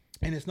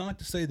 And it's not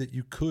to say that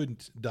you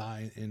couldn't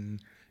die in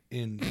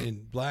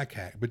Black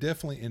Hack, but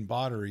definitely in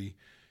Bottery,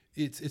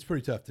 it's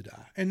pretty tough to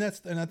die. And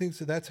I think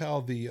so that's how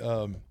the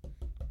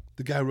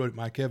guy who wrote it,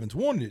 Mike Evans,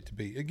 wanted it to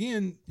be.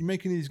 Again, you're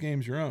making these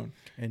games your own.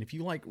 And if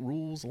you like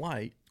rules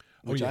light,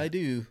 which I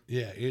do.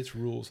 Yeah, it's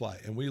rules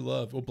light, and we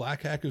love. Well,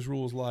 Black Hack is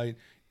rules light.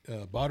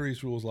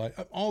 Batteries rules light.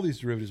 All these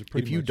derivatives are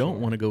pretty. If you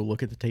don't want to go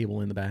look at the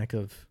table in the back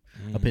of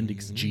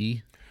Appendix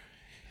G.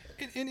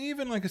 And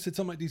even like I said,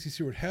 something like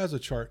DCC where it has a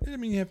chart, I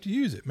mean, you have to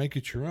use it, make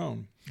it your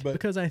own. But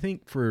because I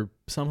think for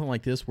something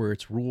like this where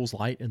it's rules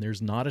light and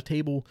there's not a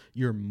table,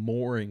 you're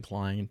more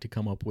inclined to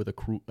come up with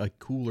a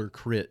cooler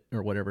crit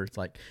or whatever. It's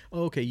like,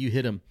 okay, you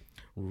hit him,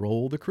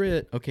 roll the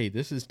crit. Okay,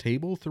 this is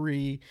table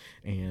 3,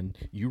 and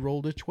you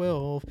rolled a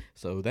 12,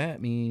 so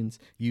that means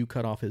you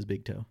cut off his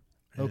big toe.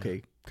 Yeah.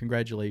 Okay,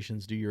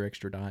 congratulations, do your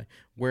extra die.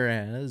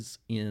 Whereas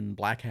in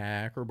Black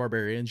Hack or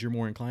Barbarians, you're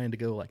more inclined to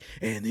go like,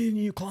 and then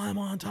you climb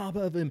on top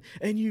of him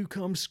and you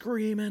come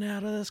screaming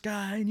out of the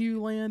sky and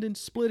you land and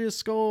split his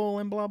skull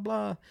and blah,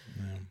 blah.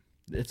 Yeah.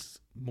 It's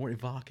more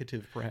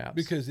evocative, perhaps.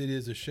 Because it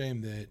is a shame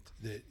that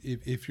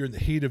if you're in the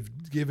heat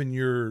of giving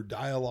your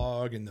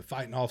dialogue and the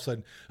fight, and all of a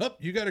sudden,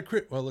 you got a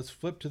crit. Well, let's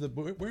flip to the,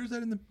 where's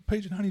that in the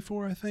page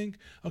 94, I think?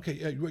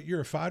 Okay,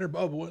 you're a fighter.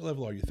 Oh, but what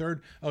level are you?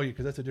 3rd? Oh, yeah,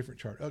 because that's a different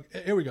chart.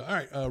 Okay, here we go. All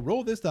right,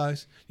 roll this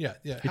dice. Yeah.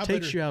 It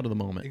takes you out of the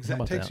moment.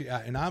 Exactly, it takes you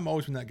out. And I'm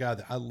always been that guy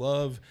that I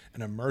love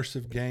an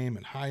immersive game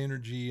and high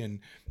energy and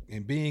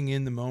being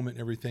in the moment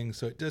and everything.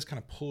 So it does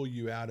kind of pull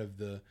you out of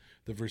the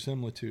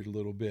verisimilitude a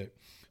little bit.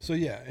 So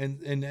yeah,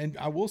 and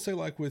I will say,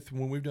 like with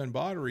when we've done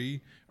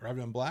Battery or I've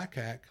done Black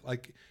Hack,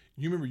 like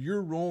you remember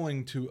you're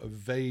rolling to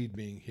evade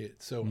being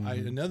hit. So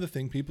another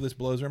thing, people, this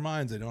blows their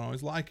minds. They don't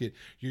always like it.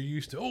 You're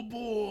used to, oh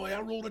boy,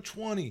 I rolled a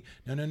 20.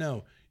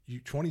 No.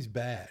 20's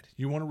bad.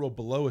 You want to roll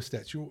below a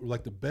stat.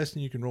 Like the best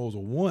thing you can roll is a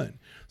 1.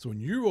 So when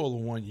you roll a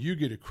 1, you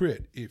get a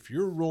crit. If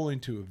you're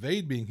rolling to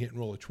evade being hit and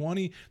roll a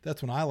 20,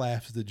 that's when I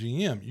laugh as the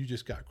GM. You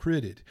just got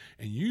critted,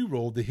 and you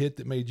rolled the hit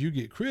that made you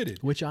get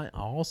critted. Which I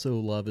also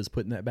love is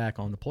putting that back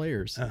on the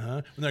players.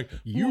 Like,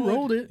 you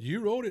rolled it. You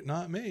rolled it,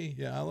 not me.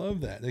 Yeah, I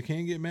love that. They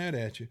can't get mad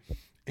at you.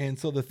 And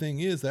so the thing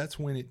is, that's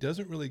when it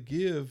doesn't really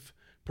give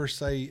per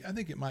se. I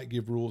think it might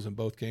give rules in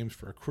both games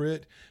for a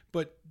crit,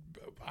 but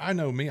I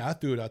know me, I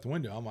threw it out the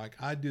window. I'm like,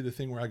 I do the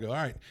thing where I go, all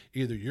right,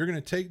 either you're going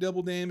to take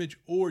double damage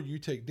or you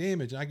take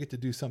damage, and I get to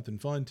do something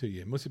fun to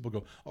you. And most people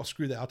go, oh,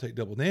 screw that, I'll take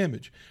double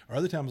damage. Or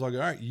other times I'll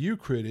go, all right, you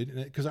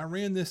critted, because I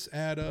ran this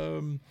at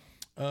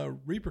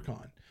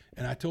ReaperCon.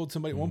 And I told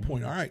somebody at one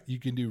point, all right, you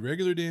can do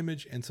regular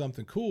damage and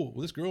something cool.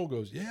 Well, this girl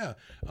goes, yeah,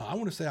 I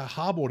want to say I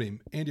hobbled him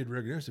and did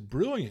regular damage. I said,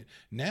 brilliant.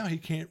 Now he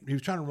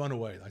was trying to run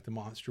away like the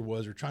monster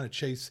was, or trying to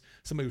chase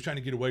somebody who was trying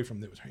to get away from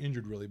him that was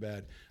injured really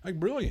bad. Like,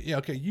 brilliant. Yeah,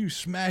 okay, you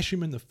smash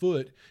him in the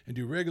foot and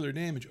do regular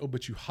damage. Oh,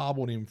 but you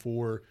hobbled him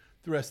for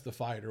the rest of the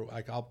fight, or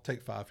like I'll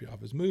take 5 feet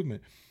off his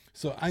movement.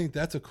 So I think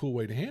that's a cool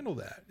way to handle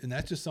that. And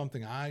that's just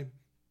something I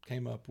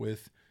came up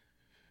with.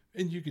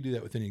 And you could do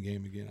that with any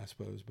game again, I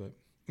suppose. But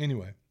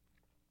anyway.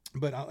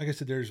 But like I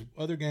said, there's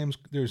other games.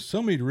 There's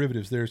so many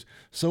derivatives. There's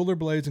Solar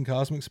Blades and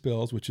Cosmic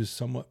Spells, which is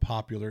somewhat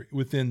popular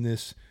within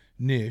this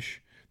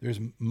niche. There's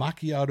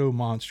Macchiato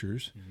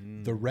Monsters,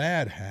 the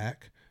Rad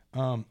Hack.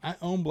 I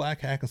own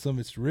Black Hack and some of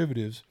its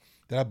derivatives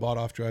that I bought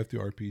off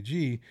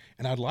DriveThruRPG,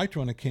 and I'd like to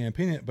run a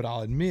campaign in it, but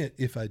I'll admit,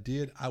 if I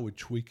did, I would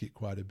tweak it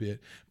quite a bit.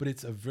 But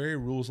it's a very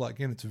rules-like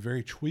game. It's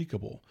very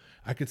tweakable.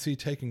 I could see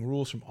taking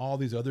rules from all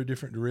these other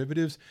different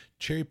derivatives,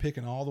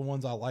 cherry-picking all the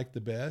ones I like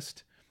the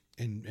best,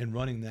 and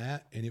running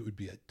that, and it would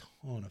be a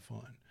ton of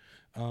fun.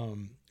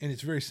 And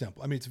it's very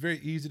simple. I mean, it's very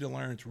easy to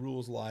learn. It's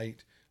rules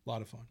light, a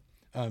lot of fun.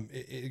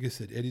 Like I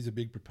said, Eddie's a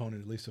big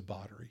proponent, at least of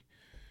Battery.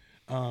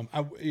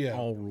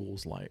 All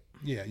rules light.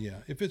 Yeah.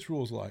 If it's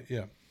rules light,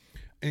 yeah.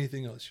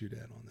 Anything else you'd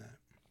add on that?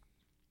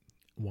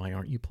 Why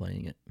aren't you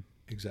playing it?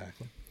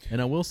 Exactly.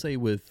 And I will say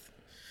with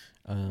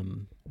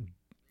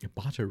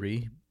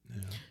Battery,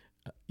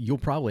 you'll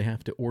probably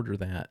have to order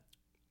that.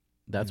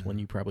 That's when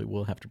you probably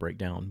will have to break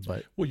down.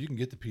 But you can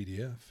get the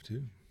PDF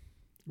too.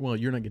 Well,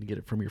 you're not going to get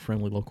it from your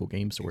friendly local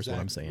game store, exactly. Is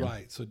what I'm saying.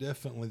 Right. So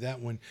definitely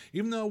that one.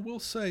 Even though we'll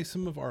say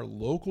some of our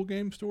local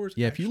game stores.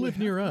 Yeah, if you live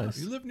near us.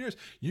 You live near us.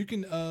 You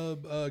can,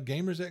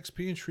 Gamers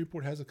XP in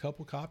Shreveport has a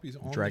couple copies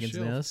on Dragon's the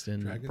shelf. Nest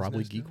and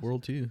probably Geek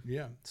World too.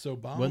 Yeah. So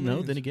by well,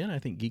 no, then again, I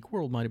think Geek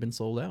World might have been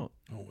sold out.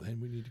 Oh,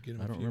 then we need to get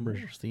them. I don't remember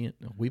seeing it.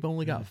 We've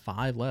only got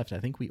 5 left. I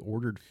think we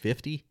ordered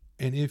 50.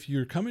 And if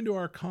you're coming to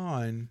our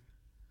con,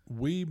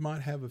 we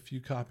might have a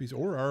few copies,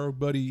 or our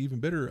buddy, even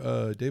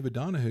better, David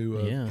Donahue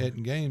of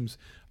Etten Games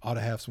ought to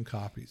have some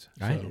copies.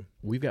 So.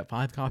 We've got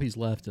 5 copies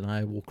left, and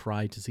I will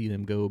cry to see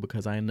them go,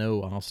 because I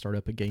know I'll start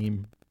up a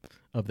game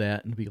of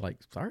that and be like,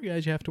 sorry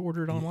guys, you have to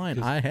order it online.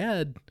 I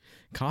had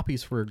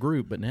copies for a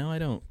group, but now I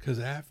don't. Because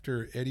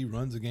after Eddie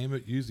runs a game,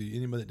 usually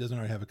anybody that doesn't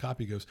already have a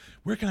copy goes,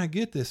 where can I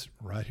get this?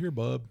 Right here,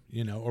 bub.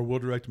 Or we'll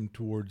direct them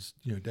towards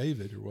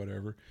David or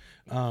whatever.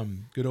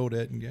 Good old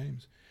Etten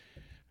Games.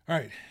 All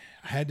right.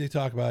 I had to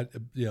talk about,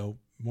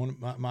 one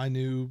of my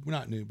new,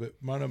 not new, but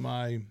one of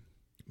my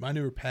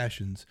newer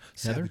passions,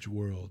 Heather? Savage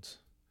Worlds.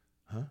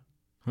 Huh?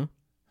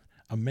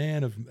 A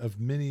man of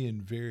many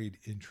and varied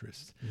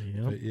interests.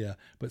 Yep.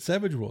 But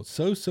Savage Worlds,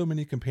 so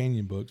many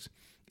companion books.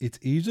 It's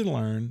easy to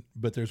learn,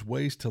 but there's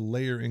ways to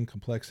layer in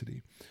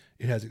complexity.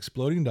 It has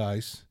exploding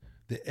dice,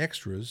 the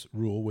extras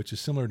rule, which is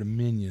similar to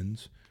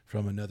Minions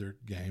from another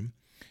game.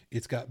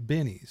 It's got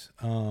bennies.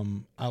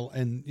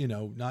 And you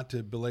know, not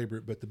to belabor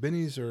it, but the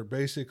bennies are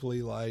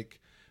basically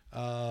like,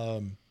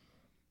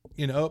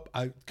 you know,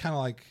 I kind of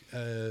like,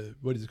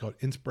 what is it called?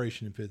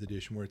 Inspiration in 5th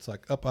edition, where it's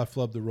like, I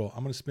flubbed the roll.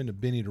 I'm going to spend a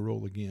benny to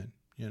roll again,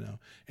 you know,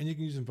 and you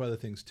can use them for other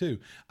things too.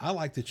 I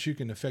like that you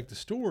can affect the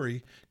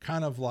story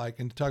kind of like,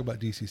 and to talk about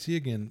DCC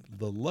again,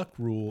 the luck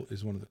rule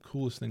is one of the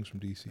coolest things from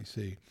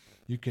DCC.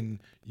 You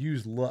can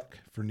use luck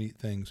for neat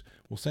things.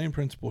 Well, same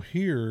principle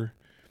here.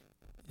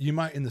 You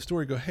might in the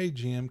story go, hey,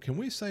 Jim, can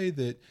we say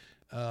that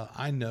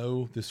I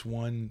know this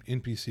one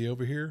NPC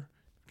over here?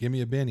 Give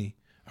me a benny.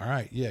 All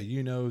right, yeah,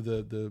 you know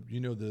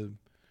the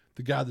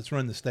guy that's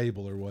running the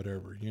stable or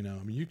whatever. You know,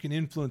 I mean, you can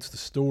influence the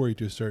story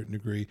to a certain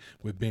degree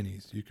with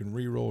bennies. You can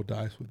re-roll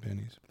dice with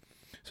bennies,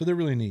 so they're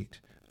really neat.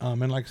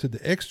 And like I said,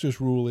 the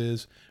extras rule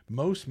is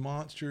most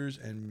monsters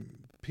and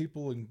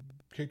people and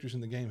characters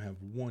in the game have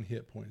 1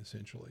 hit point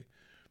essentially,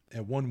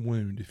 and 1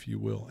 wound, if you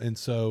will, and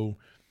so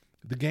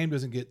the game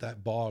doesn't get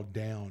that bogged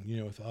down, you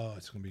know, with,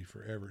 it's going to be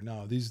forever.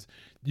 No,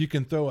 you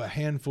can throw a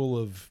handful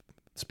of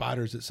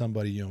spiders at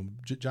somebody, you know,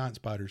 giant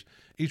spiders.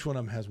 Each one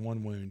of them has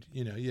 1 wound.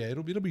 You know, yeah,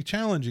 it'll be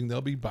challenging.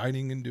 They'll be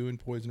biting and doing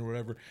poison or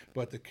whatever,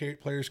 but the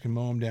players can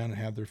mow them down and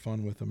have their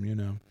fun with them, you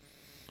know.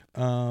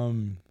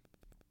 And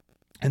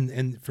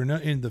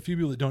the few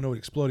people that don't know what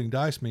exploding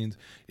dice means,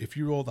 if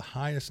you roll the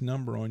highest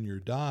number on your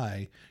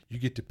die, you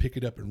get to pick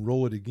it up and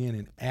roll it again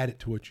and add it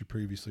to what you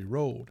previously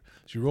rolled.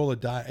 So you roll a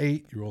die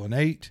 8, you roll an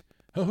 8.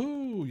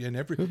 Hoo-hoo!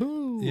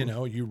 And you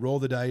know, you roll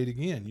the die 8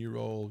 again. You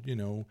roll, you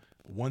know,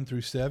 1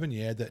 through 7.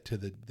 You add that to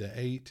the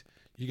 8.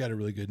 You got a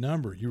really good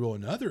number. You roll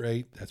another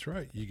 8. That's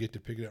right. You get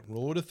to pick it up and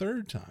roll it a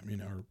 3rd time. You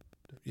know,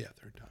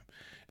 third time,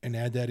 and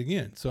add that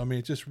again. So I mean,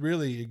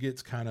 it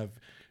gets kind of,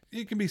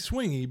 it can be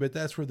swingy, but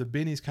that's where the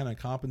bennies kind of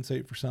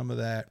compensate for some of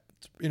that.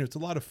 It's a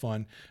lot of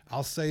fun.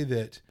 I'll say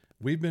that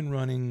we've been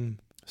running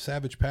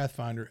Savage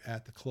Pathfinder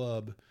at the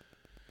club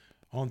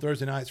on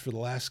Thursday nights for the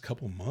last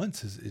couple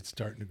months. It's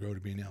starting to grow to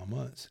be now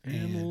months.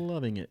 And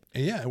loving it.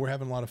 And yeah, we're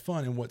having a lot of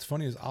fun. And what's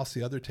funny is I'll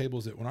see other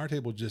tables when our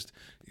table just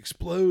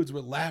explodes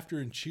with laughter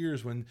and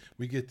cheers when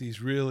we get these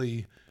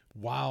really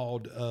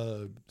wild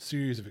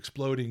series of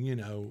exploding, you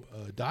know,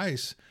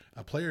 dice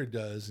a player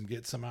does and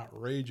gets some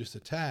outrageous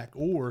attack,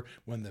 or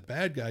when the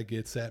bad guy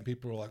gets that,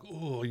 people are like,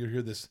 oh, you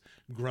hear this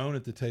groan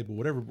at the table,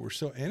 whatever, but we're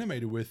so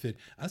animated with it.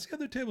 I see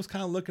other tables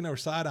kind of looking over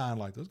side-eyeing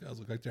like, those guys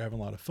look like they're having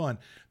a lot of fun.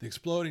 The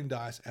exploding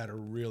dice add a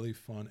really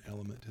fun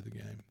element to the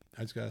game,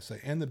 I just gotta say,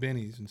 and the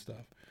bennies and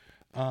stuff.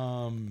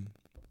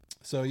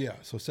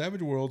 So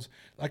Savage Worlds,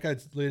 like I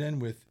laid in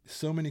with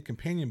so many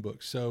companion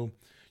books, so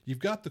you've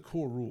got the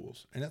core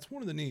rules, and that's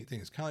one of the neat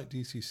things, kind of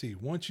like DCC.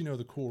 Once you know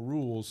the core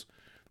rules,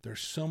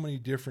 there's so many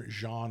different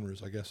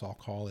genres, I guess I'll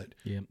call it.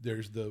 Yep.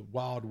 There's the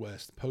Wild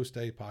West,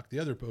 post-APOC, the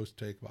other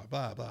post-APOC,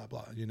 blah, blah,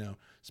 blah, you know,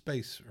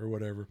 space or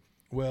whatever.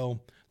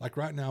 Well, like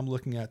right now I'm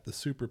looking at the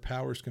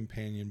Superpowers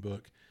companion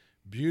book.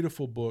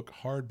 Beautiful book,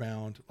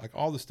 hardbound, like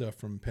all the stuff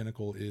from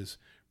Pinnacle is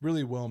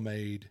really well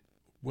made,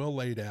 well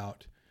laid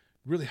out,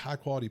 really high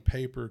quality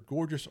paper,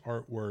 gorgeous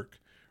artwork,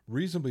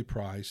 reasonably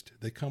priced.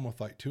 They come with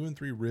like 2 and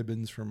 3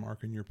 ribbons for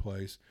marking your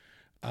place.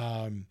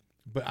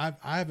 But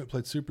I haven't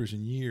played Supers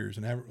in years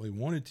and I haven't really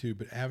wanted to,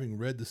 but having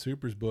read the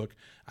Supers book,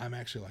 I'm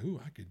actually like,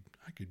 ooh, I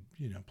could,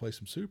 you know, play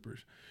some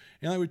Supers.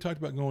 And like we talked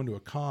about going to a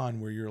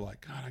con where you're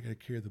like, God, I got to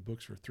carry the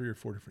books for 3 or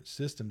 4 different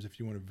systems if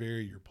you want to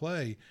vary your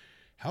play.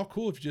 How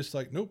cool if you just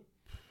like, nope,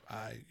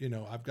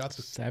 I've got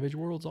the Savage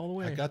Worlds all the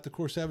way. I got the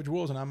core Savage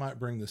Worlds, and I might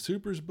bring the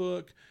Supers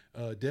book,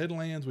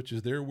 Deadlands, which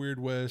is their Weird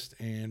West,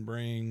 and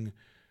bring,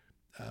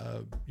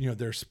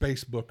 their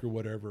space book or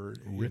whatever.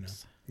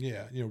 Riffs.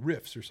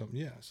 Riffs or something.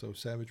 Yeah, so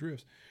Savage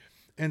Riffs.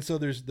 And so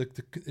there's the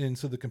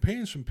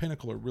companions from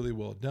Pinnacle are really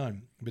well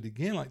done. But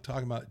again, like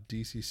talking about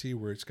DCC,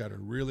 where it's got a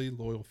really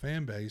loyal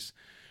fan base,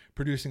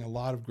 producing a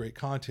lot of great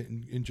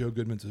content, and Joe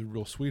Goodman's a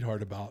real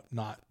sweetheart about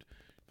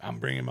I'm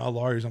bringing my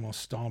lawyers, I'm gonna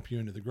stomp you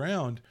into the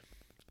ground.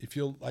 If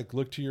you'll like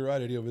look to your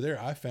right, Eddie, over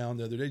there, I found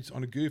the other day just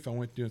on a goof, I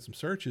went doing some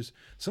searches.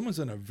 Someone's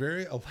done a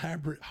very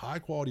elaborate, high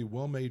quality,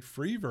 well made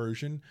free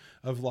version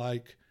of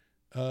like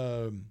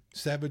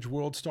Savage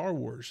World Star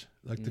Wars,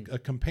 like a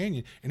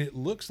companion, and it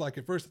looks like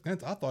at first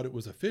glance I thought it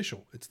was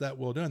official. It's that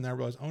well done. And I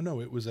realized, oh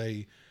no, it was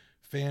a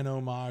fan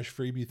homage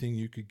freebie thing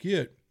you could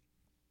get.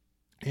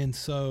 And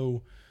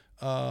so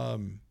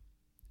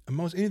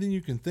almost anything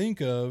you can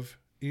think of,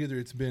 either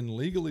it's been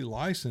legally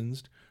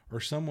licensed or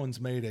someone's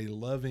made a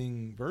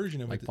loving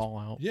version of like it.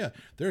 Fallout. Yeah,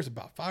 there's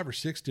about 5 or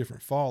 6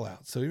 different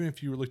Fallouts. So even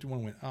if you looked at one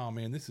and went, oh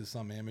man, this is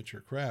some amateur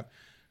crap,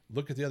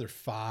 look at the other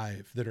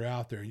 5 that are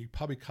out there. You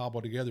probably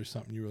cobble together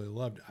something you really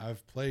loved.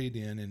 I've played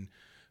in and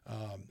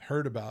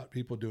heard about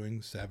people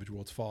doing Savage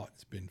Worlds Fallout.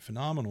 It's been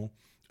phenomenal.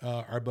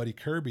 Our buddy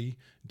Kirby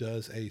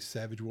does a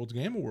Savage Worlds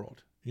Gamma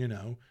World.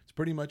 It's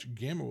pretty much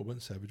Gamma World,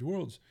 but Savage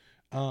Worlds.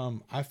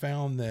 I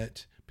found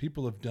that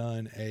people have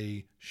done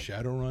a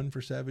Shadowrun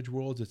for Savage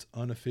Worlds. It's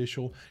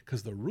unofficial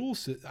because the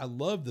rules. I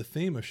love the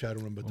theme of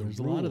Shadowrun, but there's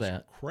the rules a lot of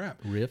that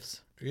crap.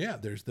 Riffs. Yeah,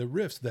 there's the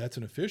Riffs. That's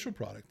an official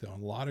product though.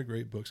 And a lot of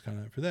great books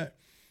coming out for that.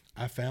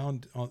 I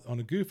found on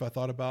a goof, I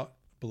thought about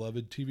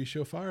beloved TV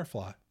show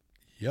Firefly.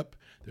 Yep,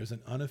 there's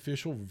an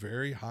unofficial,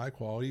 very high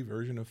quality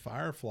version of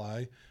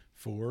Firefly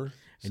for.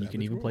 And you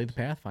can even play the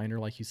Pathfinder,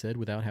 like you said,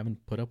 without having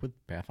to put up with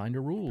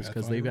Pathfinder rules,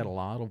 because they've got a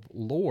lot of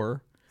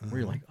lore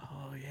where you're like,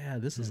 oh yeah,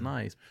 this is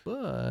nice,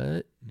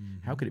 but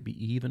how could it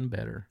be even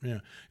better? Yeah,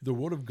 the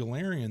World of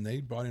Galarian,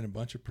 they brought in a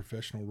bunch of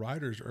professional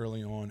writers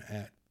early on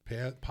at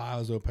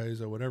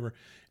Paizo, whatever,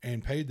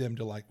 and paid them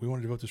to, like, we want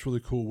to develop this really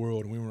cool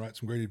world, and we want to write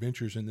some great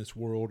adventures in this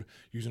world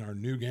using our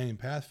new game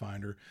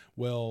Pathfinder.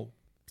 Well,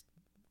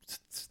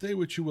 say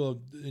what you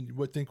will and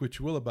think what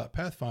you will about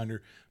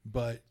Pathfinder,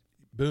 but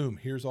boom,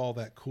 here's all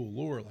that cool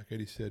lore, like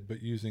Eddie said,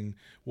 but using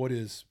what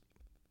is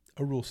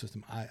a rule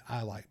system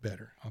I like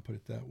better. I'll put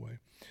it that way.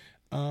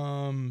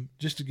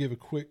 Just to give a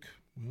quick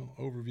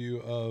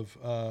overview of,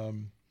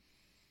 and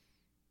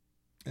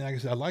like I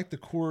said, I like the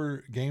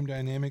core game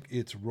dynamic.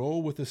 It's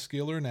roll with a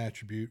skill or an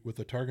attribute with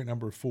a target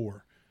number of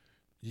 4.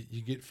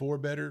 You get 4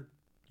 better,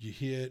 you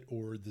hit,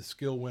 or the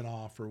skill went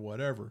off or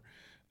whatever.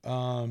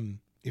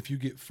 If you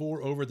get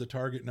 4 over the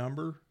target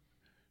number,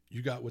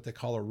 you got what they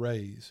call a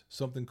raise.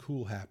 Something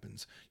cool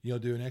happens. You'll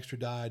do an extra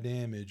die of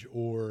damage,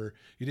 or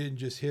you didn't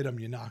just hit them,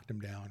 you knocked them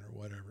down or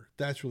whatever.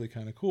 That's really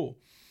kind of cool.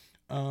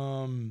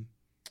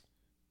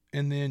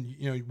 And then,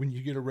 when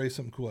you get a raise,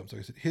 something cool happens.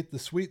 Like I said, hit the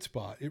sweet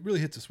spot. It really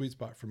hits a sweet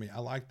spot for me. I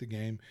like the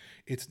game.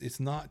 It's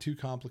not too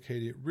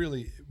complicated.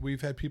 Really,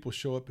 we've had people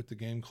show up at the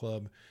game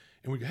club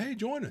and we go, hey,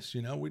 join us.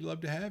 We'd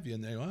love to have you.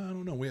 And they go, I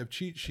don't know. We have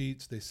cheat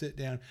sheets. They sit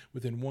down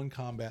within one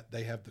combat.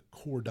 They have the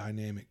core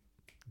dynamic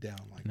down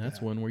like that. And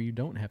that's one where you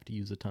don't have to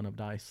use a ton of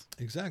dice.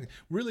 Exactly.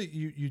 Really,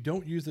 you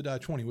don't use the die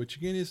 20, which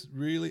again is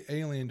really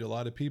alien to a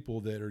lot of people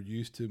that are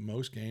used to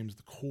most games.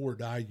 The core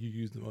die you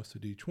use the most, the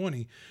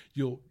D20.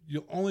 You'll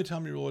only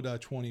time you roll a die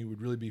 20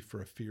 would really be for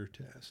a fear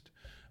test.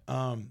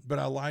 But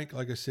I like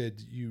I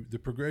said, the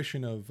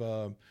progression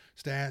of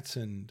stats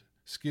and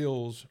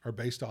skills are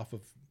based off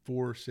of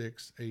 4,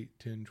 6, 8,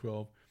 10,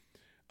 12.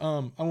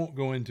 I won't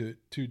go into it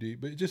too deep,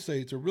 but just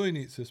say it's a really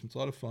neat system. It's a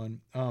lot of fun.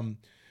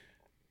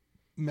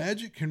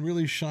 Magic can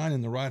really shine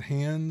in the right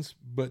hands,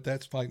 but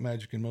that's like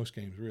Magic in most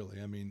games,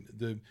 really. I mean,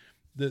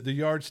 the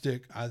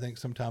yardstick, I think,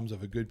 sometimes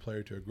of a good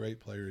player to a great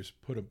player is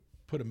put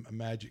a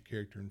Magic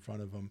character in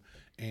front of them,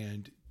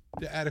 and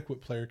the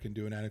adequate player can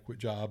do an adequate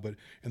job, but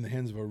in the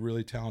hands of a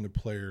really talented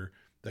player,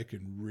 they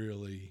can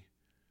really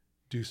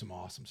do some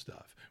awesome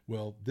stuff.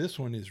 Well, this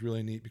one is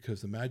really neat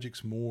because the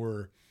Magic's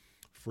more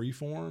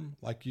freeform.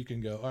 Like, you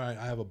can go, all right,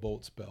 I have a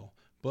bolt spell.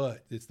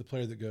 But it's the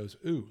player that goes,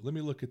 ooh, let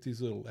me look at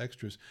these little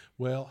extras.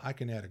 Well, I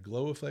can add a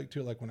glow effect to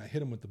it. Like when I hit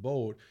them with the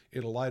bolt,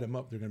 it'll light them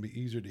up. They're going to be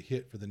easier to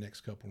hit for the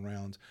next couple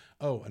rounds.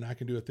 Oh, and I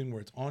can do a thing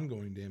where it's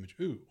ongoing damage.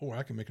 Ooh, or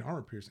I can make an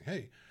armor piercing.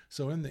 Hey,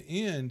 so in the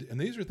end, and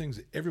these are things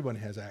that everybody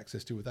has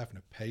access to without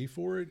having to pay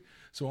for it.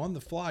 So on the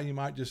fly, you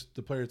might just,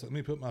 the player's like, let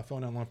me put my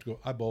phone down. I don't have to go,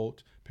 I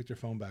bolt, pick their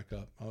phone back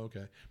up. Oh,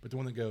 okay. But the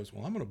one that goes,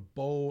 well, I'm going to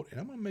bolt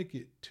and I'm going to make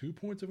it 2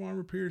 points of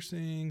armor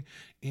piercing.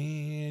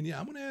 And yeah,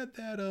 I'm going to add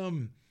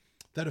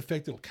that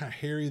effect that'll kind of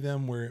harry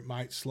them where it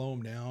might slow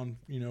them down,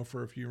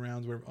 for a few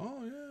rounds. Where,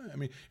 oh yeah, I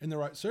mean, in the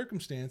right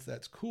circumstance,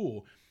 that's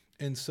cool.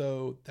 And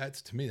so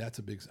to me, that's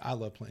a big. I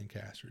love playing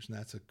casters, and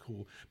that's a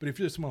cool. But if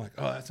you're someone like,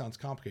 oh, that sounds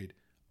complicated,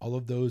 all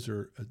of those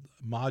are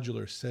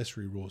modular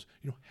accessory rules.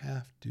 You don't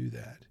have to do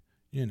that,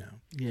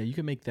 Yeah, you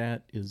can make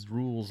that as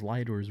rules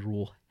light or as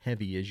rule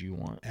heavy as you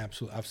want.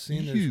 Absolutely, I've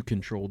seen you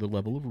control the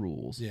level of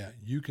rules. Yeah,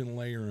 you can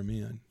layer them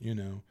in.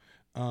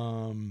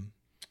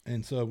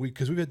 And so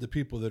because we've had the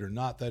people that are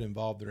not that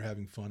involved that are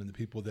having fun, and the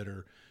people that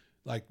are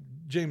like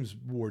James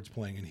Ward's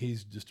playing, and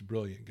he's just a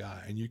brilliant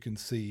guy. And you can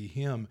see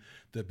him,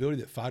 the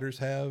ability that fighters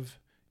have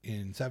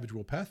in Savage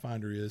World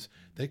Pathfinder is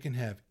they can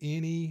have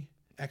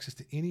access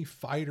to any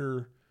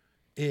fighter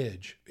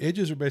edge.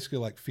 Edges are basically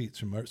like feats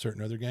from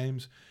certain other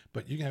games,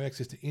 but you can have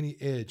access to any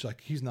edge.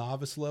 Like he's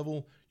novice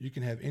level, you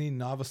can have any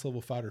novice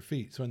level fighter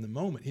feat. So in the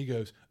moment he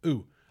goes,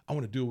 ooh, I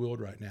want to dual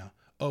wield right now.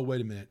 Oh,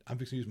 wait a minute, I'm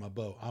fixing to use my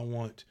bow. I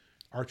want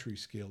archery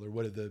skill, or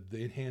what are the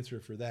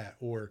enhancer for that,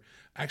 or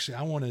actually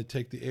I want to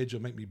take the edge,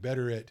 will make me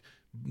better at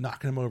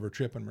knocking them over,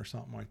 tripping them, or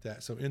something like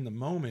that. So in the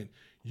moment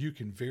you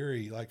can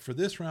vary. Like for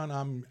this round,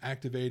 I'm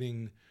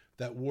activating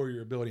that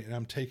warrior ability and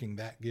I'm taking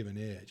that given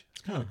edge.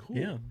 It's kind of cool.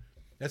 Yeah,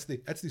 that's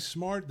the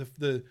smart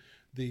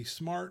the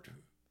smart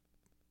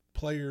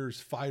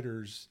players,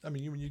 fighters. I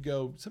mean, when you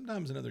go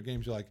sometimes in other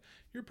games, you're like,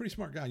 you're a pretty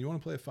smart guy, you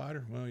want to play a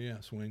fighter, well yeah,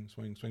 swing.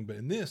 But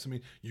in this, I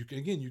mean, you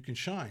can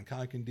shine kind of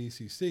like in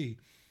DCC.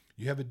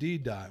 You have a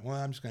deed die. Well,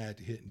 I'm just going to have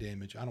to hit and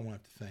damage. I don't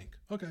want to have to think.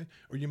 Okay.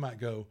 Or you might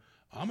go,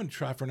 I'm going to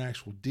try for an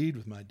actual deed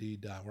with my deed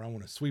die where I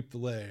want to sweep the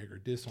leg or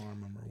disarm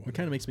them or whatever. It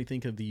kind of makes me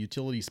think of the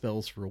utility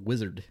spells for a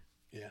wizard.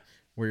 Yeah.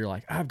 Where you're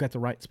like, I've got the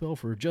right spell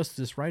for just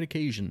this right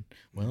occasion.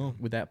 Well,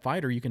 with that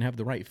fighter, you can have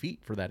the right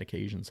feat for that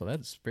occasion. So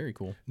that's very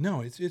cool.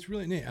 No, it's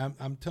really neat.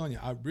 I'm telling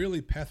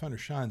you, Pathfinder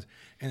shines.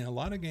 And in a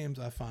lot of games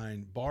I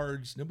find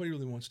bards, nobody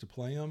really wants to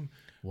play them.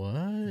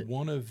 What?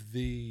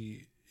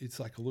 It's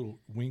like a little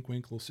wink,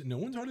 no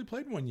one's hardly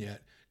played one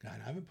yet. God,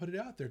 I haven't put it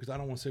out there because I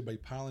don't want to see anybody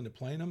pile into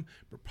playing them.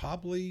 But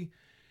probably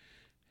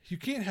You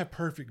can't have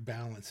perfect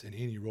balance in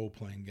any role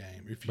playing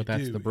game. If you But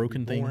that's do, the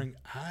broken it'd be boring.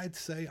 thing. I'd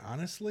say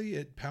honestly,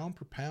 at pound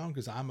per pound,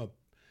 because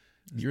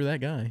You're that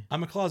guy.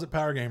 I'm a closet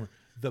power gamer.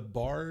 The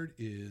Bard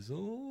is a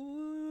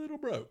little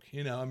broke.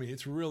 You know, I mean,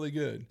 it's really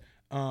good.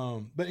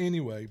 But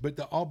anyway,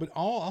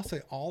 I'll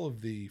say all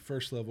of the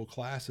first level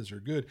classes are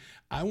good.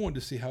 I wanted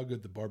to see how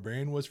good the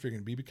Barbarian was.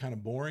 Figuring it'd be kind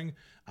of boring.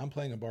 I'm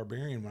playing a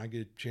Barbarian. When I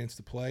get a chance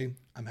to play,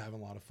 I'm having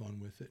a lot of fun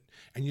with it.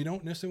 And you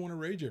don't necessarily want to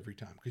rage every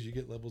time because you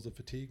get levels of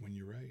fatigue when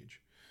you rage.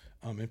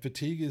 And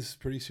fatigue is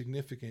pretty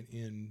significant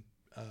in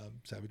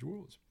Savage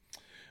Worlds.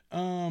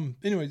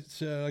 Anyway,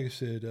 so like I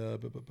said,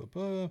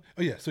 oh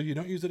yeah, so you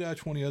don't use the die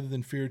 20 other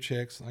than fear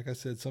checks. Like I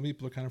said, some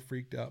people are kind of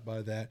freaked out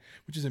by that,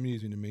 which is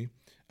amusing to me.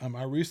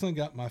 I recently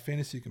got my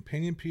Fantasy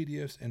Companion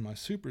PDFs and my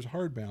Supers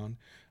hardbound.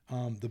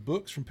 The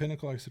books from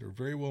Pinnacle, like I said, are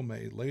very well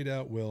made, laid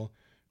out well,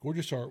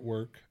 gorgeous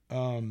artwork.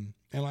 And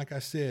like I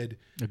said,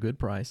 a good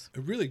price,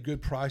 a really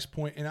good price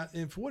point.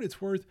 And for what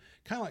it's worth,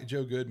 kind of like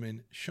Joe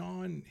Goodman,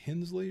 Sean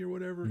Hensley or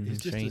whatever, is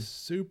just a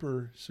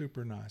super,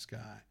 super nice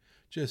guy.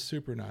 Just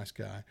super nice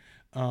guy.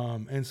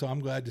 And so I'm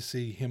glad to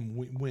see him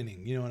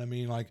winning. You know what I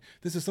mean? Like,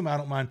 this is something I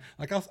don't mind.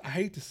 Like, I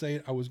hate to say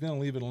it. I was going to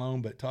leave it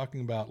alone, but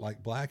talking about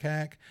like Black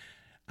Hack,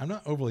 I'm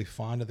not overly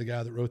fond of the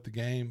guy that wrote the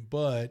game,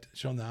 but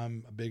showing that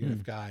I'm a big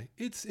enough guy,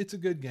 it's a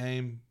good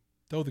game.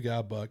 Throw the guy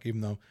a buck, even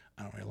though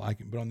I don't really like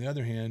him. But on the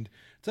other hand,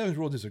 Savage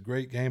Worlds is a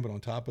great game, but on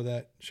top of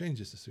that, Shane's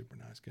just a super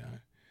nice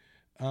guy.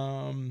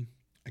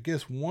 I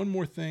guess one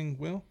more thing.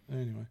 Well,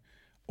 anyway,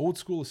 old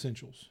school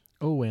essentials.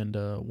 Oh, and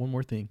one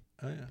more thing.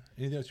 Oh, yeah.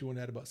 Anything else you want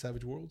to add about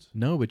Savage Worlds?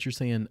 No, but you're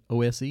saying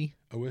OSE?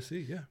 OSE,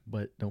 yeah.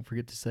 But don't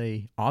forget to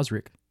say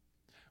Osric.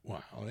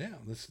 Wow, yeah.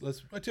 Let's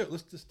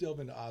just delve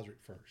into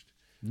Osric first.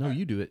 No,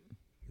 you do it.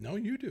 No,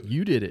 you do it.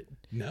 You did it.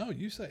 No,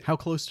 you say it. How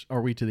close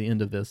are we to the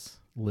end of this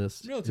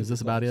list? Relatively Is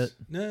this close. about it?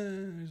 No,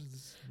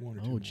 there's one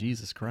or two Oh, more.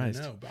 Jesus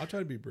Christ. No, but I'll try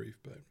to be brief.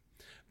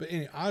 But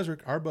anyway,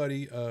 Osric, our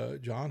buddy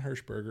John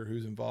Hirschberger,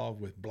 who's involved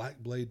with Black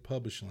Blade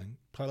Publishing,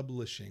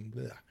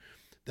 blah,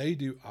 they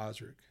do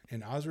Osric,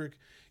 and Osric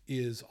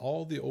is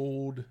all the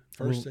old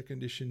first, second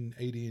edition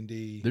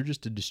AD&D. They're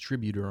just a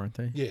distributor, aren't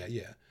they?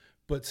 Yeah.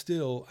 But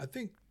still, I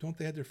think, don't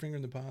they have their finger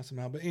in the pie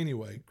somehow? But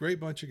anyway,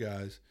 great bunch of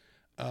guys.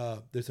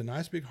 There's a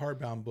nice big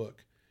hardbound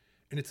book,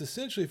 and it's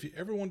essentially, if you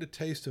ever wanted a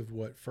taste of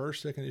what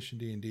first, second edition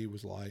D&D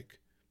was like,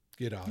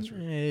 get Osric.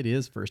 It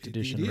is first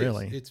edition,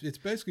 really. It's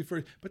basically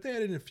first, but they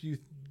added in a few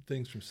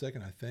things from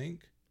second, I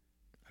think.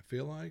 I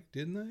feel like,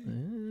 didn't they?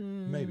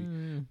 Maybe.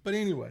 But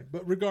anyway,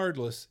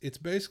 regardless, it's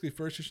basically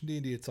first edition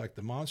D&D. It's like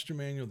the monster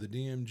manual, the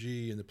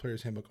DMG, and the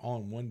player's handbook all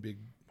in one big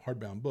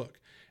hardbound book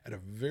at a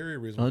very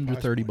reasonable under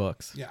price $30.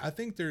 point. Yeah, I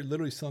think they're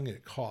literally selling it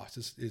at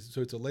cost.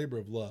 So it's a labor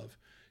of love.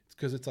 It's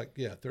because it's like,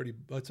 yeah,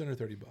 it's under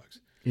 $30.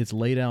 It's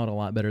laid out a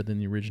lot better than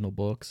the original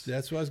books.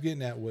 That's what I was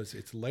getting at. Was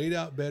it's laid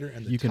out better,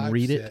 and the you can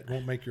read typeset it.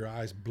 won't make your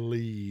eyes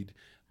bleed.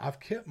 I've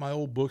kept my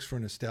old books for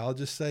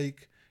nostalgia's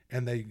sake,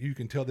 and you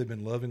can tell they've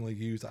been lovingly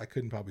used. I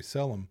couldn't probably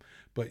sell them,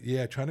 but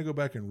yeah, trying to go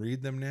back and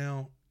read them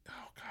now.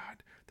 Oh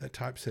God, that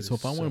typeset. So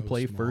if I want to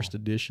play small. first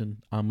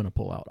edition, I'm going to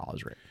pull out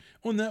Osric.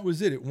 Well, and that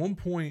was it. At one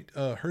point,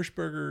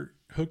 Hirschberger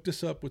hooked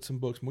us up with some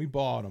books, and we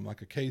bought them,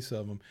 like a case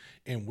of them,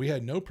 and we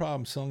had no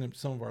problem selling them to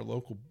some of our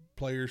local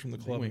players from the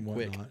club and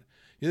whatnot. Quick.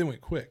 Yeah, they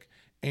went quick.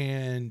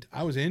 And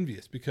I was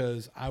envious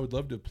because I would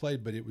love to have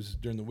played, but it was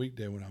during the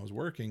weekday when I was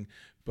working.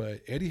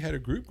 But Eddie had a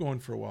group going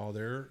for a while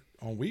there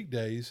on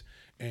weekdays,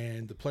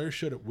 and the players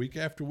showed up week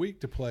after week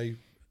to play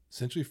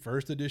essentially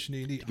first edition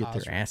D&D. To get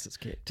their asses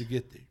kicked. To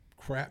get the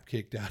crap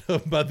kicked out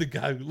of them by the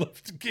guy who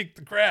loves to kick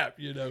the crap,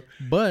 you know.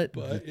 But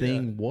the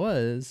thing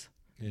was,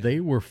 they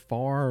were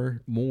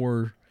far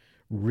more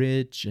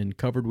rich and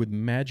covered with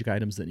magic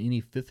items than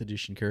any 5th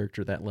edition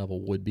character that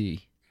level would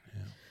be.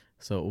 Yeah.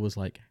 So it was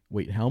like,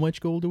 wait, how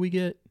much gold do we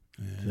get?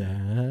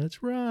 Yeah.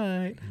 That's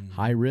right.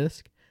 High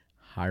risk,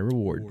 high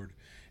reward.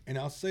 And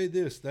I'll say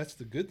this, that's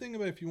the good thing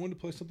about if you want to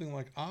play something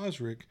like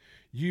Osric,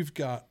 you've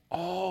got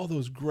all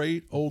those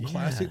great old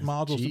classic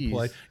modules to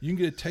play. You can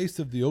get a taste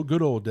of the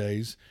good old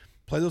days,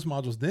 play those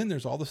modules. Then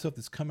there's all the stuff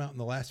that's come out in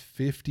the last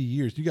 50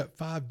 years. You got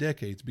 5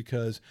 decades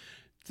because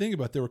think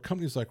about it, there were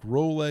companies like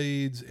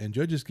Rolaids and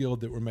Judges Guild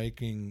that were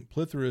making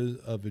plethora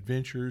of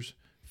adventures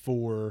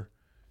for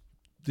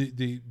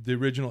the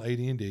original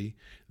AD&D.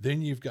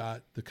 Then you've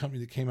got the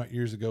company that came out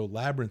years ago,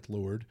 Labyrinth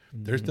Lord.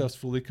 Their stuff's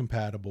fully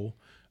compatible.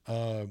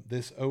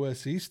 This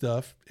OSE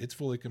stuff, it's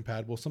fully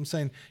compatible. So I'm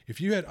saying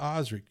if you had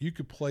Osric, you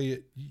could play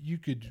it,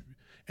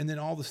 and then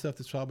all the stuff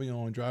that's probably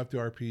on Drive Thru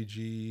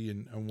RPG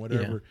and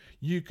whatever,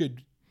 you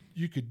could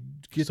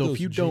get so those if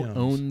you gems. don't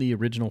own the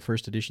original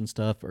first edition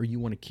stuff, or you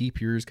want to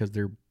keep yours because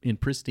they're in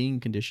pristine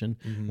condition,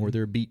 or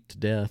they're beat to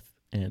death,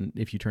 and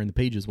if you turn the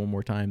pages one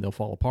more time, they'll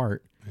fall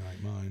apart.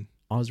 Like mine.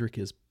 Osric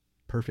is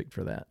perfect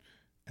for that.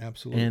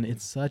 Absolutely. And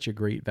it's such a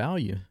great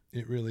value.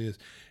 It really is.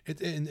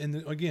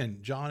 And again,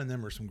 John and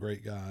them are some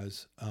great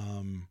guys.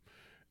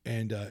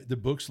 And the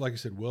book's, like I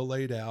said, well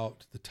laid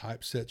out. The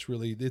typeset's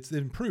it's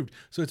improved.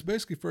 So it's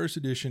basically first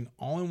edition,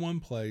 all in one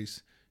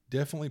place,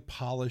 definitely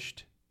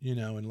polished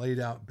and laid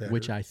out better.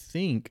 Which I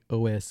think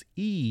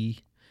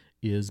OSE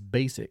is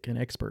basic and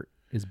expert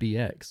is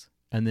BX.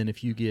 And then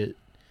if you get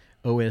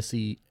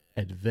OSE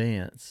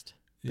advanced,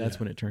 that's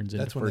when it turns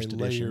into first edition.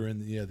 That's when they layer in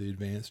the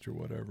advanced or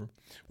whatever,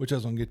 which I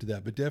was going to get to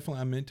that. But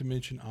definitely I meant to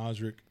mention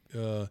Osric.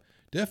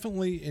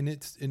 Definitely, and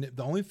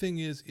the only thing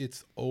is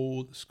it's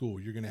old school.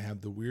 You're going to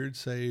have the weird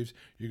saves.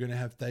 You're going to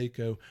have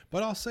THAC0.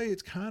 But I'll say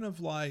it's kind of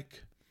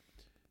like,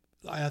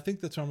 I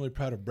think that's why I'm really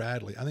proud of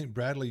Bradley. I think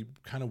Bradley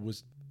kind of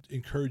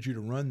encouraged you to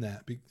run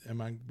that.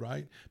 Am I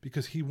right?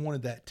 Because he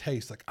wanted that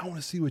taste. Like, I want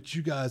to see what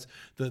you guys,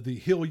 the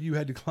hill you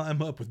had to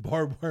climb up with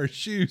barbed wire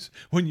shoes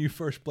when you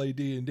first played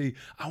D&D.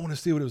 I want to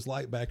see what it was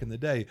like back in the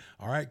day.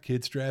 All right,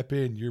 kids, strap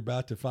in. You're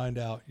about to find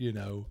out,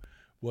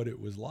 what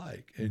it was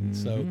like. And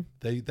so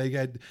they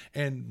had,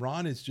 and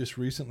Ron has just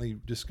recently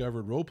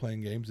discovered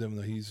role-playing games, even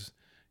though he's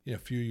a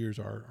few years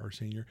our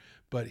senior,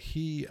 but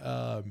he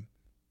got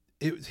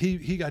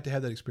to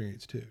have that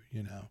experience too,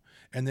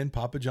 and then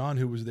Papa John,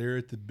 who was there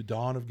at the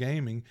dawn of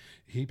gaming,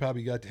 he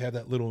probably got to have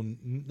that little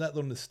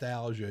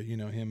nostalgia,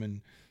 him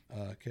and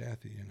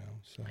Kathy,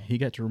 so he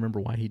got to remember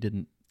why he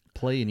didn't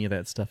play any of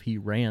that stuff. He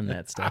ran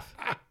that stuff.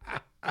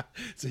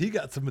 So he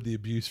got some of the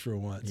abuse for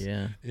once.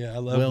 Yeah. I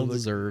love Well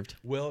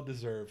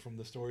deserved from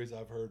the stories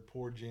I've heard.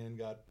 Poor Jen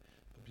got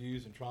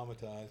abused and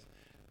traumatized.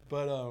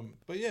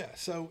 But yeah,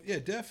 so yeah,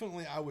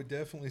 definitely I would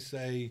definitely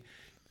say,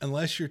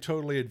 unless you're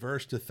totally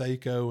adverse to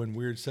THAC0 and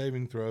weird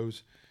saving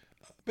throws,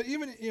 but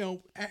even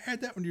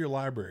add that one to your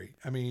library.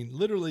 I mean,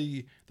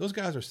 literally those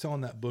guys are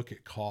selling that book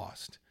at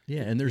cost.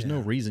 Yeah, and there's no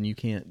reason you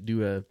can't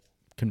do a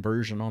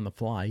conversion on the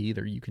fly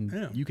either. You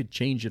could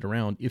change it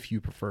around if you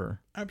prefer.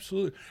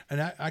 Absolutely.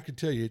 And I could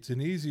tell you, it's an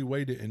easy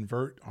way to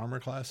invert armor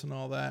class and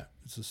all that.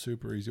 It's a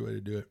super easy way to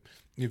do it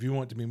if you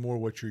want to be more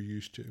what you're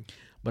used to.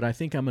 But I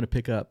think I'm going to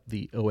pick up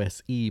the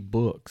OSE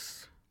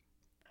books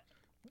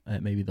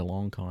at maybe the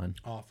Long Con.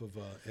 Off of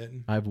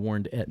Etten? I've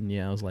warned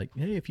Etten, I was like,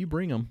 hey, if you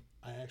bring them,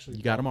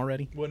 you got them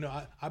already? Well,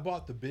 no, I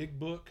bought the big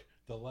book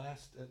at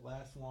last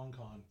Long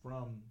Con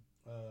from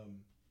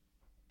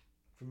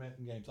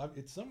Etten Games.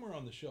 It's somewhere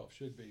on the shelf,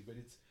 should be, but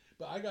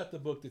I got the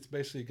book that's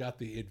basically got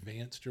the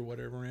advanced or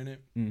whatever in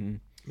it. Mm-hmm.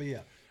 But yeah,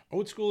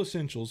 Old School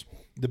Essentials.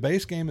 The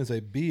base game is a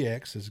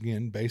BX, is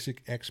again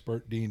basic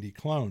expert D&D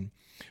clone,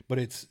 but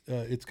it's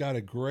got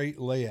a great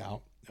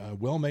layout,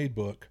 well-made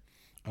book.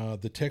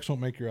 The text won't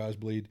make your eyes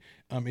bleed.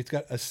 It's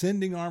got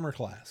ascending armor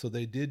class, so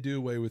they did do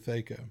away with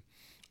THAC0.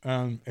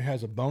 It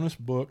has a bonus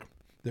book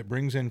that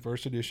brings in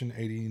first edition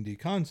AD&D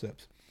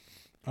concepts.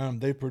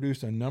 They've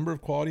produced a number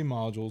of quality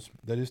modules,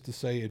 that is to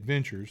say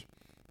adventures,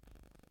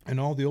 and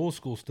all the old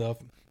school stuff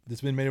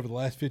that's been made over the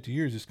last 50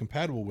 years is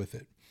compatible with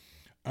it.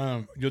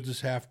 You'll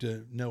just have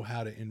to know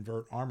how to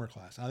invert armor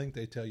class. I think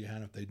they tell you how,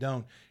 and if they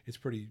don't, it's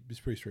pretty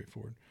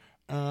straightforward.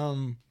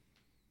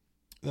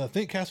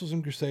 Think Castles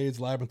and Crusades,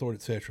 Labyrinth Lord,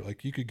 etc.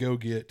 Like, you could go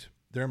get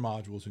their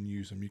modules and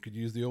use them. You could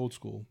use the old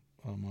school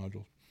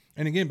modules.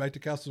 And again, back to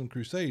Castles and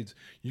Crusades,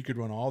 you could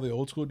run all the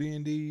old school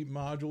D&D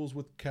modules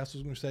with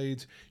Castles and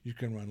Crusades. You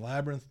can run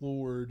Labyrinth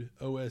Lord,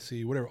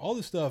 OSE, whatever. All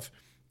this stuff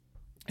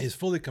is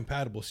fully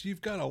compatible. So you've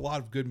got a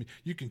lot of good.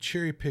 You can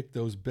cherry pick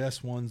those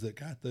best ones that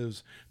got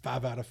those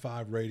 5 out of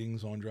 5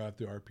 ratings on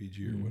Drive-Thru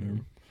RPG or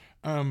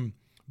whatever.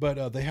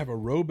 But they have a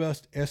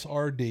robust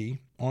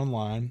SRD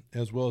online,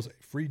 as well as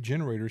free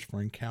generators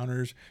for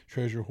encounters,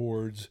 treasure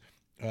hoards,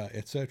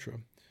 etc.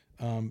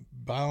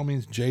 By all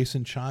means,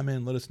 Jason, chime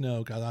in, let us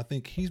know, because I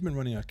think he's been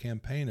running a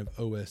campaign of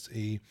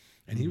OSE,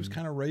 and he was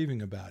kind of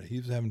raving about it. He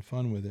was having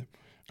fun with it.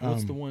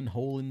 What's the one,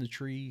 hole in the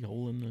tree,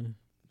 hole in the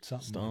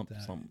stump? Like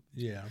that. Something.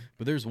 Yeah.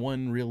 But there's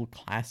one real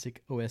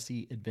classic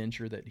OSE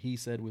adventure that he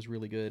said was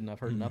really good, and I've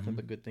heard nothing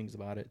but good things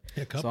about it.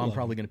 Yeah, so I'm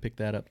probably going to pick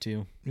that up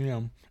too.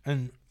 Yeah,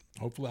 and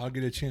hopefully I'll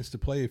get a chance to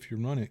play if you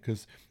run it,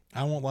 because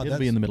I won't lie. It'll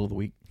be in the middle of the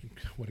week.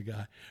 What a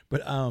guy.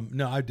 But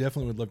no, I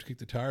definitely would love to kick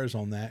the tires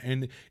on that.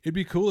 And it'd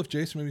be cool if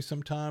Jason maybe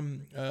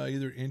sometime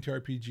either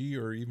NTRPG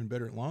or even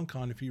better at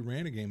LongCon, if he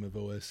ran a game of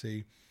OSE,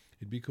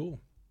 it'd be cool.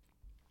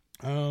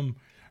 And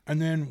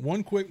then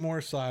one quick more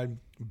aside,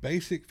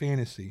 Basic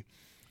Fantasy.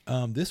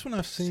 This one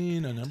I've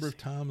seen a number of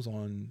times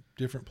on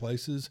different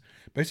places.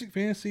 Basic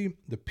Fantasy,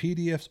 the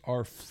PDFs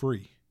are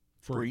free.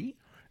 Free?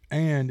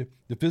 And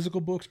the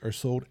physical books are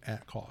sold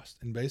at cost.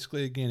 And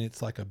basically, again,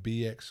 it's like a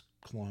BX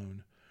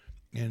clone.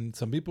 And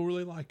some people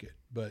really like it.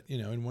 But,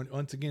 and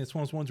once again, it's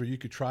one of those ones where you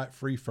could try it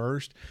free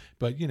first.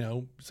 But,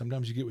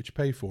 sometimes you get what you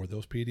pay for.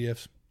 Those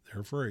PDFs,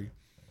 they're free.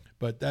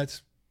 But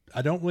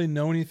I don't really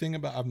know anything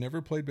about, I've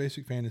never played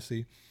Basic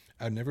Fantasy.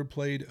 I've never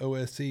played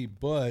OSE,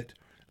 but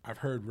I've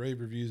heard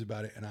rave reviews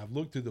about it. And I've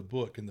looked through the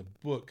book, and the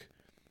book,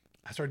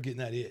 I started getting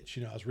that itch.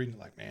 I was reading it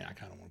like, man, I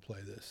kind of want to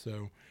play this.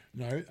 So,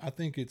 no, I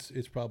think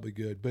it's probably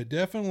good. But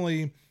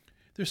definitely,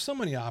 there's so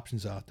many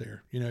options out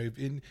there,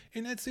 and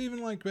that's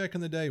even like back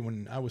in the day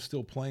when I was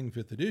still playing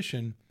 5th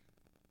edition.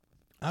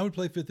 I would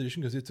play 5th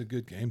edition because it's a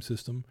good game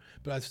system,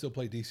 but I'd still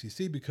play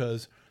DCC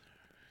because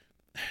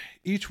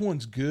each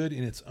one's good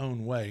in its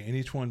own way, and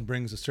each one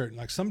brings a certain,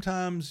 like,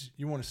 sometimes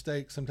you want a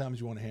steak, sometimes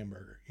you want a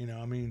hamburger.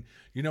 I mean,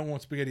 you don't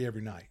want spaghetti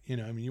every night.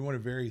 I mean, you want to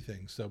vary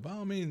things. So by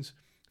all means,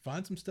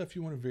 find some stuff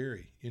you want to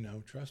vary.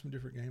 Try some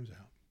different games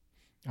out.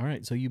 All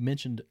right. So you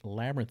mentioned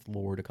Labyrinth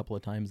Lord a couple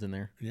of times in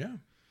there. Yeah.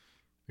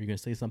 Are you going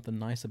to say something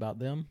nice about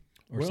them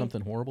or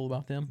something horrible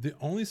about them? The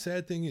only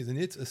sad thing is, and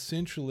it's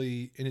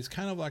essentially, and it's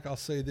kind of like, I'll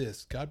say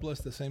this, God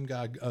bless the same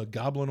guy,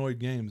 Goblinoid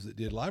Games, that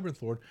did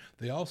Labyrinth Lord.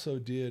 They also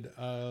did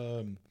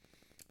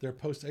their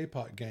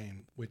post-APOC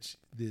game, which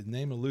the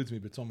name eludes me,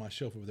 but it's on my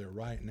shelf over there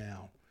right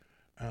now,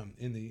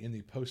 in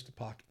the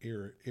post-APOC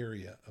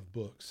area of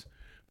books.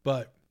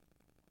 But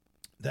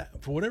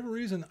that, for whatever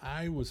reason,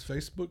 I was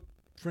Facebook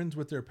friends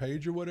with their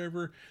page or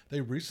whatever.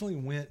 They recently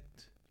went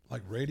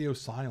like radio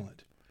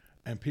silent.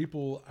 And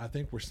people, I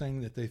think, were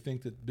saying that they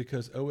think that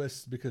because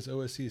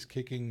OSC is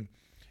kicking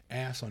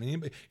ass on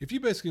anybody. If you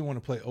basically want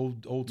to play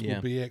old school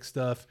BX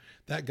stuff,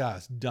 that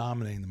guy's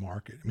dominating the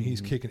market. I mean, he's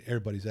kicking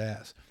everybody's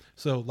ass.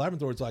 So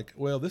Labyrinth Lord's like,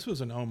 well, this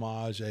was an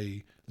homage,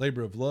 a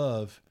labor of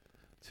love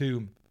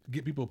to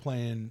get people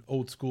playing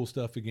old school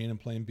stuff again and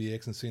playing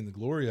BX and seeing the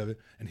glory of it.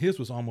 And his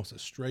was almost a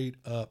straight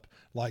up,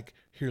 like,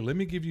 here, let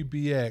me give you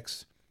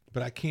BX,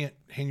 but I can't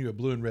hand you a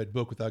blue and red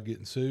book without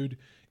getting sued.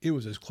 It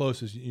was as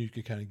close as you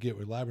could kind of get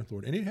with Labyrinth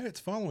Lord. And it had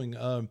its following.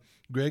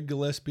 Greg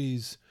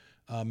Gillespie's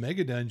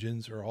Mega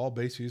Dungeons are all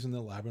based using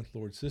the Labyrinth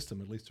Lord system,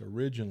 at least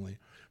originally.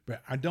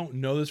 But I don't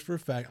know this for a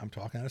fact. I'm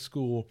talking out of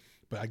school.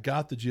 But I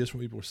got the gist from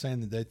people were saying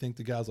that they think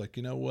the guy's like,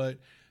 you know what?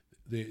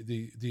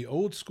 The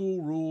old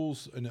school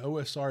rules and the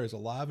OSR is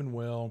alive and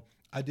well.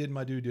 I did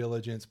my due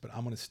diligence, but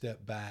I'm going to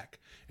step back.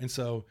 And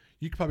so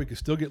you probably could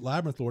still get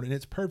Labyrinth Lord, and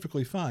it's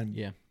perfectly fine.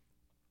 Yeah.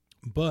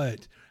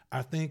 But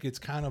I think it's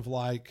kind of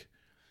like,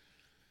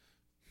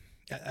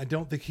 I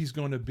don't think he's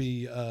going to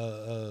be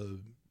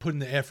putting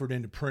the effort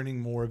into printing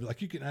more of it.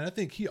 Like, you can, and I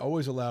think he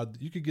always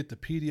allowed, you could get the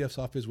PDFs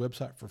off his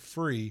website for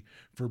free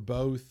for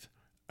both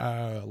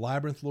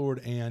Labyrinth Lord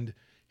and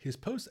his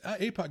post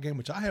APOC game,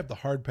 which I have the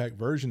hardback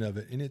version of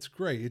it, and it's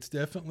great. It's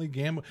definitely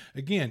Gamma.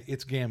 Again,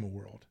 it's Gamma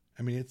World.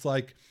 I mean, it's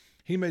like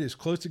he made as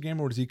close to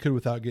Gamma World as he could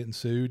without getting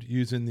sued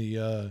using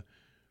the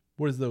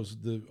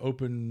the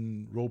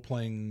open role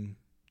playing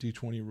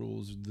D20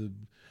 rules,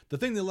 the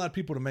thing that allowed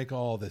people to make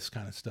all this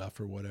kind of stuff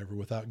or whatever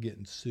without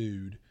getting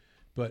sued.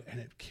 And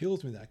it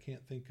kills me that I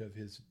can't think of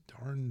his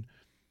darn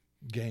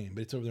game,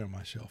 but it's over there on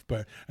my shelf.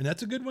 And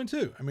that's a good one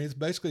too. I mean, it's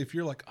basically, if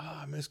you're like,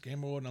 I miss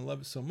Game World and I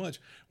love it so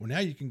much. Well, now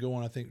you can go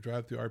on, I think,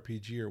 Drive Through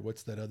RPG, or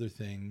what's that other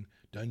thing,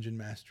 Dungeon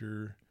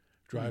Master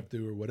Drive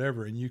Through or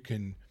whatever, and you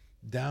can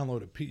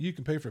download you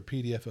can pay for a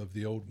PDF of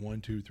the old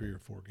 1, 2, 3, or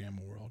 4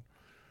 Gamma World.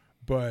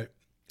 But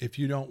if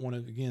you don't want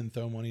to, again,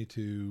 throw money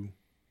to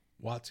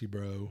Watsy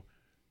Bro,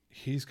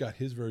 he's got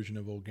his version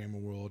of old Gamer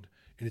World,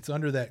 and it's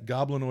under that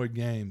Goblinoid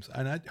Games.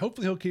 And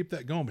hopefully he'll keep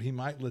that going, but he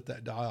might let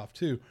that die off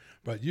too.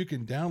 But you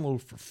can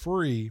download for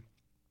free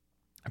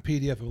a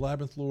PDF of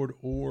Labyrinth Lord,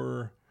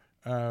 or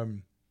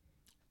damn,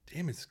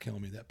 it's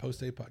killing me, that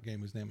post-APOC game,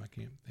 whose name I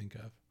can't think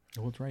of.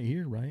 Well, it's right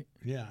here, right?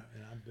 Yeah,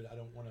 but I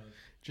don't want to.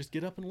 Just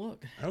get up and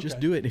look. Okay. Just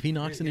do it. If he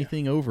knocks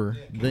anything over,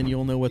 then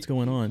you'll know what's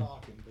going on.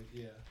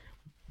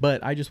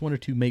 But I just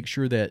wanted to make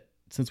sure that,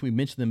 since we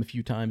mentioned them a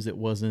few times, it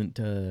wasn't,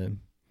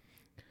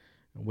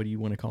 what do you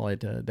want to call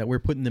it, that we're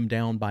putting them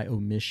down by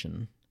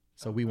omission.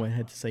 So we went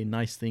ahead to say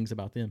nice things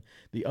about them.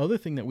 The other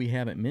thing that we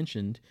haven't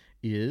mentioned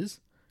is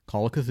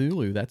Call of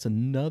Cthulhu. That's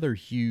another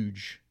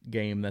huge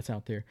game that's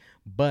out there.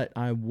 But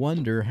I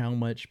wonder how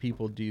much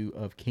people do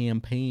of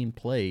campaign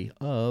play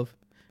of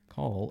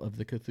Call of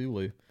the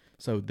Cthulhu.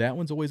 So that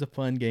one's always a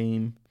fun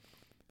game,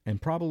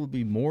 and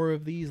probably more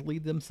of these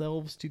lead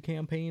themselves to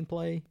campaign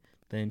play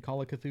than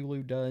Call of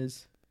Cthulhu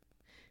does.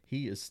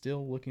 He is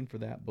still looking for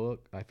that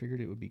book. I figured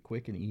it would be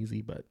quick and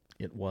easy, but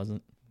it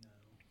wasn't.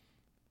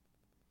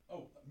 No.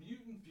 Oh,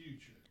 Mutant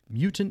Future.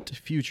 Mutant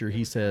Future,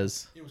 he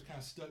says. It was kind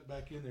of stuck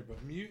back in there,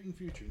 but Mutant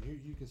Future. Here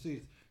you can see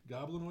it's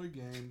Goblinoid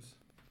Games.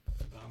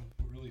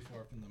 We're really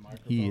far from the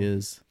microphone. He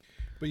is.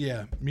 But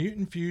yeah,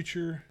 Mutant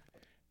Future,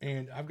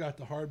 and I've got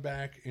the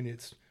hardback, and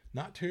it's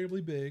not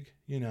terribly big,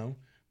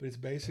 but it's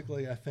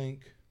basically, I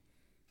think,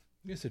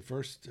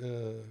 first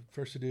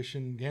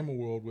edition Gamma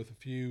World with a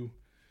few,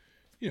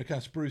 kind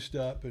of spruced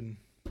up, but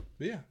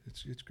yeah,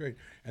 it's great.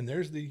 And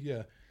there's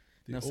the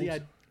now, see,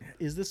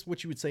 is this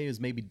what you would say is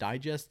maybe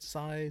digest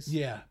size?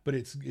 Yeah, but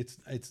it's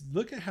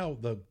look at how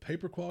the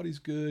paper quality's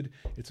good.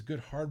 It's a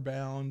good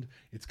hardbound.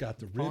 It's got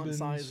the ribbons.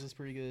 Font size is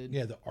pretty good.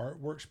 Yeah, the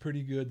artwork's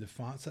pretty good. The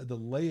font size, the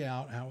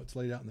layout, how it's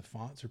laid out, and the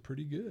fonts are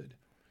pretty good.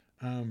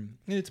 And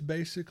it's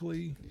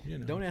basically,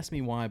 Don't ask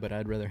me why, but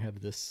I'd rather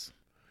have this.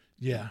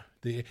 Yeah,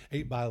 the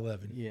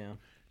 8x11. Yeah.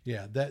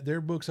 Yeah, that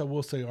their books, I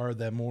will say, are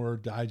that more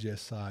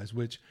digest size,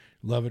 which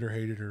love it or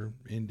hate it or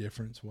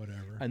indifference,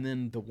 whatever. And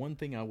then the one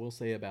thing I will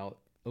say about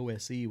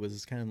OSE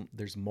was kind of,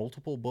 there's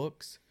multiple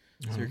books.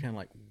 So you're kind of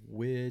like,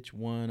 which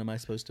one am I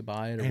supposed to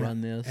buy to run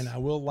this? And I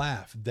will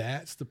laugh.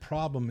 That's the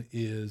problem,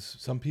 is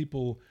some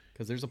people...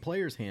 Because there's a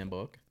player's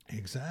handbook.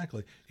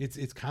 Exactly.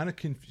 It's kind of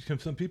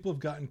some people have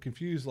gotten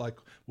confused. Like,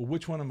 well,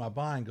 which one am I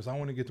buying? Because I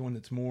want to get the one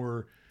that's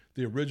more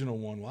the original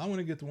one. Well, I want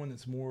to get the one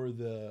that's more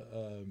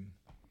the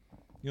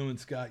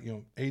it's got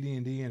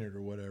AD&D in it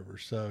or whatever.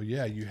 So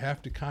yeah, you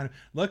have to kind of.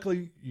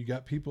 Luckily, you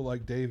got people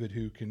like David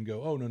who can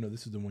go, oh no,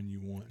 this is the one you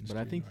want. But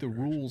I think the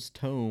rules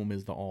tome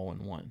is the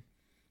all-in-one.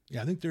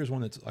 Yeah, I think there's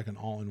one that's like an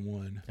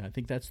all-in-one. And I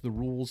think that's the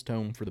rules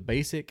tome for the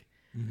basic,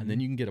 and then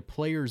you can get a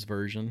player's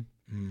version.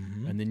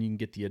 And then you can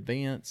get the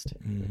advanced,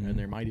 and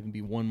there might even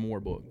be one more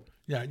book.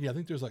 Yeah, I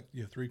think there's like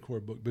 3 core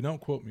book, but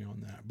don't quote me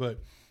on that. But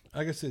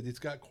like I said, it's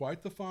got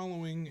quite the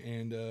following,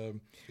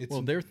 and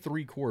their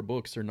 3 core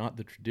books are not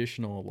the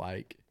traditional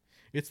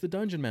it's the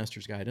Dungeon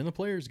Master's Guide and the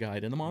Player's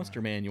Guide and the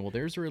Monster Manual.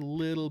 Theirs are a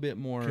little bit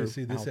more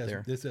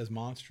there. This has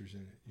monsters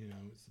in it.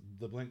 It's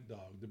the Blink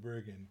Dog, the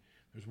Brigand.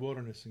 There's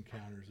wilderness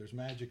encounters. There's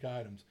magic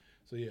items.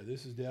 So yeah,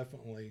 this is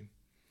definitely.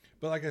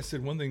 But like I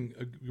said, one thing,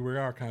 we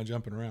are kind of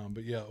jumping around,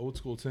 but yeah, Old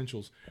School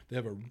Essentials, they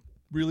have a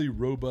really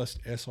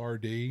robust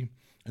SRD,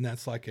 and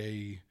that's like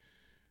a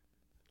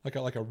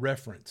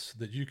reference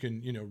that you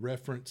can,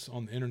 reference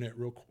on the internet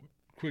real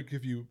quick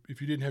if you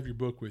didn't have your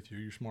book with you,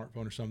 your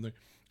smartphone or something.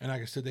 And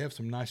like I said, they have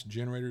some nice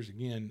generators.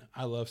 Again,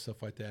 I love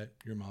stuff like that.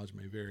 Your mileage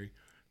may vary,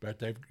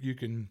 but you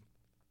can,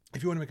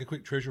 if you want to make a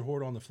quick treasure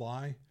hoard on the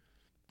fly,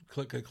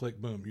 click,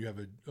 boom, you have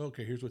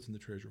here's what's in the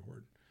treasure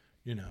hoard,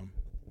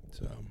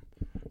 so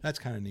that's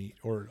kind of neat.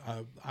 Or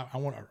I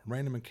want a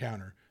random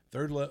encounter,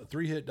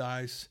 3-hit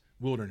dice,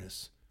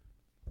 wilderness,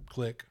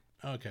 click.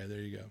 Okay, there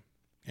you go.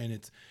 And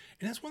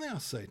that's one thing I'll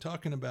say,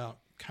 talking about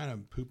kind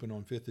of pooping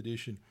on 5th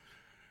edition.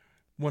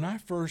 When I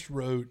first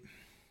wrote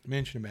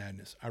Mansion of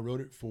Madness, I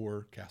wrote it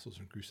for Castles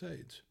and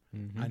Crusades.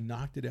 I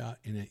knocked it out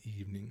in an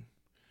evening.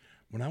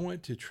 When I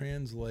went to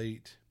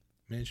translate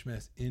Mansion of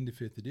Madness into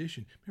 5th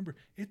edition, remember,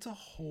 it's a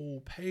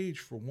whole page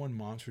for one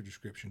monster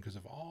description because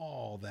of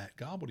all that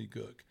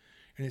gobbledygook.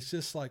 And it's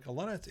just like a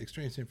lot of that's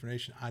extraneous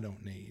information I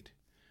don't need.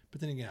 But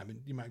then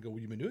again, you might go, well,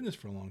 you've been doing this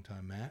for a long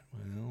time, Matt.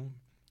 Well,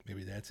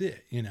 maybe that's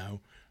it,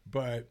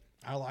 But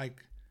I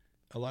like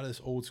a lot of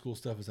this old school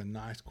stuff is a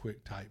nice,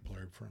 quick, tight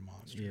blurb for a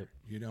monster. Yep.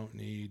 You don't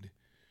need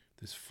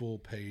this full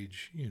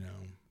page,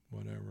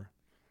 whatever.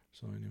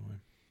 So anyway.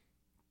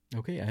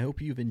 Okay, I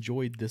hope you've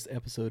enjoyed this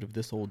episode of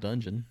This Old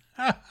Dungeon,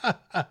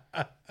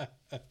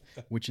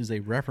 which is a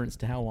reference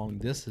to how long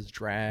this has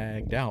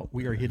dragged out.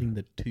 We are hitting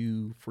the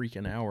 2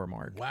 freaking hour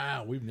mark.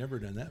 Wow, we've never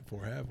done that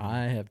before, have we?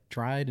 I have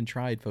tried and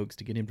tried, folks,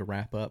 to get him to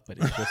wrap up, but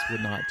it just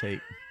would not take.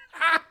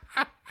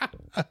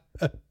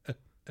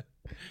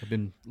 I've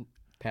been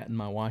patting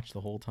my watch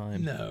the whole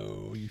time.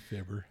 No, you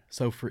fibber.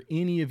 So for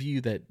any of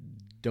you that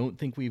don't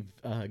think we've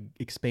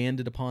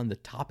expanded upon the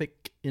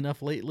topic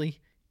enough lately,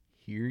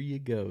 here you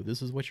go.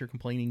 This is what your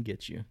complaining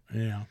gets you.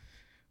 Yeah.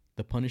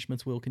 The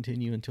punishments will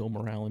continue until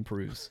morale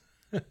improves.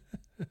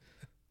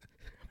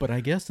 But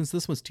I guess since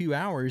this was 2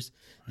 hours,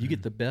 you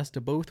get the best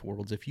of both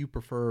worlds. If you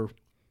prefer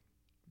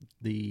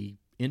the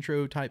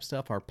intro type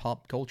stuff, our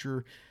pop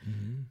culture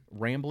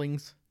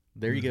ramblings,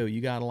 there you go.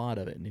 You got a lot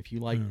of it. And if you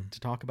like to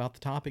talk about the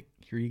topic,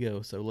 here you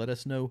go. So let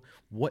us know,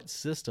 what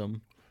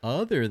system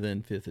other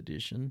than 5th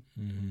edition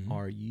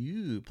are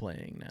you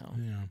playing now?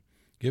 Yeah.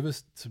 Give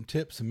us some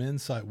tips, some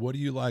insight. What do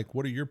you like?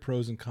 What are your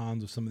pros and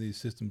cons of some of these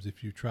systems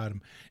if you've tried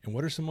them? And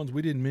what are some ones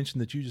we didn't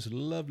mention that you just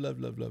love?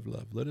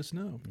 Let us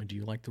know. And do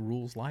you like the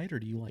rules light or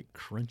do you like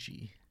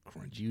crunchy?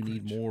 Do you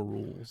need more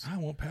rules? I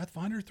want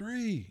Pathfinder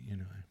 3,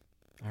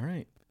 All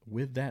right.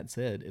 With that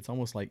said, it's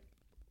almost like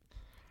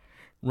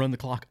run the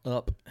clock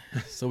up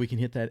so we can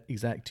hit that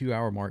exact 2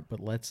 hour mark, but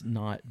let's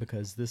not,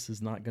 because this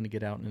is not going to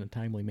get out in a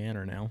timely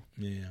manner now.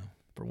 Yeah.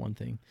 For one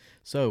thing.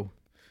 So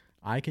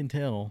I can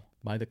tell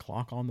by the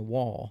clock on the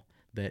wall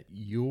that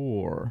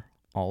you're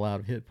all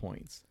out of hit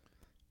points.